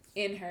 Yeah.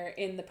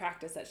 In the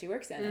practice that she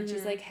works in. And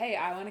she's like, hey,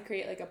 I want to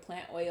create like a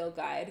plant oil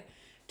guide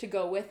to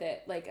go with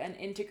it, like an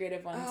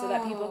integrative one, so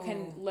that people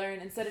can learn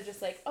instead of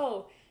just like,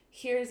 oh,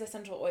 here's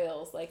essential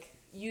oils, like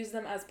use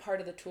them as part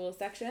of the tools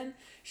section.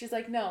 She's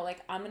like, no,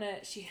 like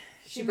she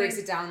breaks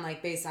it down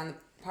like based on the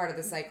part of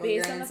the cycle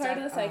based on the part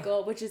of the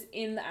cycle, which is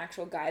in the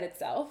actual guide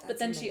itself. That's but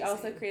then amazing. She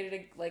also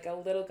created a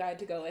little guide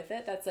to go with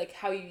it. That's like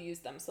how you use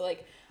them. So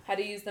like how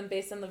to use them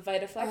based on the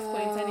VitaFlex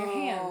points on your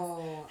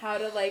hands. How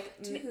to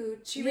like.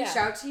 Dude, she reached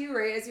out to you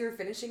right as you were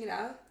finishing it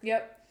up.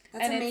 Yep.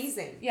 That's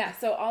amazing. Yeah,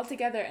 so all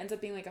together it ends up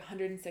being like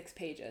 106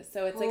 pages.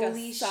 So it's like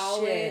a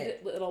solid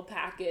little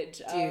package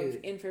of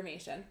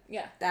information.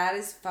 Yeah. That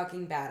is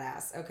fucking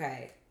badass.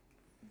 Okay.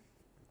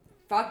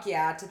 Fuck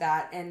yeah to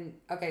that. And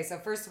okay, so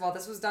first of all,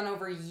 this was done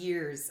over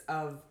years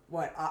of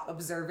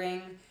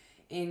observing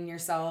in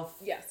yourself.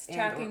 Yes,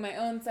 tracking my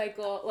own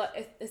cycle. Well,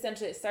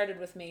 essentially it started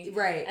with me.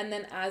 Right. And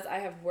then as I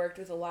have worked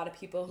with a lot of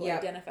people who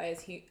identify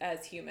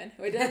as human,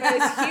 who identify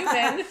as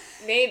human,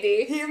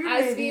 maybe,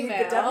 as female.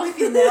 But definitely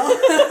female.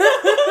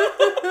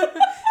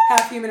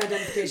 Half human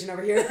identification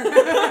over here.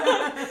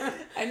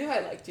 I knew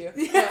I liked you.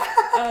 Yeah.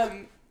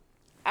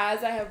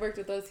 As I have worked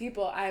with those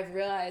people, I've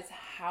realized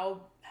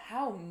how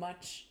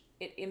much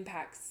it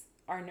impacts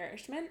our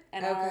nourishment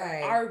and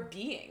our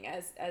being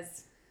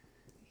as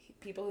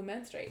people who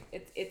menstruate.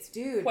 It's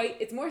Dude,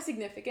 it's more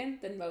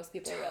significant than most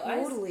people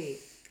realize. Totally.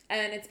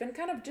 And it's been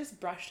kind of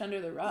just brushed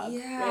under the rug,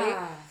 Yeah.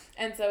 right?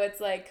 And so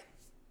it's like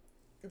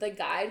the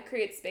guide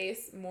creates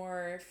space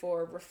more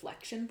for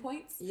reflection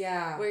points.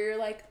 Yeah. Where you're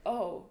like,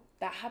 oh,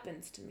 that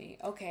happens to me.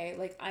 Okay,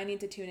 like I need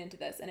to tune into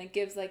this. And it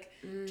gives like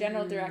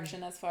general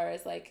direction as far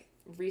as like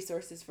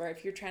resources for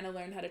if you're trying to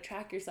learn how to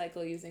track your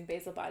cycle using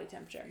basal body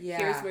temperature. Yeah.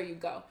 Here's where you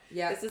go.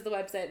 Yeah. This is the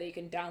website that you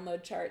can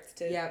download charts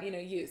to,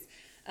 use.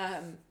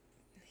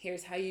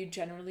 Here's how you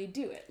generally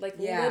do it. Like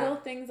little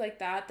things like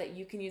that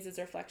you can use as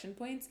reflection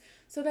points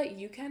so that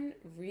you can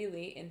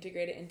really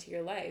integrate it into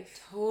your life.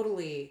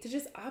 Totally. To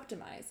just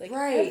optimize like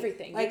right.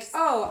 everything. Like,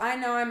 oh, I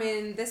know I'm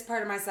in this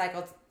part of my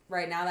cycle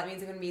right now. That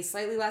means I'm going to be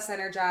slightly less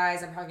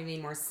energized. I'm probably going to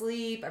need more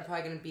sleep. I'm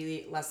probably going to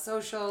be less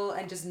social.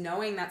 And just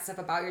knowing that stuff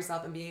about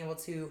yourself and being able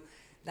to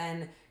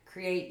then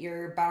create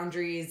your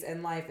boundaries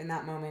in life in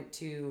that moment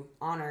to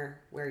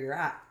honor where you're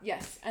at.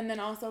 Yes. And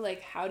then also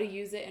like how to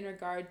use it in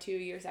regard to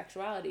your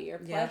sexuality or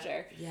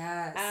pleasure.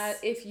 Yes.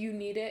 If you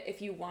need it, if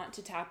you want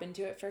to tap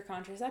into it for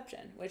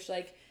contraception, which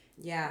like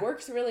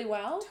works really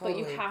well, but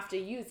you have to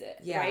use it,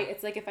 right?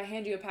 It's like if I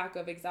hand you a pack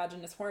of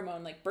exogenous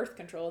hormone like birth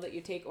control that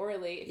you take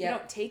orally, if you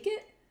don't take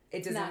it,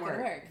 it doesn't not gonna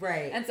work.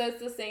 Right. And so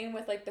it's the same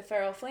with like the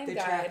Feral Flame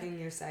Guide.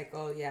 Tracking your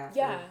cycle,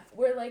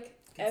 where like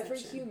every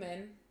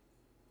human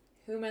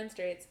who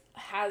menstruates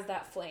has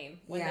that flame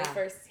when they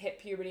first hit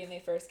puberty and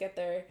they first get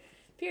their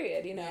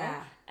period, you know?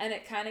 Yeah. And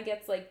it kind of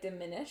gets like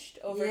diminished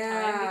over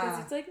time because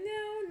it's like,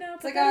 no,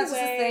 it's like, oh, it's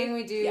just a thing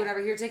we do, whatever.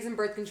 Here, take some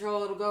birth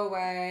control, it'll go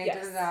away.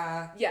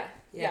 Yes.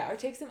 Yeah. Or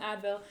take some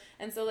Advil.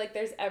 And so like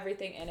there's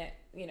everything in it,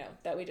 you know,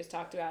 that we just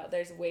talked about.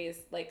 There's ways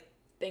like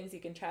things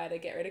you can try to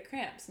get rid of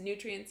cramps,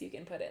 nutrients you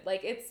can put it.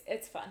 Like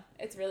it's fun.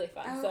 It's really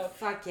fun. Oh, so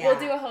fuck yeah. We'll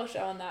do a whole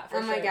show on that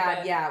for sure. Oh my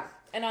God, yeah.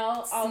 And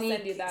I'll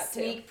send you that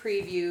too. Sneak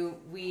preview.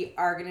 We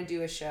are going to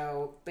do a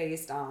show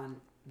based on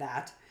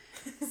that.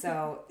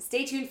 So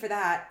stay tuned for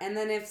that. And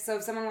then if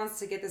someone wants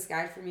to get this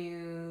guide from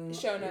you.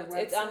 Show notes.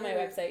 It's on my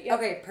website. Yep.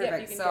 Okay,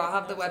 perfect. So I'll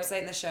have the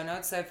website in the show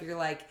notes. So if you're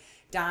like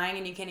dying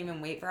and you can't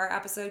even wait for our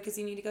episode because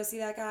you need to go see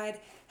that guide,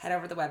 head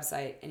over to the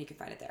website and you can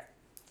find it there.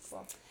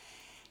 Cool.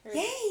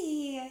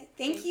 Yay!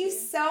 Thank you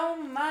so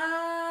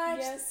much.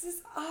 Yes. This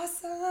is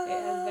awesome.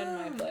 It has been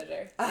my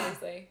pleasure.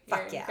 Seriously. You're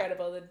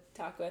incredible to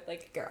talk with.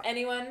 Like, girl.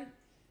 Anyone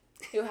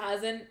who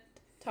hasn't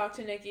talked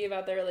to Nikki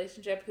about their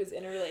relationship, who's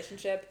in a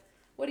relationship,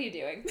 what are you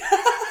doing?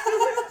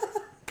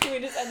 Can we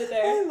just end it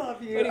there? I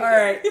love you. All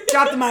right.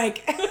 Drop the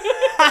mic.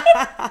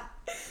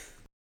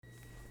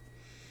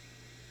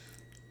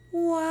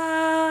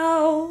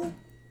 Wow.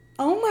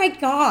 Oh my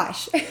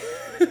gosh.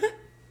 That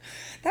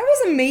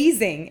was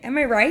amazing. Am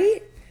I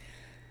right?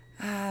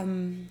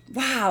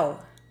 Wow.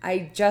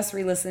 I just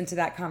re-listened to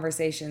that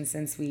conversation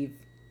since we've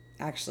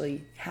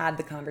actually had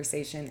the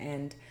conversation,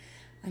 and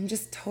I'm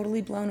just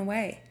totally blown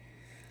away.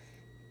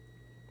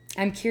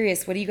 I'm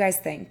curious, what do you guys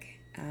think?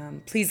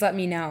 Please let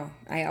me know.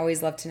 I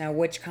always love to know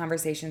which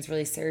conversations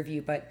really serve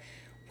you, but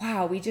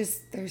wow,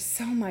 there's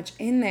so much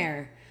in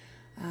there.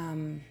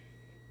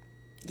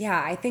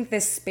 I think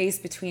this space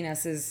between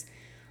us is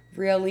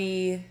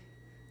really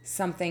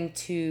something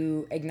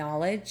to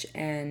acknowledge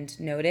and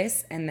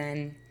notice, and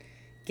then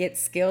get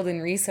skilled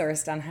and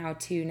resourced on how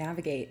to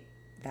navigate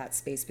that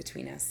space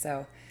between us.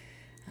 So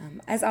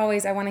as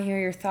always, I want to hear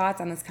your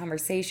thoughts on this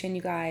conversation,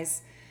 you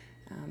guys.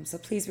 So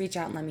please reach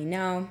out and let me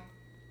know.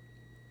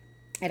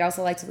 I'd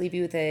also like to leave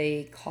you with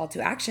a call to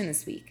action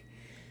this week.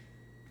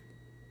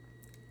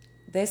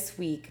 This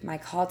week, my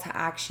call to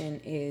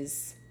action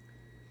is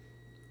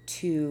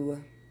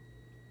to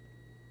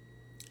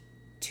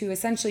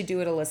essentially do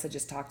what Alyssa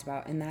just talked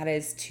about, and that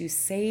is to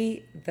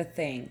say the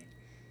thing.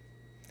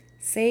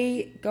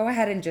 Go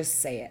ahead and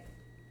just say it.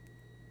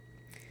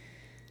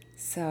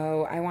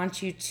 So I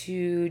want you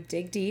to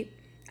dig deep.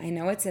 I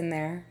know it's in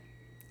there.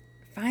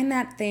 Find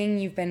that thing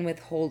you've been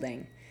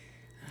withholding.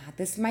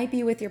 This might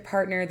be with your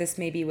partner. This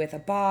may be with a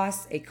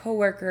boss, a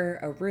coworker,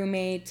 a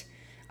roommate,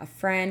 a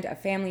friend, a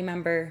family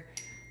member.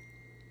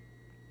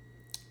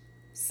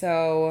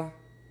 So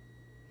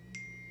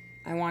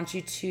I want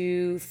you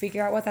to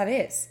figure out what that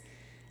is.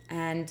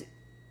 And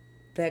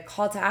the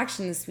call to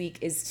action this week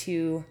is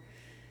to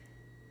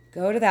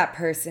go to that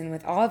person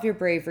with all of your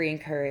bravery and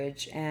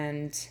courage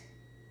and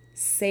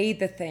say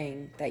the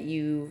thing that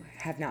you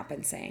have not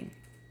been saying.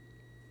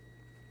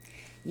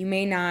 You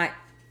may not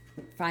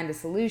find a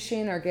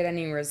solution or get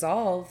any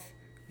resolve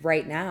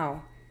right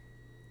now.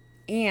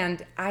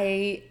 And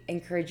I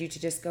encourage you to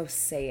just go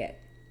say it.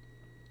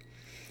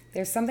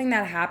 There's something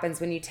that happens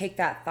when you take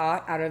that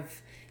thought out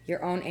of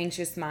your own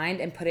anxious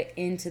mind and put it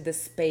into the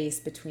space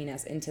between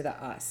us, into the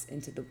us,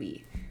 into the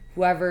we,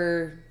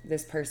 whoever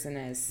this person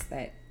is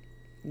that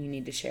you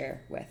need to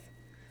share with.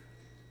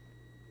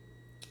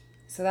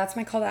 So that's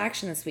my call to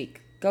action this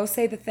week. Go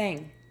say the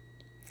thing.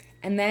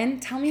 And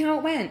then tell me how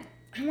it went.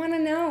 I want to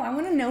know. I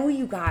want to know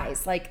you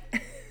guys. Like,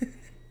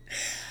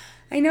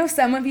 I know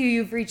some of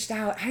you've reached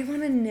out. I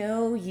want to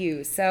know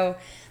you. So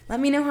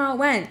let me know how it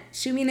went.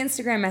 Shoot me an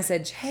Instagram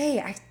message. Hey,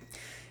 I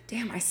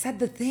said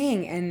the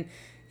thing and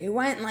it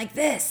went like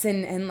this,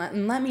 and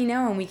let me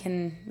know, and we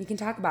can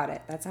talk about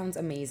it. That sounds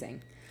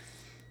amazing.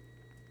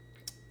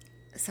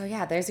 So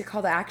yeah, there's your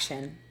call to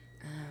action.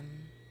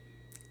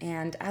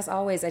 And as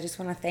always, I just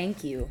want to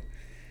thank you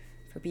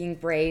for being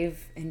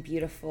brave and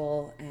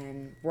beautiful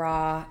and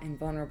raw and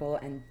vulnerable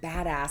and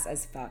badass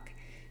as fuck.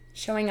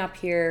 Showing up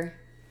here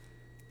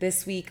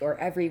this week or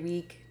every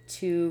week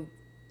to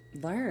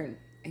learn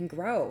and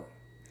grow.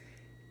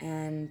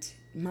 And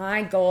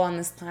my goal on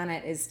this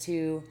planet is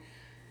to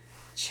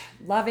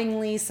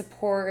lovingly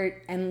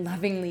support and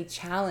lovingly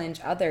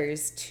challenge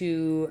others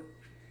to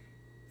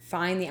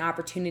find the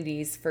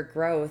opportunities for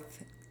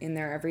growth in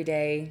their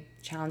everyday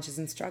challenges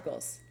and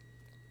struggles.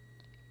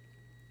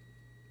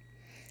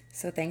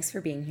 So thanks for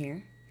being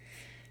here.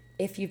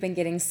 If you've been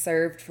getting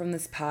served from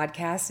this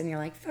podcast and you're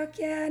like, fuck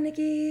yeah,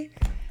 Nikki,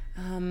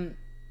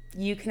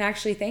 you can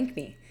actually thank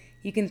me.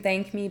 You can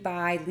thank me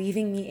by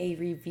leaving me a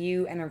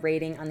review and a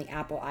rating on the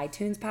Apple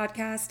iTunes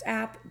podcast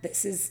app.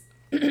 This is,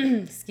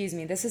 excuse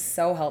me, this is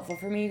so helpful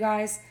for me, you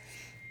guys.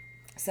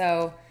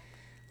 So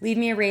leave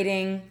me a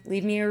rating,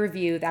 leave me a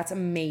review. That's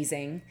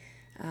amazing.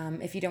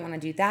 If you don't want to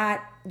do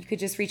that, you could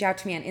just reach out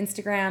to me on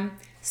Instagram,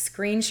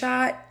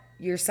 screenshot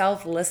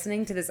yourself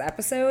listening to this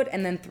episode,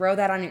 and then throw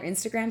that on your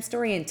Instagram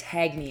story and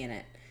tag me in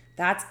it.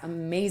 That's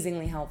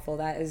amazingly helpful.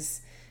 That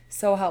is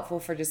so helpful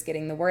for just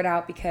getting the word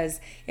out,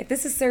 because if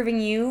this is serving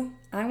you,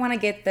 I want to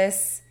get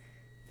this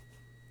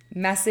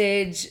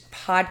message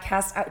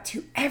podcast out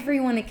to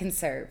everyone it can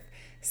serve.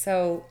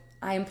 So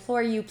I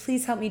implore you,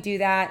 please help me do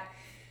that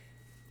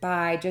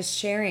by just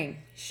sharing.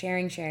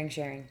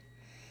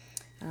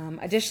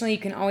 Additionally, you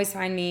can always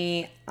find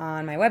me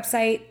on my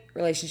website,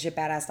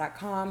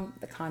 relationshipbadass.com.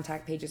 The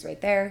contact page is right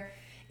there.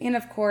 And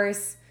of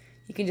course,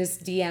 you can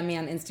just DM me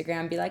on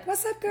Instagram, be like,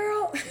 what's up,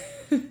 girl?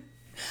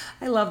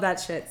 I love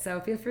that shit. So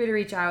feel free to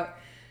reach out.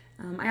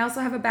 I also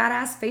have a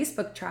badass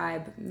Facebook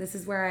tribe. This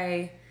is where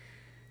I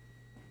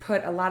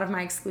put a lot of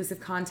my exclusive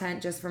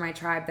content just for my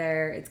tribe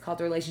there. It's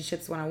called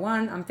Relationships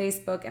 101 on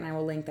Facebook, and I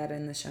will link that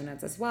in the show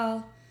notes as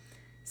well.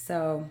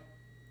 So,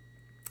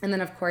 and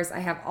then of course, I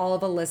have all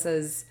of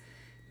Alyssa's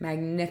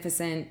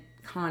magnificent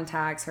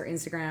contacts, her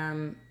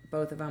Instagram,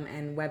 both of them,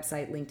 and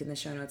website linked in the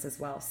show notes as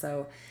well.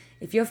 So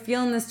if you're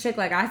feeling this chick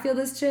like I feel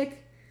this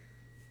chick,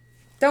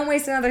 don't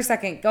waste another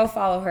second. Go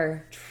follow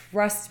her.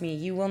 Trust me,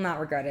 you will not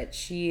regret it.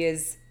 She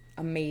is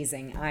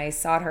amazing. I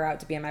sought her out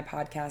to be on my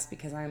podcast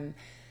because I'm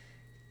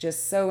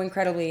just so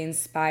incredibly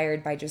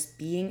inspired by just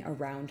being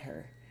around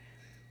her.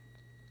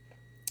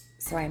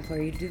 So I implore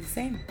you to do the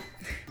same.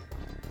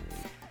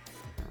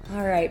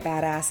 All right,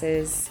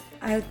 badasses.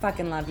 I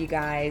fucking love you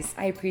guys.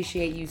 I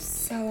appreciate you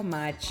so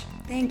much.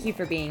 Thank you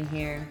for being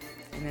here.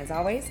 And as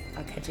always,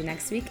 I'll catch you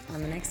next week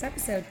on the next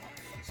episode.